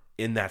forever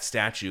in that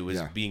statue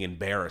as being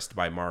embarrassed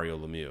by Mario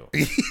Lemieux.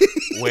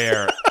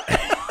 where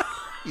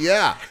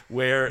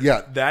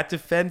that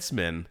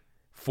defenseman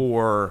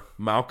for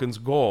Malkin's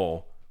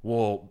goal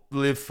will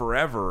live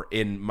forever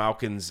in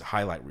Malkin's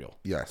highlight reel.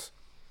 Yes.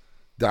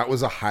 That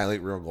was a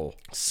highlight reel goal.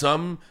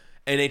 Some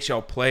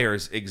NHL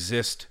players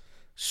exist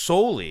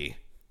solely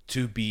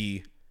to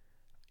be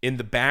in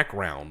the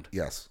background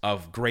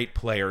of great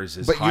players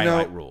as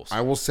highlight rules. I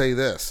will say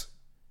this.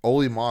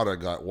 Oli Mata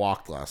got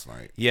walked last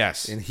night.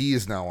 Yes. And he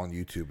is now on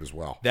YouTube as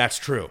well. That's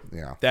true.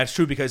 Yeah. That's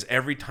true because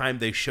every time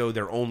they show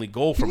their only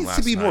goal from last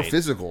night... He needs to be more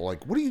physical.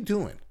 What are you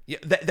doing? Yeah,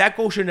 that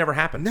goal should never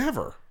happen.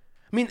 Never.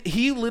 I mean,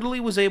 he literally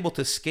was able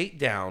to skate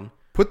down...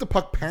 Put the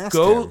puck past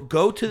him.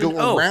 Go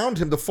around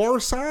him, the far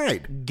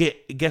side.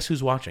 Guess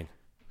who's watching?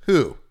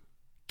 Who?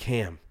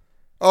 Cam.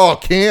 Oh,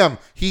 Cam.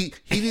 He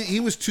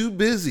was too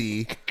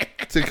busy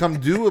to come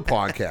do a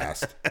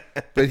podcast,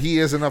 but he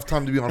has enough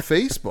time to be on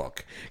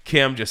Facebook.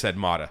 Cam just said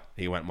Mata.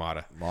 He went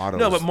Mata.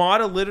 But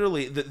Mata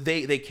literally,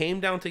 they came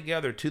down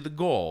together to the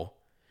goal,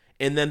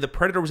 and then the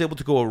Predator was able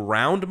to go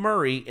around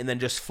Murray and then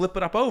just flip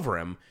it up over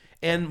him,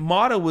 and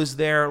Mata was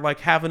there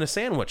having a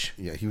sandwich.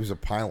 Yeah, he was a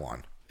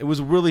pylon. It was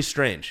really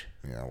strange.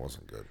 Yeah, it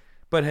wasn't good.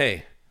 But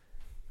hey,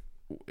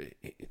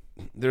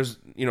 there's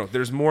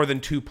more than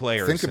 2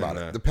 players. Think about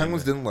it. The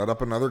Penguins didn't let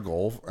up another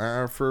goal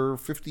for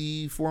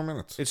 54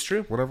 minutes. It's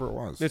true. Whatever it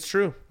was. It's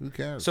true. Who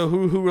cares? So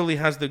who really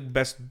has the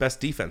best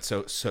defense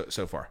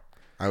so far?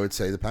 I would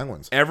say the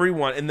Penguins.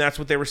 Everyone, and that's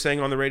what they were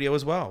saying on the radio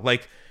as well.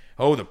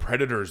 oh, the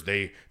Predators,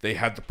 they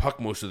had the puck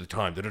most of the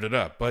time,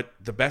 but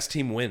the best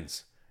team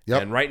wins.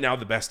 Yep. And right now,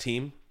 the best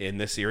team in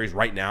this series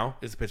right now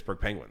is the Pittsburgh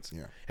Penguins.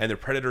 Yeah. And the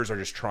Predators are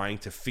just trying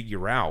to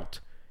figure out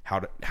how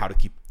to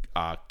keep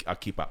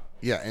up.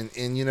 Yeah, and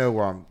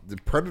the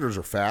Predators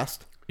are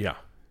fast. Yeah.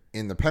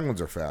 And the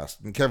Penguins are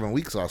fast. And Kevin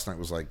Weeks last night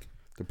was like,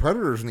 the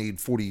Predators need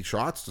 40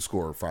 shots to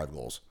score 5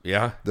 goals.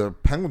 Yeah. The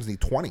Penguins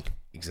need 20.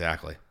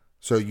 Exactly.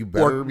 So you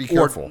better be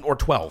careful. Or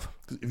 12.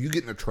 If you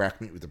get in a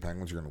track meet with the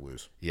Penguins, you're going to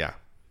lose. Yeah.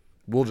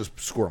 We'll just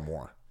score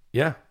more.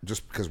 Yeah.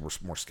 Just because we're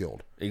more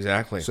skilled.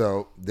 Exactly.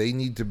 So they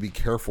need to be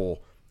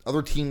careful.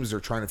 Other teams are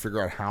trying to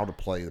figure out how to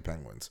play the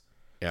Penguins.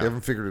 Yeah. They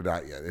haven't figured it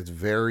out yet. It's a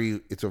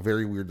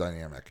very weird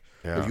dynamic.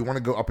 Yeah. If you want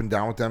to go up and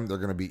down with them, they're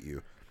going to beat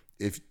you.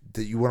 If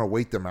you want to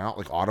wait them out,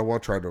 like Ottawa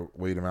tried to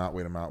wait them out.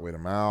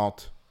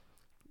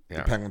 Yeah.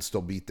 The Penguins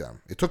still beat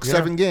them. It took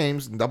 7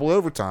 games in double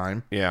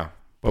overtime. Yeah.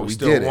 But we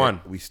still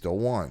won. We still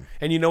won.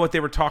 And you know what? They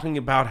were talking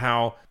about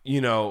how,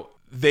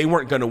 they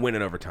weren't going to win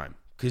in overtime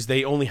because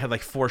they only had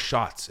like 4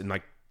 shots in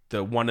like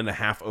the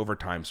 1.5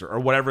 overtimes or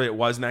whatever it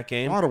was in that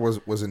game. Ottawa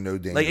was in no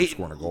danger of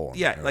scoring a goal.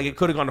 Yeah, like it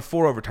could have gone to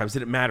 4 overtimes.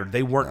 Didn't matter.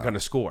 They weren't going to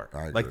score.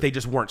 Like they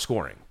just weren't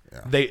scoring.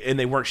 Yeah.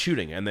 They weren't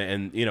shooting, and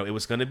it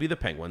was going to be the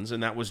Penguins,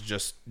 and that was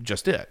just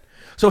it.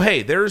 So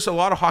hey, there's a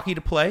lot of hockey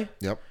to play.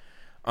 Yep.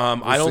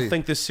 I don't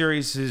think this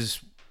series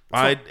is.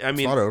 I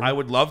mean, over. I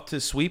would love to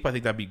sweep. I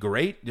think that'd be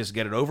great. Just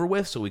get it over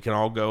with, so we can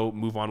all go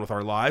move on with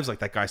our lives, like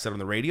that guy said on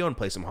the radio, and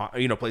play some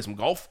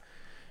golf,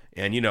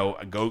 and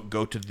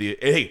go to the.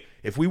 Hey,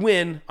 if we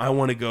win, I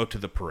want to go to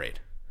the parade.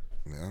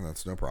 Yeah,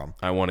 that's no problem.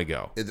 I want to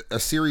go. A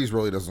series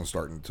really doesn't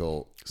start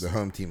until the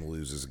home team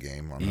loses a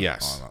game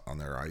on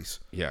their ice.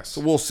 Yes.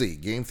 So we'll see.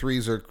 Game 3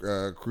 is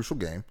a crucial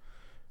game,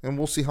 and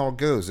we'll see how it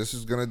goes. This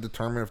is going to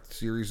determine if the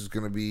series is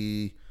going to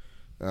be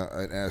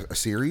a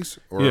series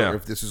or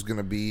if this is going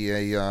to be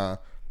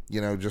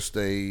just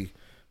a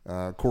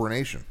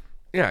coronation.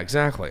 Yeah,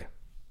 exactly.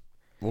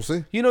 We'll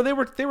see. They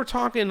were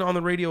talking on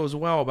the radio as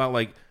well about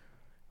like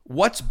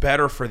what's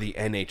better for the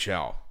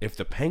NHL if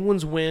the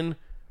Penguins win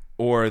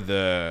or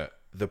the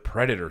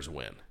Predators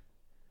win.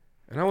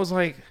 And I was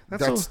like,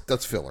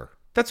 that's filler.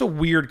 That's a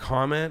weird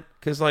comment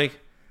because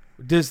like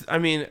do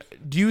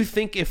you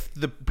think if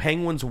the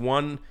Penguins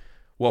won,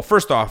 well,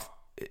 first off,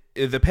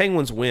 if the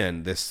Penguins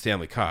win this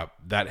Stanley Cup,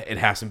 that it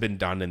hasn't been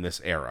done in this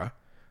era.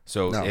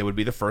 So it would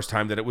be the first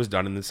time that it was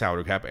done in the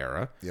Salary Cap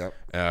era.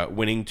 Yep.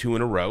 Winning 2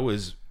 in a row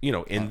is,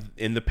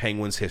 in the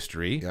Penguins'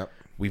 history. Yep.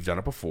 We've done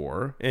it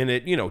before. And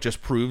it,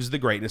 just proves the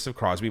greatness of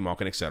Crosby,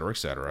 Malkin, et cetera, et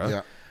cetera.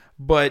 Yeah.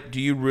 But do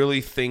you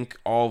really think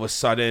all of a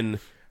sudden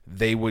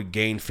they would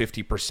gain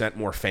 50%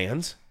 more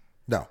fans?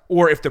 No.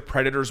 Or if the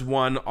Predators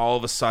won, all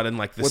of a sudden,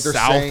 like the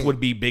South would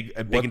be big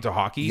into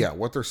hockey? Yeah,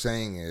 what they're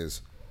saying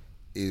is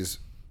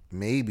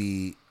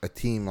maybe a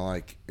team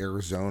like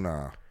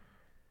Arizona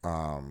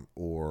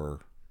or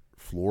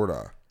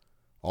Florida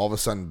all of a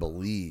sudden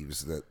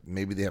believes that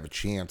maybe they have a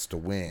chance to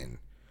win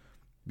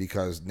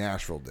because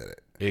Nashville did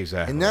it.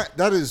 Exactly. And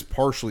that is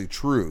partially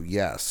true,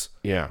 yes.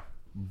 Yeah.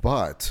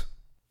 But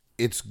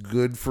it's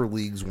good for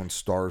leagues when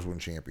stars win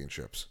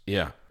championships.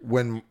 Yeah.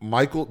 When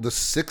the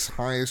 6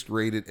 highest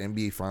rated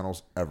NBA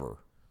finals ever,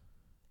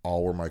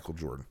 all were Michael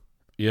Jordan.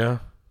 Yeah.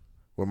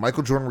 When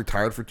Michael Jordan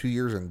retired for 2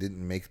 years and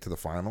didn't make it to the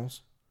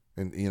finals,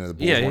 and the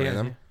Bulls weren't in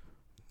them,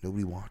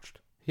 nobody watched.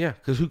 Yeah,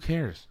 because who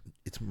cares?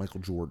 It's Michael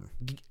Jordan.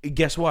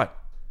 Guess what?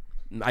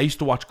 I used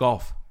to watch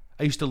golf.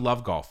 I used to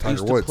love golf. I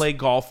used to play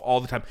golf all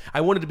the time.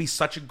 I wanted to be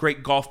such a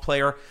great golf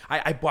player.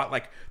 I bought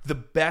like the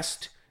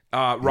best.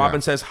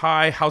 Robin says,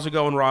 "Hi, how's it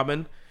going,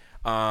 Robin?"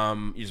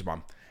 He's a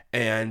bomb.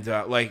 And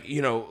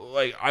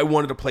I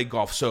wanted to play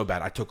golf so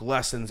bad. I took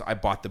lessons. I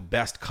bought the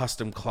best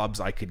custom clubs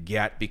I could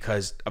get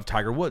because of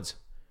Tiger Woods.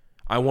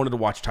 I wanted to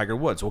watch Tiger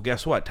Woods. Well,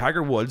 guess what?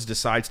 Tiger Woods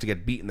decides to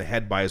get beat in the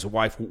head by his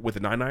wife with a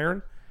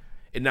 9-iron,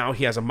 and now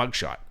he has a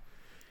mugshot.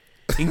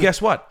 And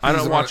guess what? I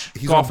don't watch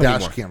golf anymore.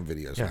 He's on dash cam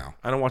videos now.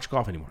 I don't watch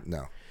golf anymore.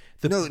 No.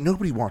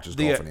 Nobody watches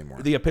golf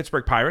anymore. The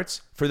Pittsburgh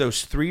Pirates, for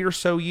those 3 or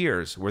so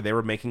years where they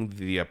were making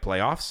the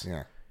playoffs,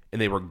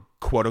 and they were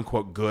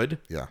quote-unquote good,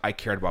 I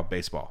cared about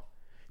baseball.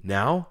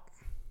 Now,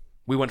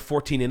 we went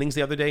 14 innings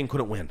the other day and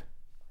couldn't win.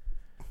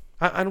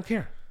 I don't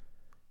care.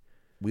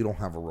 We don't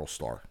have a real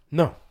star.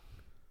 No.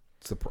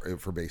 It's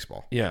for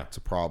baseball. Yeah. It's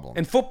a problem.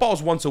 And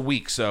football's once a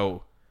week,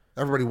 so...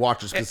 Everybody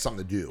watches because it's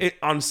something to do.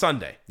 On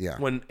Sunday. Yeah.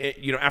 When,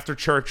 after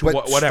church, but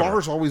whatever.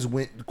 Stars always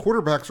win. The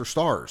quarterbacks are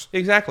stars.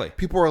 Exactly.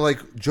 People are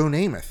like Joe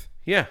Namath.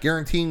 Yeah.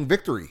 Guaranteeing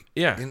victory.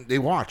 Yeah. And they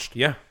watched.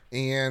 Yeah.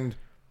 And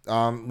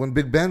when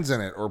Big Ben's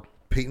in it, or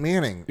Peyton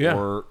Manning,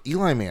 or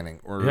Eli Manning,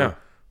 or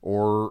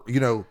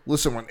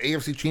listen, when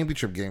AFC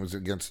Championship game is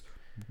against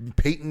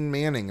Peyton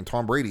Manning and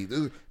Tom Brady,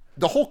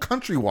 the whole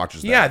country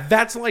watches that. Yeah,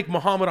 that's like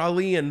Muhammad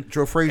Ali and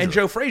Joe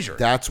Frazier.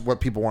 That's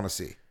what people want to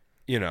see.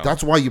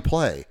 That's why you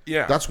play.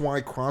 Yeah. That's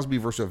why Crosby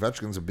versus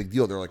Ovechkin is a big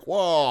deal. They're like,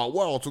 whoa,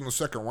 well, it's in the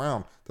second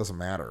round. Doesn't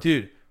matter.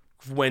 Dude,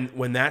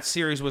 when that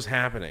series was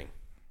happening,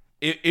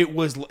 it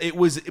was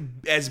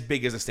as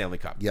big as a Stanley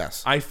Cup.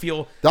 Yes. I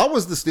feel that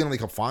was the Stanley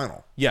Cup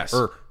final. Yes.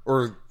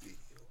 Or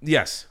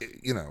Yes.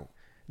 You know.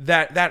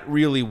 That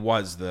really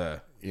was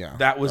the... Yeah.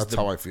 That's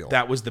how I feel.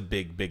 That was the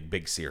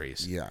big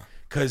series. Yeah.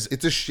 Because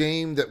it's a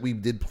shame that we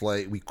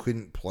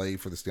couldn't play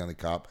for the Stanley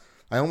Cup.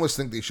 I almost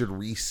think they should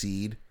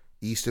reseed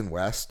East and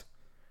West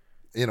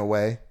in a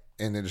way,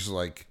 and then just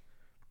like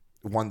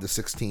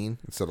 1-16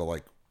 instead of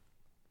like,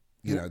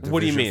 division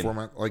what do you mean?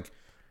 Format. Like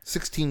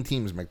 16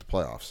 teams make the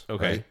playoffs.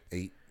 Okay, right?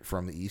 8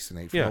 from the East and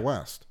 8 from the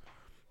West.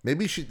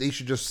 Maybe they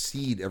should just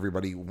seed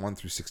everybody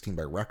 1-16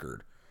 by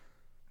record.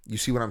 You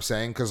see what I'm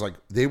saying? Because like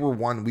they were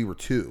 1, we were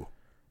 2.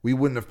 We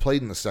wouldn't have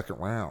played in the second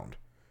round.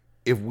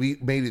 If we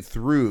made it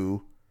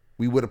through,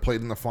 we would have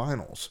played in the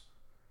finals.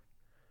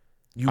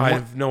 I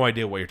have no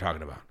idea what you're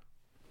talking about.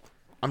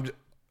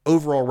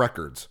 Overall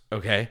records.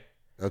 Okay.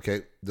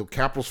 The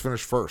Capitals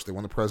finished first. They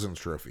won the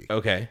President's Trophy.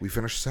 Okay. We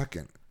finished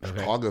second. Okay.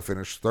 Chicago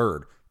finished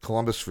third.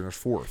 Columbus finished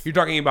fourth. You're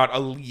talking about a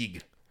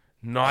league,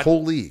 not...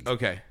 Whole league.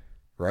 Okay.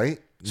 Right?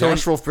 So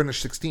Nashville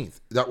finished 16th.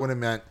 That would have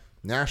meant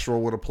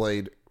Nashville would have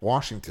played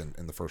Washington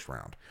in the first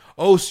round.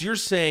 Oh, so you're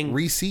saying...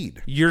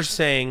 Reseed. You're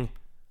saying...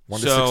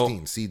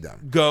 1-16, seed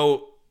them.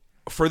 Go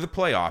for the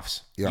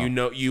playoffs. Yeah.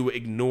 You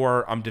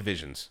ignore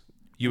divisions.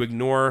 You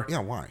ignore... Yeah,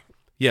 why?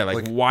 Yeah,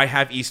 like why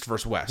have East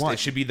versus West? Why? It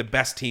should be the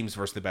best teams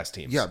versus the best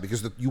teams. Yeah,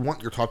 because you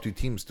want your top 2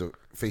 teams to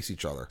face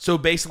each other. So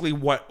basically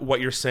what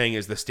you're saying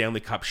is the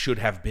Stanley Cup should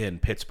have been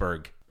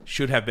Pittsburgh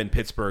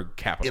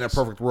Capitals. In a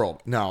perfect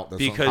world. No, that's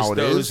because not how it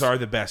those is. are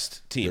the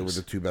best teams. They were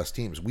the 2 best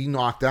teams. We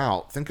knocked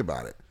out, think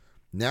about it.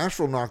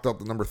 Nashville knocked out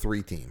the number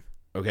 3 team.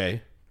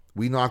 Okay.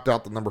 We knocked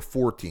out the number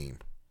 4 team.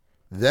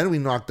 Then we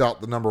knocked out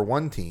the number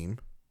 1 team.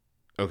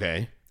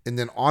 Okay. And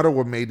then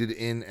Ottawa made it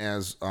in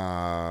as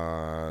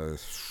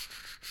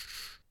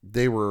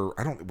they were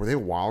they a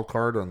wild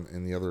card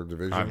in the other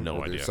division? I have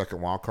no idea. Second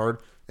wild card,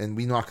 and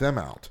we knocked them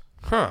out.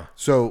 Huh.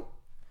 So,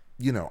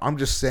 I'm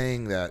just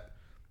saying that,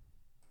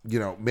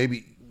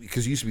 maybe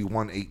because it used to be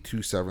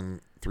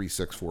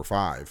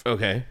 1-8-2-7-3-6-4-5.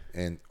 Okay.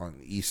 And on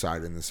the east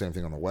side, and the same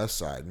thing on the west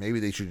side.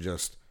 Maybe they should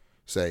just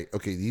say,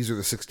 okay, these are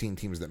the 16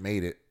 teams that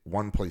made it.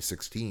 1 plays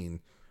 16,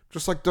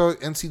 just like the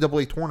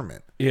NCAA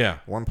tournament. Yeah.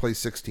 1 plays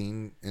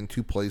 16, and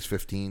 2 plays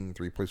 15,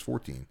 3 plays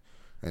 14,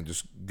 and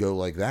just go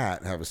like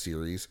that and have a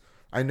series.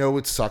 I know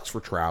it sucks for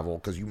travel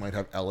because you might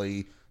have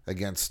LA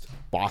against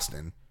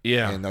Boston.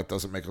 Yeah. And that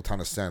doesn't make a ton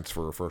of sense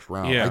for a first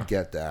round. Yeah. I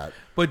get that.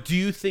 But do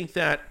you think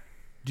that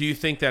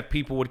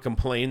people would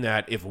complain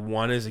that if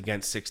 1 is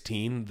against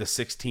 16, the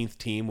 16th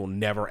team will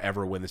never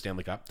ever win the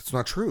Stanley Cup? It's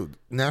not true.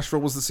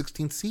 Nashville was the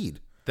 16th seed.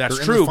 That's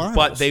They're true,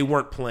 but they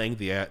weren't playing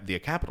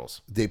the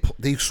Capitals.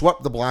 They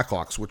swept the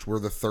Blackhawks, which were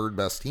the 3rd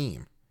best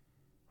team.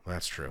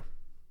 That's true.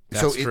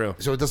 That's true.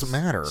 So it doesn't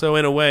matter. So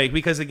in a way,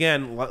 because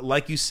again,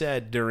 like you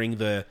said during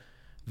the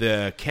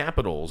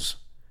Capitals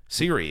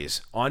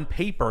series, on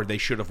paper they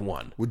should have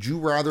won. Would you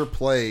rather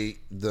play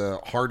the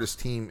hardest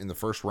team in the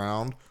first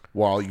round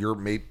while you're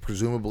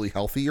presumably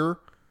healthier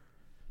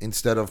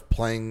instead of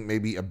playing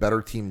maybe a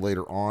better team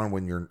later on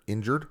when you're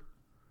injured?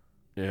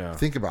 Yeah.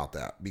 Think about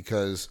that,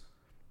 because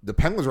the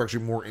Penguins are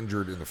actually more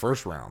injured in the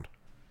first round,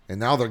 and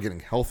now they're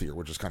getting healthier,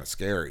 which is kind of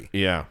scary.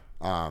 Yeah.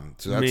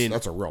 So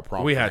that's a real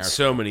problem. We had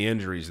so many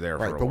injuries there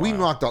for a while. We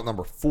knocked out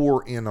number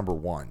 4 and number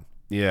 1.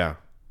 Yeah.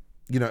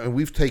 And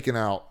we've taken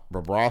out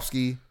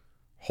Bobrovsky,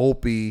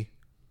 Holtby,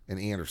 and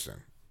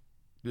Anderson.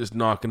 Just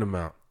knocking them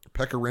out.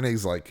 Pekka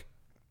Rinne's like...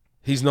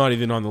 He's not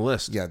even on the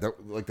list. Yeah, that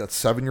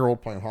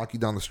 7-year-old playing hockey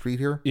down the street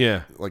here.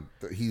 Yeah.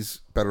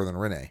 He's better than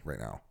Rinne right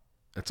now.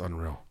 That's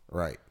unreal.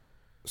 Right.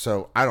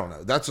 So, I don't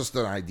know. That's just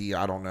an idea.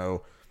 I don't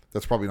know.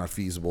 That's probably not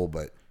feasible,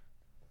 but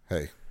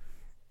hey.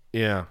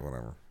 Yeah.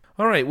 Whatever.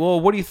 All right. Well,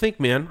 what do you think,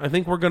 man? I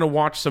think we're going to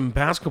watch some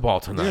basketball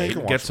tonight.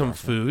 Yeah, get some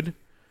food.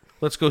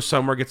 Let's go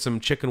somewhere, get some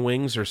chicken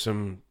wings or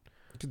some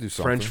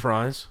French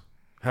fries.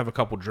 Have a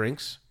couple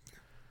drinks.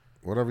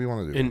 Whatever you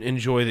want to do. And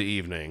enjoy the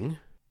evening.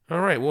 All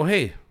right. Well,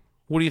 hey,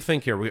 what do you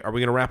think here? Are we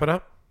going to wrap it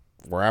up?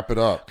 Wrap it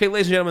up. Okay,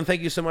 ladies and gentlemen,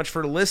 thank you so much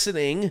for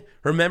listening.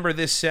 Remember,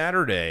 this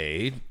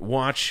Saturday,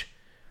 watch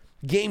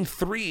Game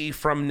 3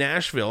 from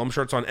Nashville. I'm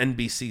sure it's on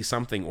NBC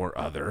something or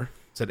other.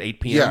 It's at 8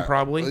 p.m.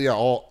 probably. Yeah,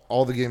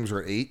 all the games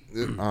are at 8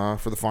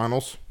 for the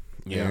finals.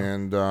 Yeah.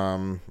 And,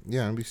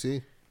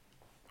 NBC.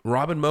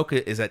 Robin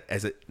Mocha is at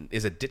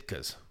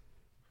Ditka's.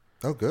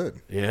 Oh,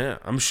 good. Yeah,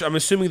 I'm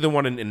assuming the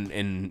one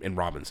in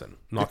Robinson,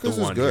 not Ditka's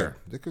the one is good. here.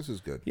 Ditka's is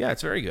good. Yeah,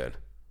 it's very good.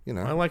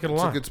 I like it a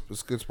lot. It's a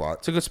good spot.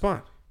 It's a good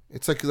spot.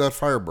 It's like that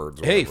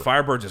Firebirds. Hey,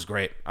 Firebirds is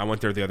great. I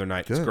went there the other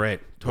night. Good. It's great.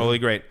 Totally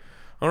great.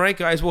 All right,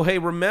 guys. Well, hey,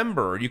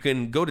 remember, you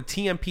can go to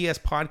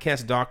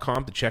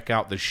tmpspodcast.com to check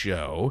out the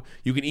show.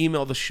 You can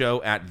email the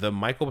show at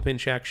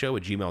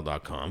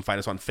themichaelpinchak@gmail.com. Find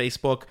us on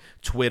Facebook,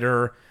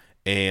 Twitter,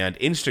 and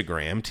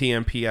Instagram,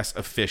 TMPS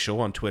Official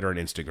on Twitter and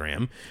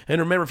Instagram.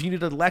 And remember, if you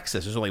need a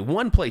Lexus, there's only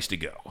one place to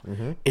go.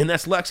 Mm-hmm. And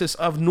that's Lexus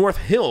of North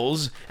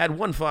Hills at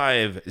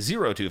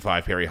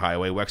 15025 Perry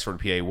Highway,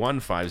 Wexford, PA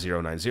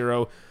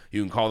 15090.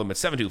 You can call them at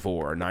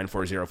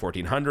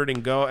 724-940-1400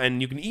 and go,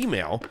 and you can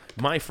email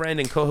my friend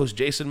and co-host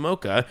Jason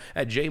Mocha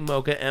at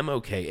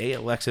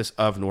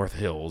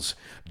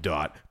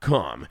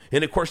jmocha@alexisofnorthhills.com.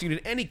 And of course, you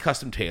need any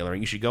custom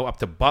tailoring, you should go up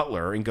to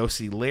Butler and go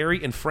see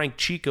Larry and Frank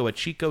Chico at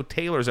Chico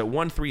Tailors at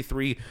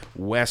 133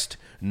 West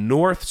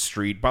North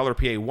Street, Butler,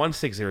 PA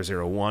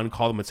 16001.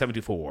 Call them at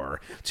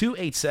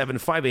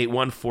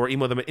 724-287-5814.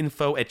 Email them at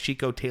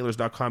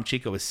info@chicotailors.com.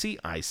 Chico is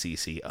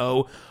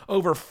CICCO.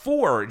 Over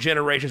 4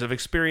 generations of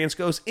experience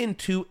goes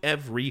into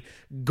every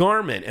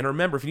garment. And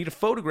remember, if you need a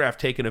photograph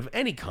taken of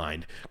any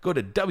kind, go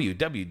to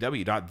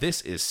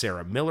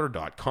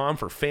www.thisissarahmiller.com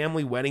for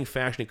family, wedding,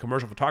 fashion, and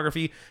commercial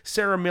photography.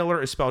 Sarah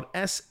Miller is spelled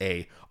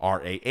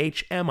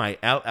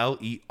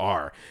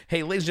SARAHMILLER.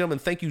 Hey, ladies and gentlemen,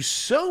 thank you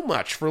so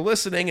much for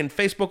listening. And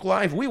Facebook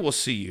Live, we will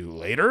see you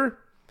later.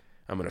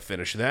 I'm going to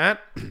finish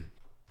that.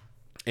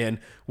 And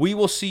we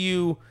will see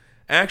you.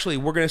 Actually,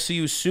 we're going to see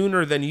you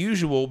sooner than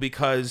usual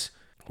because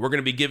we're going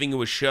to be giving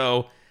you a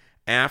show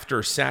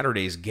after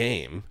Saturday's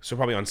game. So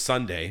probably on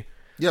Sunday.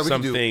 Yeah,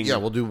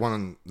 we'll do one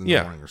in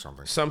the morning or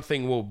something.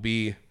 Something will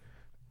be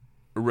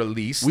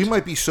released. We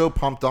might be so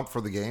pumped up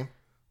for the game,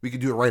 we could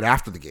do it right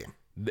after the game.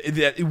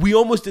 We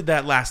almost did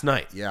that last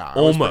night. Yeah, I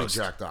was pretty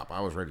jacked up.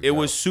 I was ready to go. It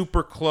was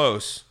super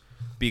close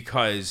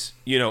because,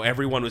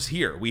 everyone was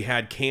here. We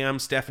had Cam,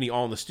 Stephanie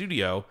all in the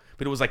studio,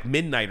 but it was like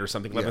midnight or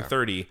something,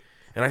 11:30.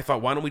 And I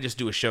thought, why don't we just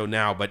do a show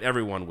now? But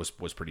everyone was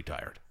pretty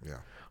tired. Yeah.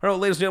 All right,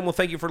 ladies and gentlemen, well,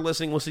 thank you for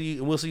listening. We'll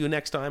see you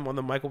next time on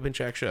the Michael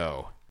Pinchak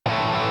Show.